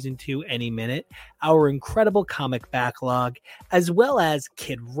for a season 2 any minute. Our incredible comic backlog, as well as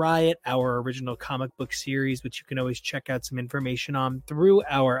Kid Riot, our original comic book series, which you can always check out some information on through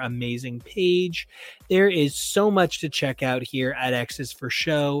our amazing page. There is so much to check out here at X's for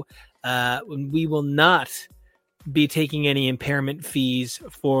Show. We will not be taking any impairment fees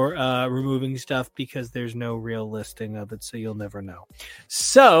for removing stuff, because there's no real listing of it, so you'll never know.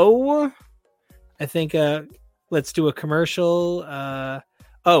 So I think let's do a commercial.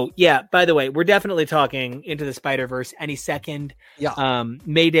 Oh yeah, by the way, we're definitely talking Into the Spider-Verse any second. Yeah.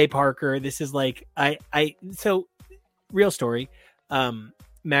 Mayday Parker. This is so real story.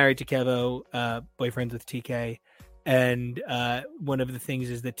 Married to Kevo, boyfriends with TK, and one of the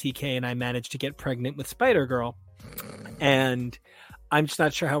things is that TK and I managed to get pregnant with Spider-Girl. And I'm just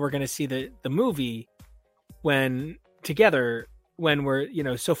not sure how we're going to see the movie when we're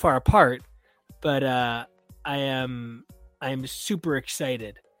so far apart. But I am super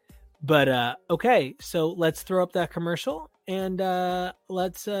excited. But okay, so let's throw up that commercial and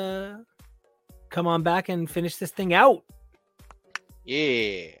let's come on back and finish this thing out.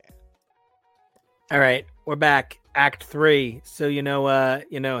 Yeah. All right, we're back. Act 3. So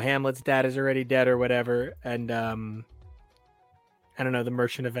Hamlet's dad is already dead or whatever, and I don't know, the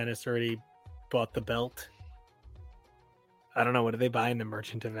Merchant of Venice already bought the belt. I don't know, what do they buy in the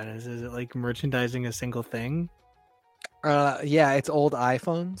Merchant of Venice? Is it merchandising a single thing? Yeah, it's old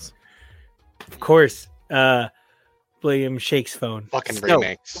iPhones. Of course. William Shake's phone. Fucking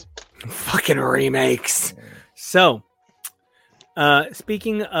remakes. Fucking remakes. So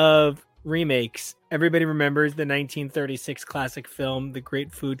Speaking of remakes, everybody remembers the 1936 classic film, The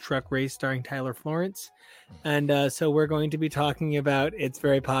Great Food Truck Race, starring Tyler Florence. And so we're going to be talking about its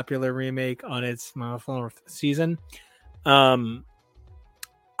very popular remake on its fourth season. I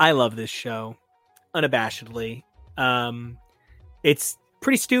love this show, unabashedly. It's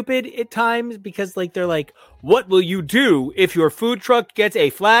pretty stupid at times because like they're like, what will you do if your food truck gets a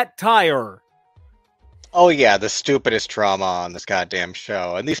flat tire? Oh yeah, the stupidest drama on this goddamn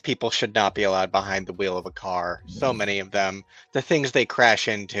show. And these people should not be allowed behind the wheel of a car. So many of them. The things they crash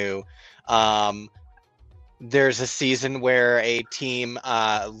into. There's a season where a team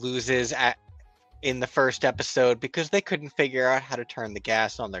loses in the first episode because they couldn't figure out how to turn the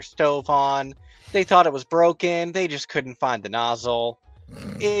gas on their stove on. They thought it was broken. They just couldn't find the nozzle.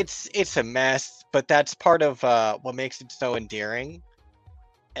 It's a mess, but that's part of what makes it so endearing.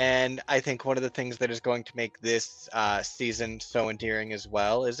 And I think one of the things that is going to make this season so endearing as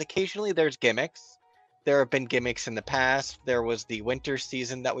well is occasionally there's gimmicks. There have been gimmicks in the past. There was the winter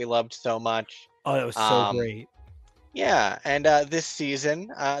season that we loved so much. Oh, that was so great. Yeah, and this season,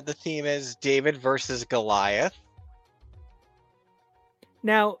 the theme is David versus Goliath.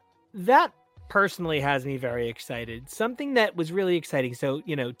 Now, that personally has me very excited. Something that was really exciting. So,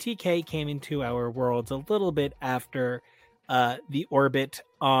 TK came into our worlds a little bit after the orbit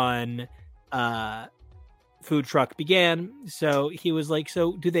on food truck began. So he was like,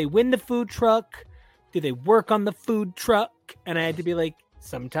 so do they win the food truck? Do they work on the food truck? And I had to be like,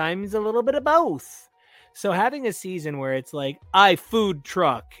 sometimes a little bit of both. So having a season where it's like, I food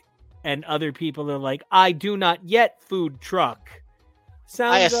truck, and other people are like, I do not yet food truck.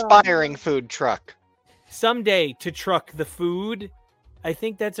 Sounds, aspiring food truck. Someday to truck the food. I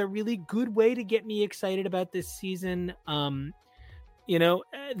think that's a really good way to get me excited about this season.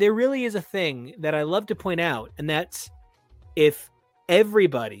 There really is a thing that I love to point out, and that's if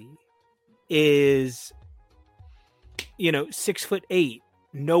everybody is, 6'8",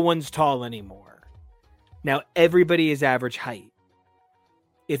 no one's tall anymore. Now everybody is average height.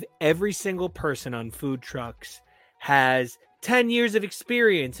 If every single person on food trucks has 10 years of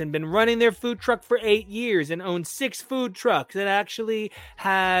experience and been running their food truck for 8 years and owns 6 food trucks and actually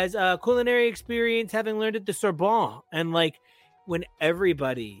has culinary experience having learned at the Sorbonne, and when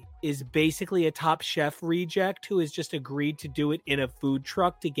everybody is basically a Top Chef reject who has just agreed to do it in a food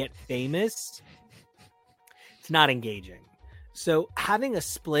truck to get famous, it's not engaging. So having a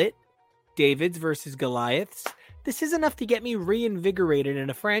split, Davids versus Goliaths, this is enough to get me reinvigorated in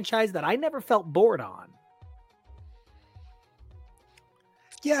a franchise that I never felt bored on.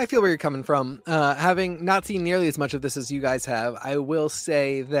 Yeah, I feel where you're coming from. Having not seen nearly as much of this as you guys have, I will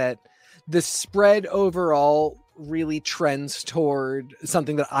say that the spread overall really trends toward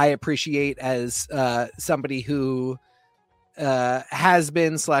something that I appreciate as somebody who has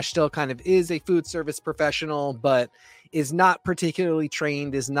been / still kind of is a food service professional, but is not particularly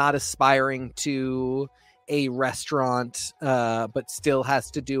trained, is not aspiring to a restaurant, but still has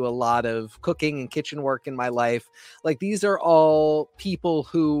to do a lot of cooking and kitchen work in my life. These are all people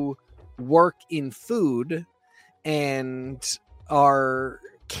who work in food and are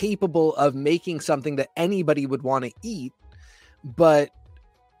capable of making something that anybody would want to eat, but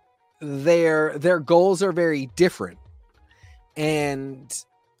their goals are very different. And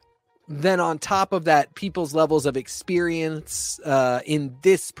then on top of that, people's levels of experience in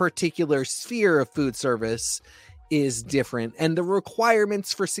this particular sphere of food service is different, and the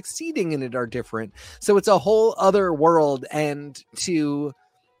requirements for succeeding in it are different. So it's a whole other world. And to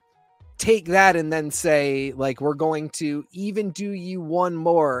take that and then say, we're going to even do you one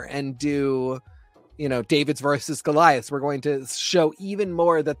more and do, David's versus Goliaths. We're going to show even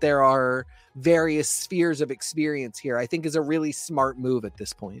more that there are various spheres of experience here, I think is a really smart move at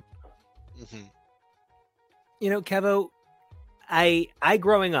this point. Mm-hmm. Kevo, I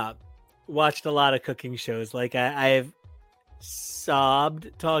growing up watched a lot of cooking shows. I've sobbed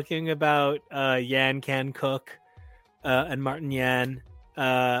talking about Yan Can Cook and Martin Yan.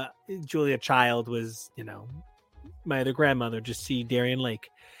 Julia Child was, my other grandmother, just see Darien Lake.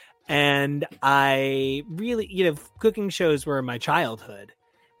 And I really, cooking shows were my childhood.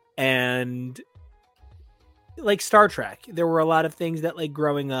 And Star Trek, there were a lot of things that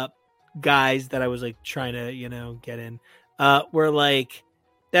growing up, guys that I was trying to, get in, were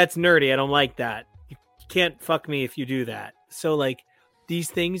that's nerdy. I don't like that. You can't fuck me if you do that. So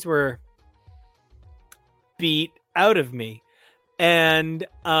these things were beat out of me. And,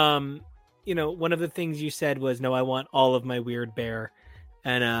 one of the things you said was, no, I want all of my weird bear.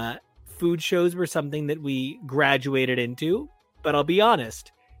 And food shows were something that we graduated into. But I'll be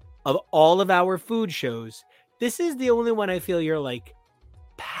honest, of all of our food shows, This is the only one I feel you're like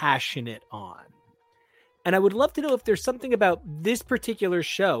passionate on. And I would love to know if there's something about this particular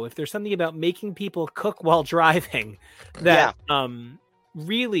show, if there's something about making people cook while driving that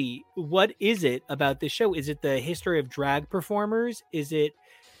really, what is it about this show? Is it the history of drag performers? Is it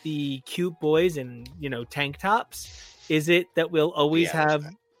the cute boys in, tank tops? Is it that we'll always have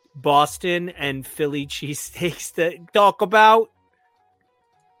Boston and Philly cheesesteaks to talk about?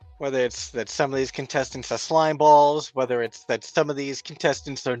 Whether it's that some of these contestants are slime balls, whether it's that some of these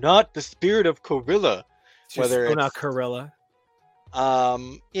contestants are not the spirit of Gorilla. Whether it's not Corilla.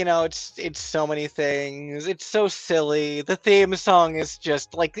 It's so many things. It's so silly. The theme song is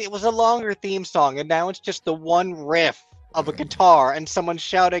just like, it was a longer theme song, and now it's just the one riff of a guitar and someone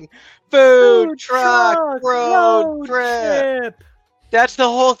shouting, "Food truck road trip." That's the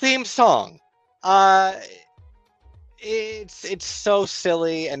whole theme song. It's so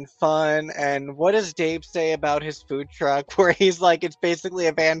silly and fun. And what does Dave say about his food truck, where he's like, it's basically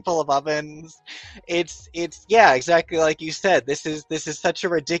a van full of ovens? It's exactly like you said. This is such a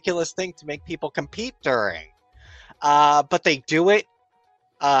ridiculous thing to make people compete during. But they do it.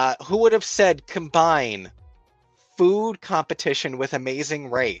 Who would have said combine food competition with Amazing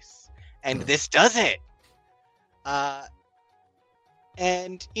Race? And this does it. And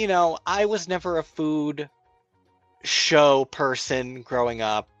I was never a food show person growing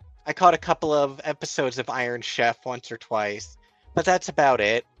up. I caught a couple of episodes of Iron Chef once or twice, but that's about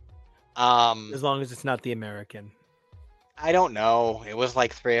it. As long as it's not The American. I don't know. It was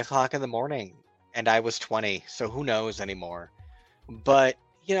like 3:00 in the morning, and I was 20, so who knows anymore. But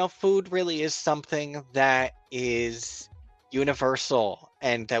food really is something that is universal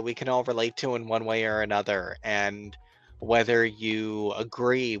and that we can all relate to in one way or another. And whether you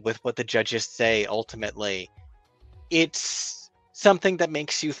agree with what the judges say, ultimately, it's something that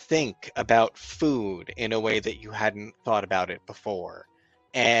makes you think about food in a way that you hadn't thought about it before.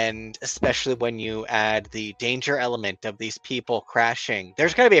 And especially when you add the danger element of these people crashing.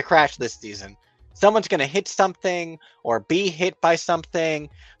 There's going to be a crash this season. Someone's going to hit something or be hit by something.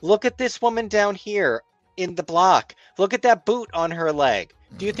 Look at this woman down here in the block. Look at that boot on her leg.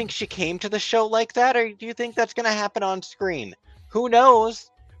 Do you think she came to the show like that, or do you think that's going to happen on screen? Who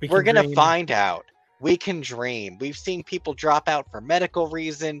knows? We're going to find out. We can dream. We've seen people drop out for medical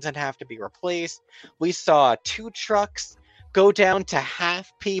reasons and have to be replaced. We saw 2 trucks go down to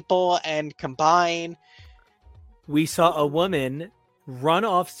half people and combine. We saw a woman run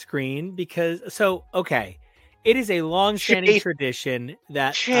off screen because... So, okay. It is a long-standing tradition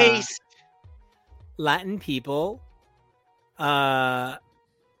that Latin people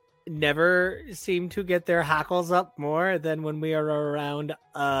never seem to get their hackles up more than when we are around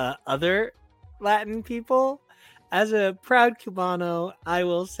other Latin people. As a proud Cubano, I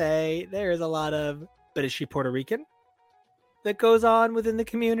will say there is a lot of, but is she Puerto Rican, that goes on within the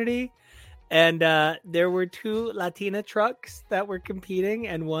community. And there were 2 Latina trucks that were competing,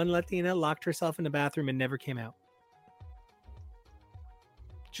 and one Latina locked herself in the bathroom and never came out.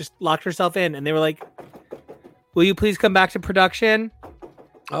 Just locked herself in, and they were like, "Will you please come back to production?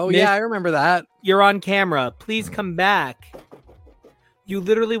 Oh, Miss, yeah, I remember that. You're on camera. Please come back. You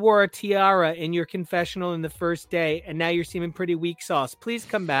literally wore a tiara in your confessional in the first day, and now you're seeming pretty weak sauce. Please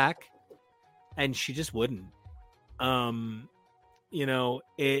come back." And she just wouldn't.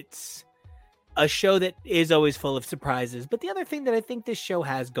 It's a show that is always full of surprises. But the other thing that I think this show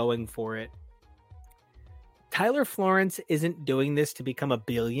has going for it, Tyler Florence isn't doing this to become a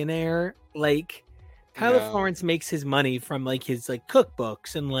billionaire. Like, Tyler Florence makes his money from his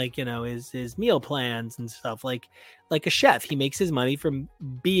cookbooks and his meal plans and stuff. Like a chef, he makes his money from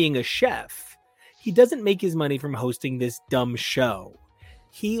being a chef. He doesn't make his money from hosting this dumb show.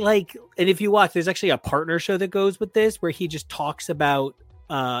 And if you watch, there's actually a partner show that goes with this where he just talks about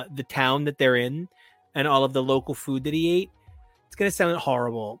the town that they're in and all of the local food that he ate. It's gonna sound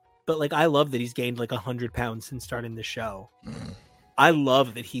horrible, but I love that he's gained 100 pounds since starting the show. I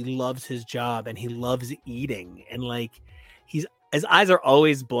love that he loves his job and he loves eating, and his eyes are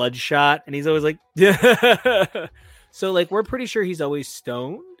always bloodshot and he's always like, so we're pretty sure he's always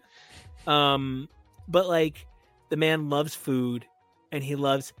stoned. But the man loves food and he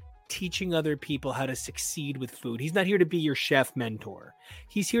loves teaching other people how to succeed with food. He's not here to be your chef mentor.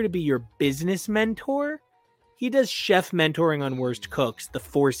 He's here to be your business mentor. He does chef mentoring on Worst Cooks, the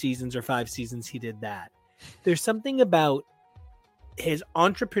 4 seasons or 5 seasons he did that. There's something about his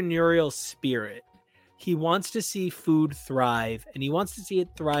entrepreneurial spirit. He wants to see food thrive, and he wants to see it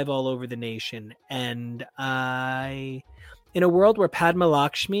thrive all over the nation. And in a world where Padma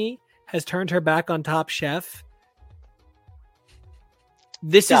Lakshmi has turned her back on Top Chef,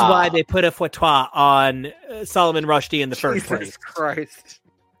 This is why they put a foutoir on Solomon Rushdie in the first place. Jesus Christ.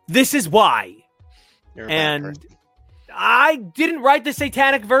 This is why. You're a bad And person. I didn't write the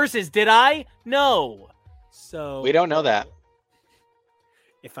satanic verses, did I? No. So We don't know that.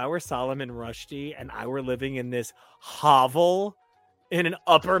 if I were Solomon Rushdie and I were living in this hovel in an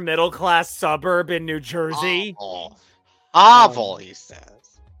upper middle class suburb in New Jersey. Hovel, he says.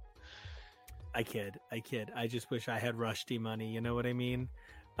 I kid. I just wish I had Rushdie money. You know what I mean?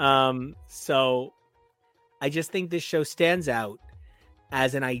 So I just think this show stands out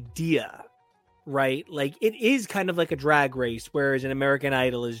as an idea, right? Like it is kind of like a drag race, whereas an American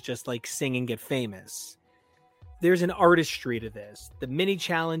Idol is just like sing and get famous. There's an artistry to this. The mini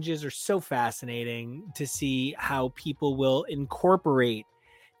challenges are so fascinating to see how people will incorporate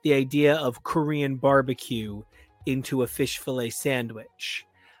the idea of Korean barbecue into a fish fillet sandwich.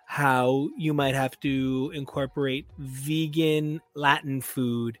 How you might have to incorporate vegan Latin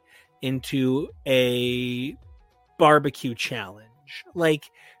food into a barbecue challenge. Like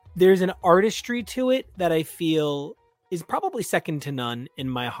there's an artistry to it that I feel is probably second to none in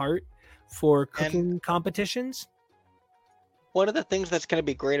my heart for cooking competitions. One of the things that's going to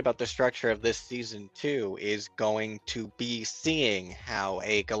be great about the structure of this season too is going to be seeing how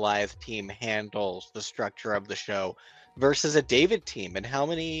a Goliath team handles the structure of the show versus a David team, and how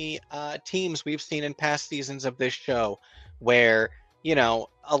many teams we've seen in past seasons of this show where, you know,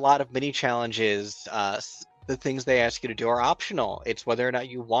 a lot of mini challenges, the things they ask you to do are optional. It's whether or not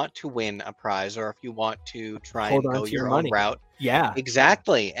you want to win a prize or if you want to try and go your own route. Yeah,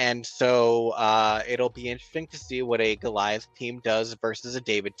 exactly. And so it'll be interesting to see what a Goliath team does versus a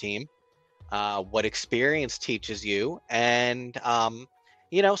David team, what experience teaches you, and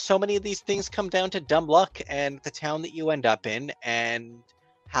you know, so many of these things come down to dumb luck and the town that you end up in and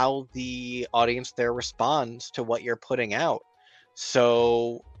how the audience there responds to what you're putting out.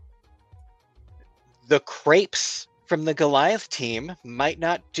 So the crepes from the Goliath team might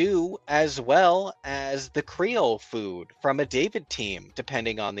not do as well as the Creole food from a David team,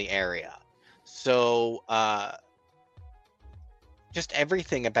 depending on the area. So just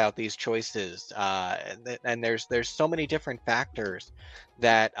everything about these choices, and there's so many different factors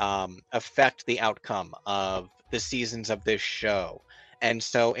that affect the outcome of the seasons of this show, and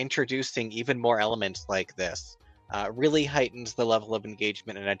so introducing even more elements like this really heightens the level of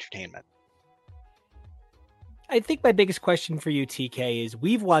engagement and entertainment. I think my biggest question for you, TK, is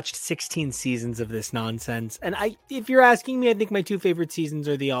we've watched 16 seasons of this nonsense, and if you're asking me, I think my two favorite seasons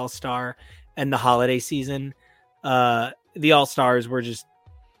are the All-Star and the holiday season. The All-Stars were just,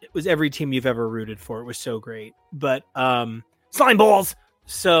 it was every team you've ever rooted for. It was so great. But slime balls.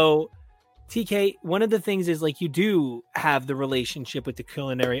 So TK, one of the things is like you do have the relationship with the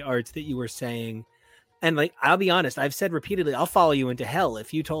culinary arts that you were saying. And like, I'll be honest, I've said repeatedly, I'll follow you into hell.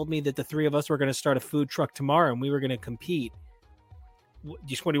 If you told me that the three of us were going to start a food truck tomorrow and we were going to compete, what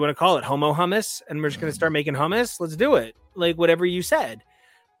do you want to call it? Homo hummus? And we're just going to start making hummus? Let's do it. Like whatever you said.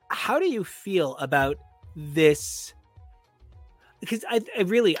 How do you feel about this? Because I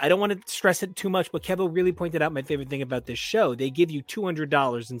don't want to stress it too much, but Kevo really pointed out my favorite thing about this show. They give you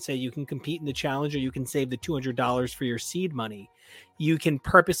 $200 and say you can compete in the challenge, or you can save the $200 for your seed money. You can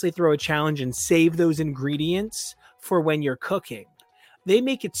purposely throw a challenge and save those ingredients for when you're cooking. They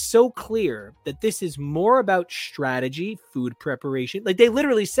make it so clear that this is more about strategy, food preparation. Like they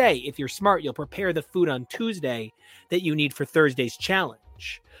literally say, if you're smart, you'll prepare the food on Tuesday that you need for Thursday's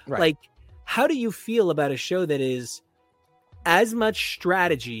challenge. Right. Like, how do you feel about a show that is as much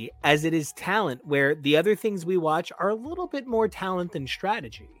strategy as it is talent, where the other things we watch are a little bit more talent than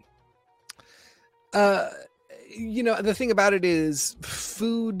strategy? You know, the thing about it is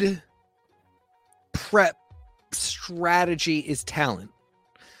food prep strategy is talent.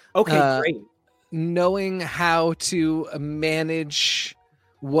 Okay, great. Knowing how to manage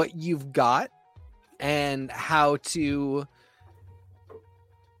what you've got and how to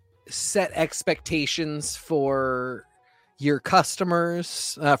set expectations for your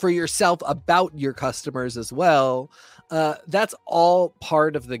customers, for yourself, about your customers as well. That's all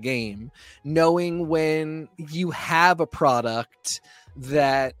part of the game. Knowing when you have a product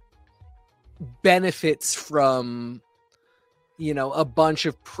that benefits from, you know, a bunch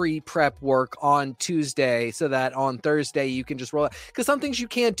of pre-prep work on Tuesday so that on Thursday you can just roll it. Because some things you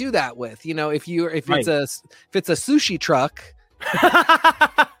can't do that with. You know, if it's a sushi truck.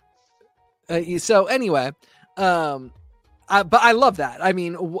 So anyway, but I love that. I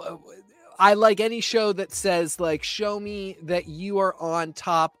mean, I like any show that says, like, show me that you are on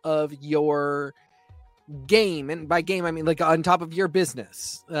top of your game. And by game, I mean, like, on top of your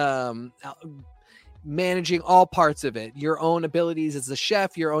business. managing all parts of it, your own abilities as a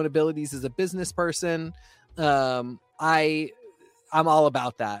chef, your own abilities as a business person. I'm all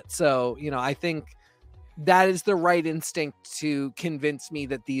about that. So, I think that is the right instinct to convince me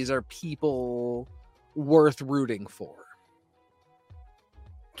that these are people worth rooting for.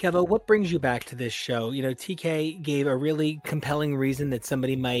 Kevo, what brings you back to this show? TK gave a really compelling reason that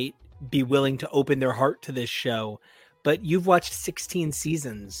somebody might be willing to open their heart to this show, but you've watched 16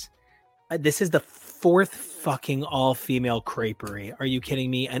 seasons. This is the 4th fucking all-female creperie. Are you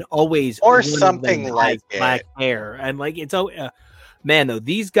kidding me? And always or something like black hair. And it's man, though,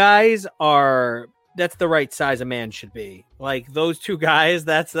 these guys that's the right size a man should be. Like those two guys,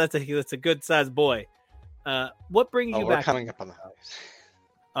 that's a good size boy. What brings you back? We're coming up on the house.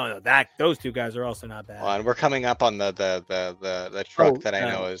 Oh no, those two guys are also not bad. Well, and we're coming up on the truck that I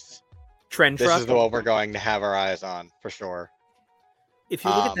know is trend truck. This is what we're going to have our eyes on for sure. If you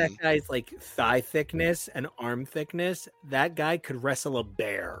look at that guy's thigh thickness and arm thickness, that guy could wrestle a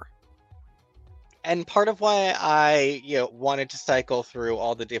bear. And part of why I wanted to cycle through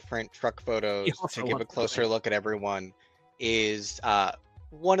all the different truck photos to give a closer look at everyone is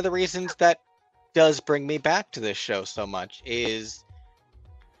one of the reasons that does bring me back to this show so much is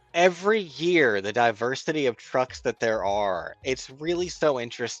every year the diversity of trucks that there are. It's really so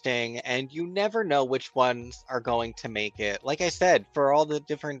interesting, and you never know which ones are going to make it, like I said, for all the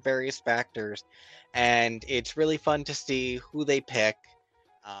different various factors. And it's really fun to see who they pick.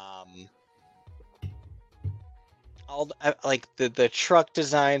 The truck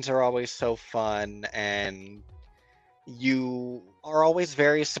designs are always so fun, and you are always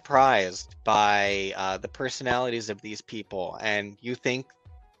very surprised by the personalities of these people, and you think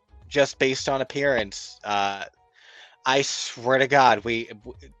just based on appearance, I swear to God,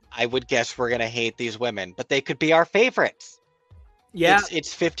 I would guess we're gonna hate these women, but they could be our favorites. Yeah,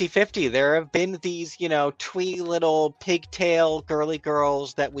 it's 50-50. There have been these, twee little pigtail girly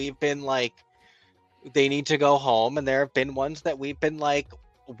girls that we've been like, they need to go home, and there have been ones that we've been like,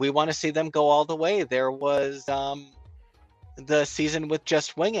 we want to see them go all the way. There was the season with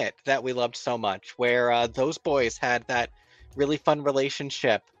Just Wing It that we loved so much, where those boys had that really fun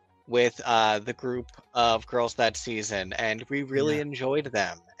relationship with the group of girls that season, and we really enjoyed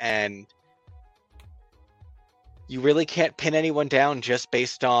them. And you really can't pin anyone down just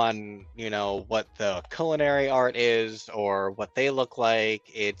based on what the culinary art is or what they look like.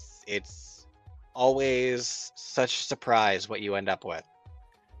 It's always such a surprise what you end up with.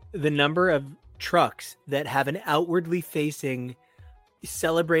 The number of trucks that have an outwardly facing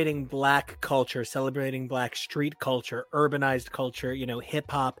celebrating Black culture, celebrating Black street culture, urbanized culture, hip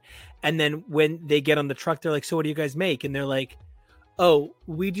hop. And then when they get on the truck, they're like, so what do you guys make? And they're like, oh,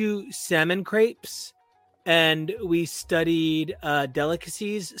 we do salmon crepes and we studied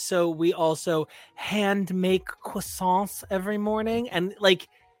delicacies. So we also hand make croissants every morning. And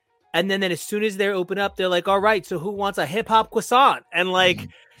then as soon as they open up, they're like, all right, so who wants a hip hop croissant? And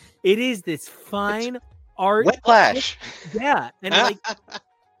it is this fine art. Whiplash. Yeah. And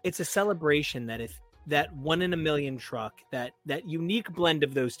it's a celebration that if that 1 in a million truck, that unique blend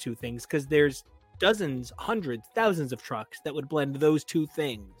of those two things, because there's dozens, hundreds, thousands of trucks that would blend those two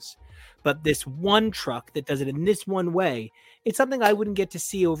things. But this one truck that does it in this one way, it's something I wouldn't get to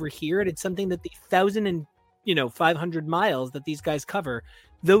see over here. And it's something that the 1,500 miles that these guys cover,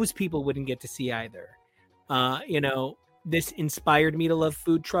 those people wouldn't get to see either. This inspired me to love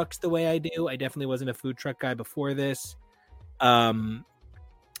food trucks the way I do. I definitely wasn't a food truck guy before this. But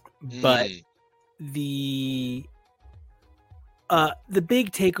the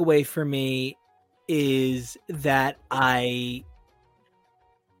big takeaway for me is that I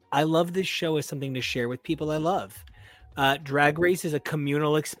love this show as something to share with people I love. Drag Race is a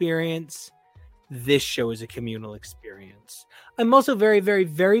communal experience. This show is a communal experience. I'm also very, very,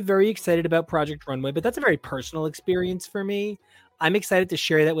 very, very excited about Project Runway, but that's a very personal experience for me. I'm excited to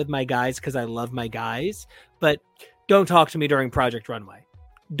share that with my guys because I love my guys, but don't talk to me during Project Runway.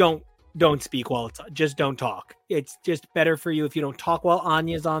 Don't speak while it's just don't talk. It's just better for you if you don't talk while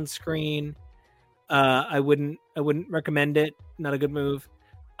Anya's on screen. I wouldn't recommend it. Not a good move.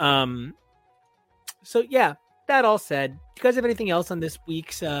 So yeah, that all said, do you guys have anything else on this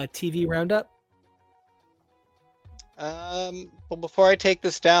week's TV roundup? Well, before I take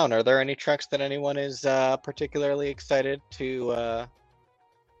this down, are there any trucks that anyone is particularly excited to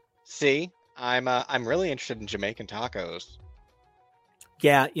see? I'm really interested in Jamaican tacos.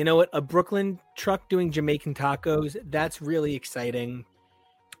 Yeah, you know what? A Brooklyn truck doing Jamaican tacos, that's really exciting.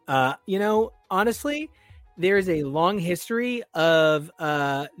 Honestly, there's a long history of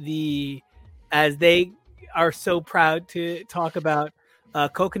as they are so proud to talk about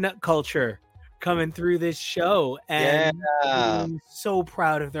coconut culture coming through this show, and Yeah. I'm so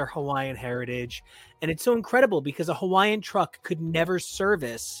proud of their Hawaiian heritage. And it's so incredible because a Hawaiian truck could never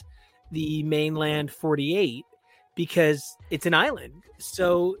service the mainland 48 because it's an island.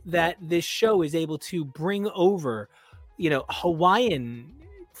 So that this show is able to bring over, Hawaiian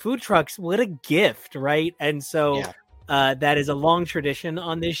food trucks. What a gift, right? And so that is a long tradition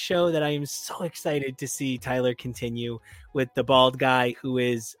on this show that I am so excited to see Tyler continue with the bald guy who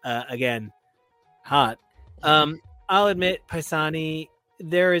is, again, hot. I'll admit, Paisani,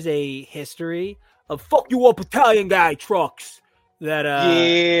 there is a history of fuck you up Italian guy trucks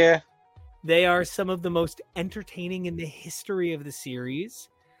that they are some of the most entertaining in the history of the series.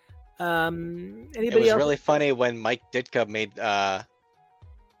 Anybody it was else? Really funny when Mike Ditka made that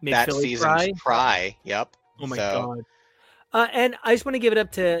Philly season's cry. Yep. Oh my god. And I just want to give it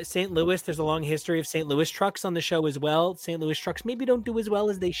up to St. Louis. There's a long history of St. Louis trucks on the show as well. St. Louis trucks maybe don't do as well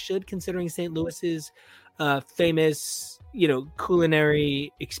as they should, considering St. Louis's famous,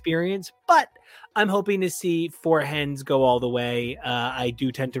 culinary experience. But I'm hoping to see Four Hens go all the way. I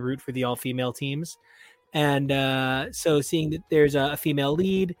do tend to root for the all-female teams. And so seeing that there's a female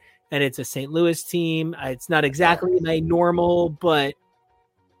lead and it's a St. Louis team, it's not exactly my normal, but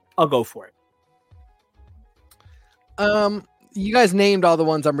I'll go for it. You guys named all the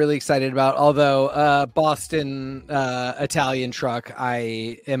ones I'm really excited about. Although Boston Italian truck,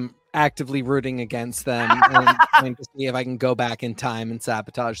 I am actively rooting against them and trying to see if I can go back in time and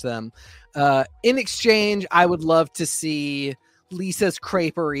sabotage them. In exchange, I would love to see Lisa's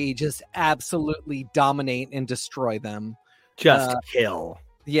Creperie just absolutely dominate and destroy them. Just kill.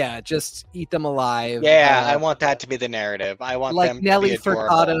 Yeah, just eat them alive. Yeah, I want that to be the narrative. I want like them Nelly to be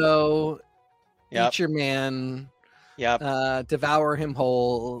adorable. Furtado. Eat your man. Yep. Devour him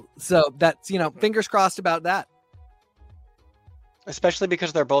whole. So that's, fingers crossed about that. Especially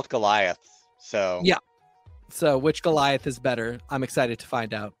because they're both Goliaths. So yeah. So which Goliath is better? I'm excited to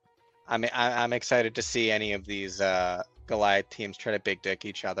find out. I'm excited to see any of these Goliath teams try to big dick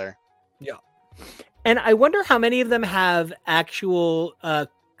each other. Yeah. And I wonder how many of them have actual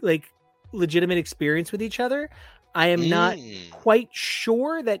legitimate experience with each other. I am not quite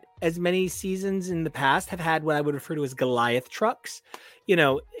sure that as many seasons in the past have had what I would refer to as Goliath trucks.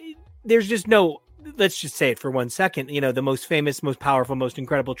 There's just no, let's just say it for 1 second, the most famous, most powerful, most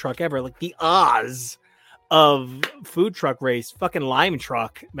incredible truck ever, like the Oz of food truck race, fucking Lime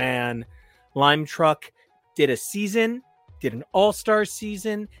Truck, man. Lime Truck did a season, did an all-star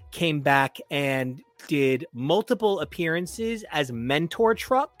season, came back and did multiple appearances as mentor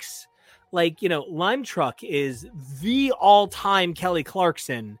trucks. Lime Truck is the all-time Kelly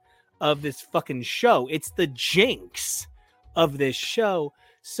Clarkson of this fucking show. It's the Jinx of this show.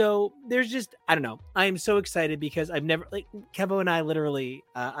 So there's just, I don't know. I am so excited because I've never, Kevo and I literally,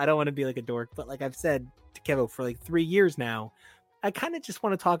 I don't want to be like a dork, but I've said to Kevo for 3 years now, I kind of just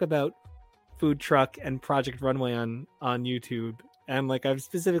want to talk about Food Truck and Project Runway on YouTube. And I've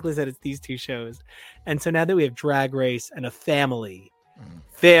specifically said it's these two shows. And so now that we have Drag Race and a family.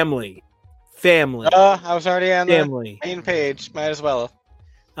 I was already on the main page. Might as well.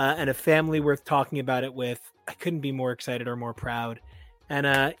 And a family worth talking about it with. I couldn't be more excited or more proud.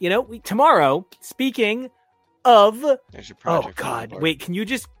 And, tomorrow, speaking of... There's your project. Oh, God. Wait, can you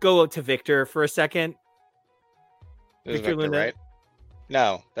just go to Victor for a second? Victor Luna? Right?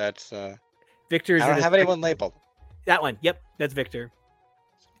 No, that's... Victor's... I don't have anyone labeled. That one. Yep, that's Victor.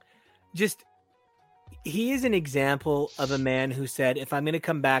 He is an example of a man who said, if I'm going to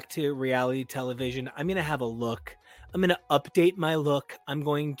come back to reality television, I'm going to have a look. I'm going to update my look. I'm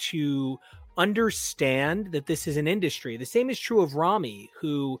going to understand that this is an industry. The same is true of Rami,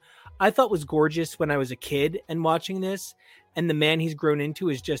 who I thought was gorgeous when I was a kid and watching this. And the man he's grown into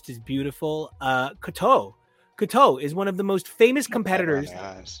is just as beautiful. Kato is one of the most famous competitors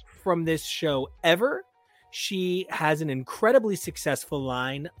from this show ever. She has an incredibly successful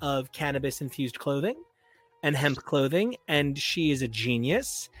line of cannabis-infused clothing and hemp clothing, and she is a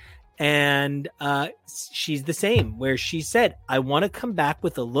genius. And she's the same, where she said, I want to come back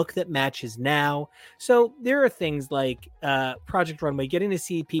with a look that matches now. So there are things like Project Runway, getting to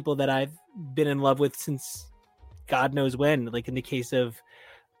see people that I've been in love with since God knows when, like in the case of,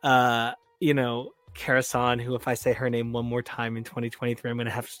 Karasan, who, if I say her name one more time in 2023, I'm going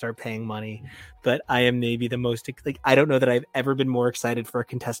to have to start paying money. But I am maybe the most, I don't know that I've ever been more excited for a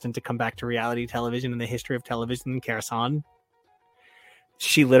contestant to come back to reality television in the history of television than Karasan.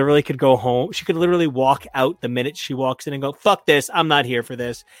 She literally could go home. She could literally walk out the minute she walks in and go, fuck this, I'm not here for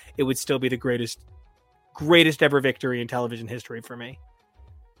this. It would still be the greatest ever victory in television history for me.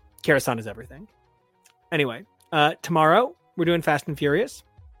 Karasan is everything. Anyway, tomorrow we're doing Fast and Furious.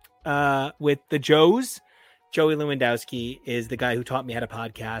 with the Joes. Joey Lewandowski is the guy who taught me how to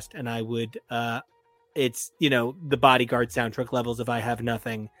podcast, and I would it's the Bodyguard soundtrack levels if I have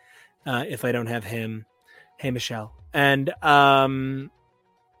nothing, if I don't have him. Hey Michelle. And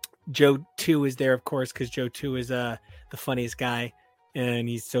Joe 2 is there, of course, because Joe 2 is the funniest guy, and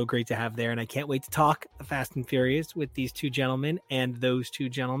he's so great to have there. And I can't wait to talk Fast and Furious with these two gentlemen and those two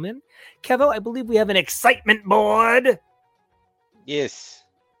gentlemen. Kevo, I believe we have an excitement board. Yes.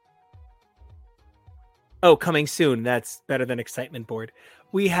 Oh, coming soon. That's better than excitement board.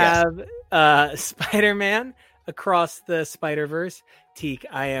 We have Spider-Man Across the Spider-Verse. Teak,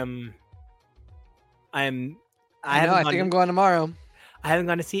 I think I'm going tomorrow. I haven't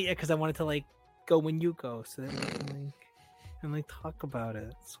gone to see it yet because I wanted to go when you go, so that we can talk about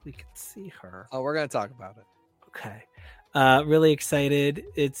it so we can see her. Oh, we're gonna talk about it. Okay. Really excited.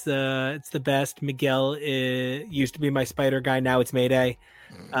 It's the best. Miguel used to be my spider guy. Now it's Mayday.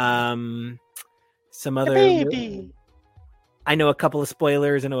 Some other. Baby. I know a couple of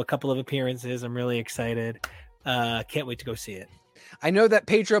spoilers. I know a couple of appearances. I'm really excited. Can't wait to go see it. I know that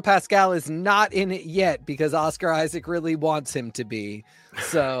Pedro Pascal is not in it yet because Oscar Isaac really wants him to be.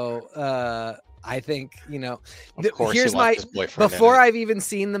 So I think, Of course here's my before I've even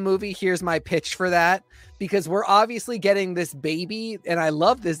seen the movie, here's my pitch for that, because we're obviously getting this baby and I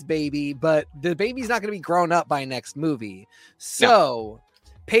love this baby, but the baby's not going to be grown up by next movie. So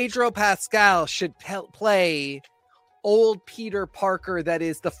Pedro Pascal should play old Peter Parker, that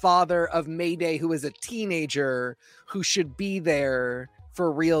is the father of Mayday, who is a teenager who should be there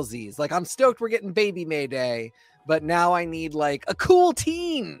for realsies. I'm stoked we're getting baby Mayday, but now I need a cool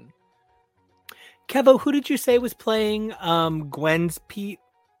teen. Kevo, who did you say was playing Gwen's Pete?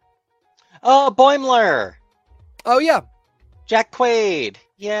 Oh, Boimler. Oh, yeah. Jack Quaid.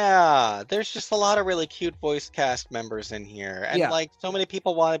 Yeah, there's just a lot of really cute voice cast members in here. And so many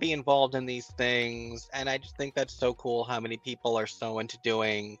people want to be involved in these things. And I just think that's so cool how many people are so into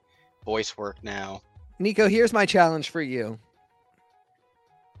doing voice work now. Nico, here's my challenge for you.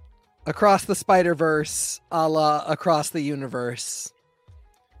 Across the Spider-Verse, a la Across the Universe.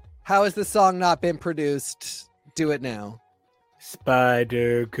 How has this song not been produced? Do it now.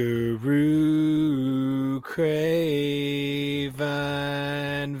 Spider Guru Craven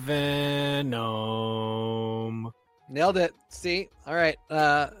Venom. Nailed it. See? All right.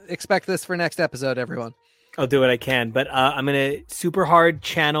 Expect this for next episode, everyone. I'll do what I can, but I'm going to super hard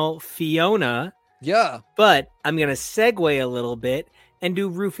channel Fiona. Yeah. But I'm going to segue a little bit and do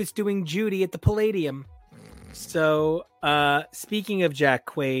Rufus doing Judy at the Palladium. So, speaking of Jack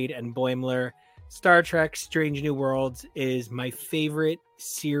Quaid and Boimler, Star Trek Strange New Worlds is my favorite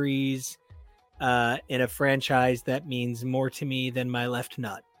series in a franchise that means more to me than my left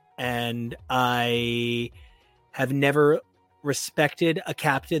nut. And I have never respected a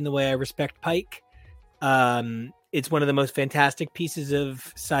captain the way I respect Pike. It's one of the most fantastic pieces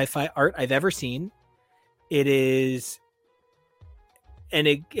of sci-fi art I've ever seen. It is... And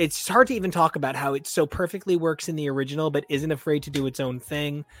it's hard to even talk about how it so perfectly works in the original, but isn't afraid to do its own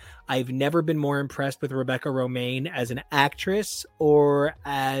thing. I've never been more impressed with Rebecca Romijn as an actress or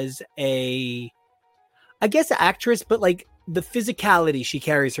as actress, but the physicality she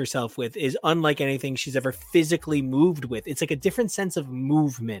carries herself with is unlike anything she's ever physically moved with. It's a different sense of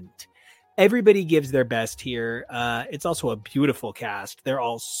movement. Everybody gives their best here. It's also a beautiful cast. They're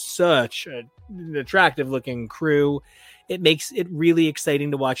all such an attractive looking crew. It makes it really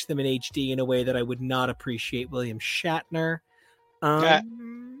exciting to watch them in HD in a way that I would not appreciate William Shatner.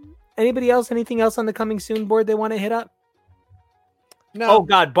 Anybody else? Anything else on the coming soon board they want to hit up? No. Oh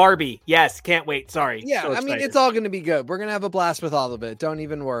God, Barbie. Yes, can't wait. Sorry. Yeah, so I mean, it's all going to be good. We're going to have a blast with all of it. Don't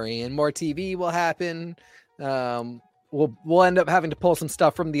even worry. And more TV will happen. We'll end up having to pull some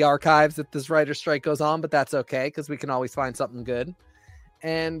stuff from the archives if this writer strike goes on, but that's okay because we can always find something good.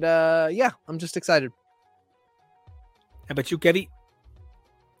 And I'm just excited. How about you, Kevy?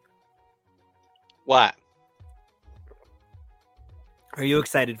 What? Are you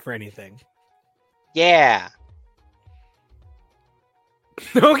excited for anything? Yeah.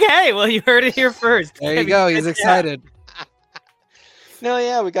 Okay, well, you heard it here first. There you go. He's excited. No,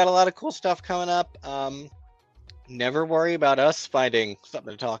 yeah, we got a lot of cool stuff coming up. Never worry about us finding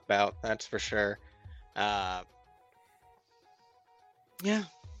something to talk about. That's for sure. Yeah.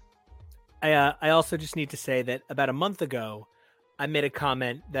 I also just need to say that about a month ago, I made a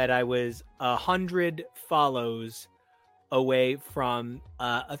comment that I was 100 follows away from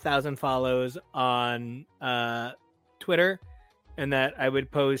 1,000 follows on Twitter, and that I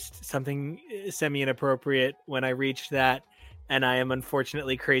would post something semi-inappropriate when I reached that. and I am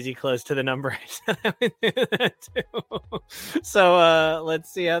unfortunately crazy close to the number I said I would do that too. So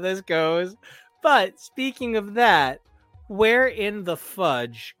let's see how this goes. But speaking of that, where in the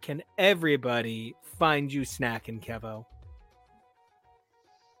fudge can everybody find you snacking, Kevo?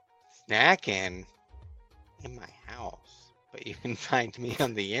 Snacking in my house, but you can find me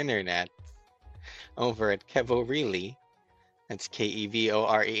on the internet over at Kevoreally. That's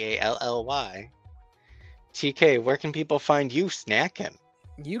KEVOREALLY. TK, where can people find you snacking?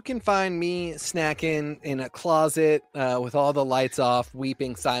 You can find me snacking in a closet with all the lights off,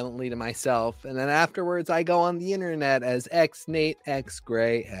 weeping silently to myself. And then afterwards, I go on the internet as X Nate X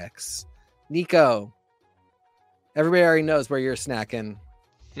Gray X. Nico, everybody already knows where you're snacking.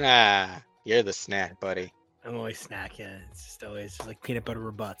 Ah, you're the snack, buddy. I'm always snacking. It's just always like peanut butter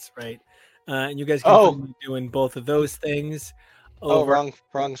or butts, right? And you guys can find me doing both of those things. Wrong.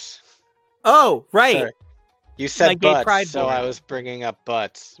 Oh, right. Sorry. You said butts, so I was bringing up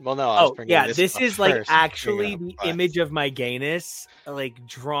butts. Well, no, I was bringing this is like first, actually the image of my gayness, like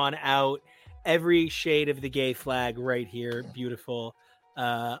drawn out, every shade of the gay flag right here. Beautiful.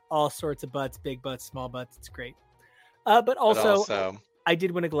 All sorts of butts, big butts, small butts. It's great. But also, I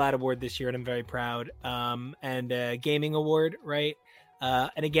did win a GLAAD award this year, and I'm very proud. And a gaming award, right?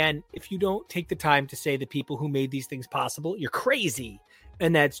 And again, if you don't take the time to say the people who made these things possible, you're crazy.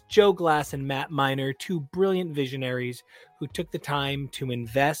 And that's Joe Glass and Matt Miner, two brilliant visionaries who took the time to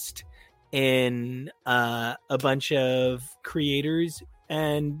invest in a bunch of creators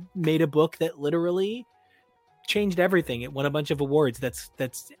and made a book that literally changed everything. It won a bunch of awards. That's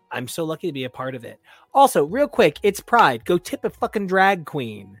I'm so lucky to be a part of it. Also, real quick, it's Pride. Go tip a fucking drag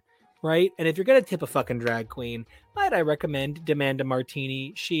queen, right? And if you're gonna tip a fucking drag queen, might I recommend Demanda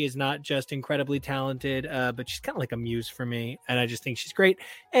Martini. She is not just incredibly talented, but she's kind of like a muse for me, and I just think she's great.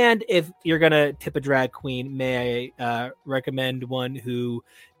 And if you're gonna tip a drag queen, may I recommend one who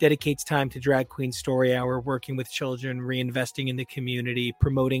dedicates time to Drag Queen Story Hour, working with children, reinvesting in the community,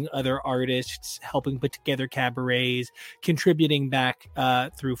 promoting other artists, helping put together cabarets, contributing back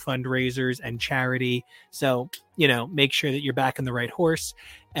through fundraisers and charity. So, make sure that you're backing the right horse,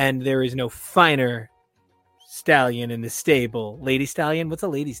 and there is no finer stallion in the stable. Lady Stallion? What's a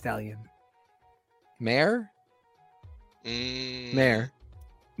Lady Stallion? Mare? Mare.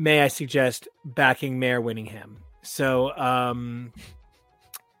 May I suggest backing Mare Winningham? So,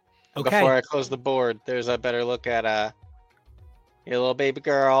 okay. Before I close the board, there's a better look at your little baby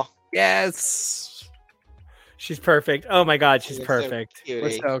girl. Yes. She's perfect. Oh my God, she's perfect. So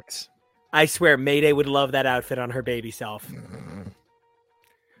we're stoked. I swear, Mayday would love that outfit on her baby self.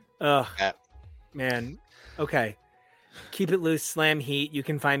 Ugh. Yeah. Man. Okay. Keep it loose, slam heat. You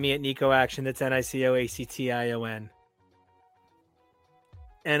can find me at Nico Action. That's NICOACTION.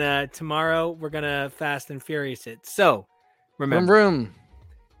 And tomorrow we're gonna fast and furious it. So remember, room.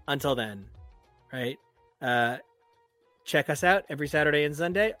 Until then, right? Check us out every Saturday and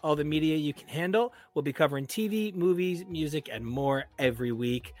Sunday. All the media you can handle. We'll be covering TV, movies, music, and more every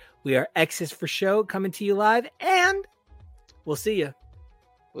week. We are X's for Show, coming to you live, and we'll see you.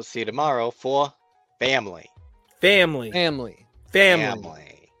 We'll see you tomorrow for Family. Family. Family.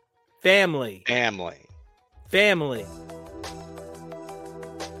 Family. Family. Family. Family.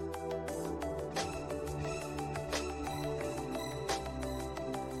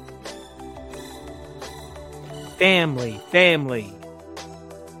 Family. Family.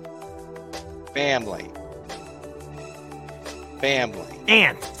 Family. Family.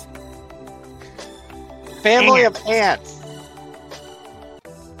 Ants. Family of ants.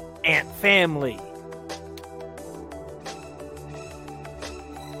 Ant family.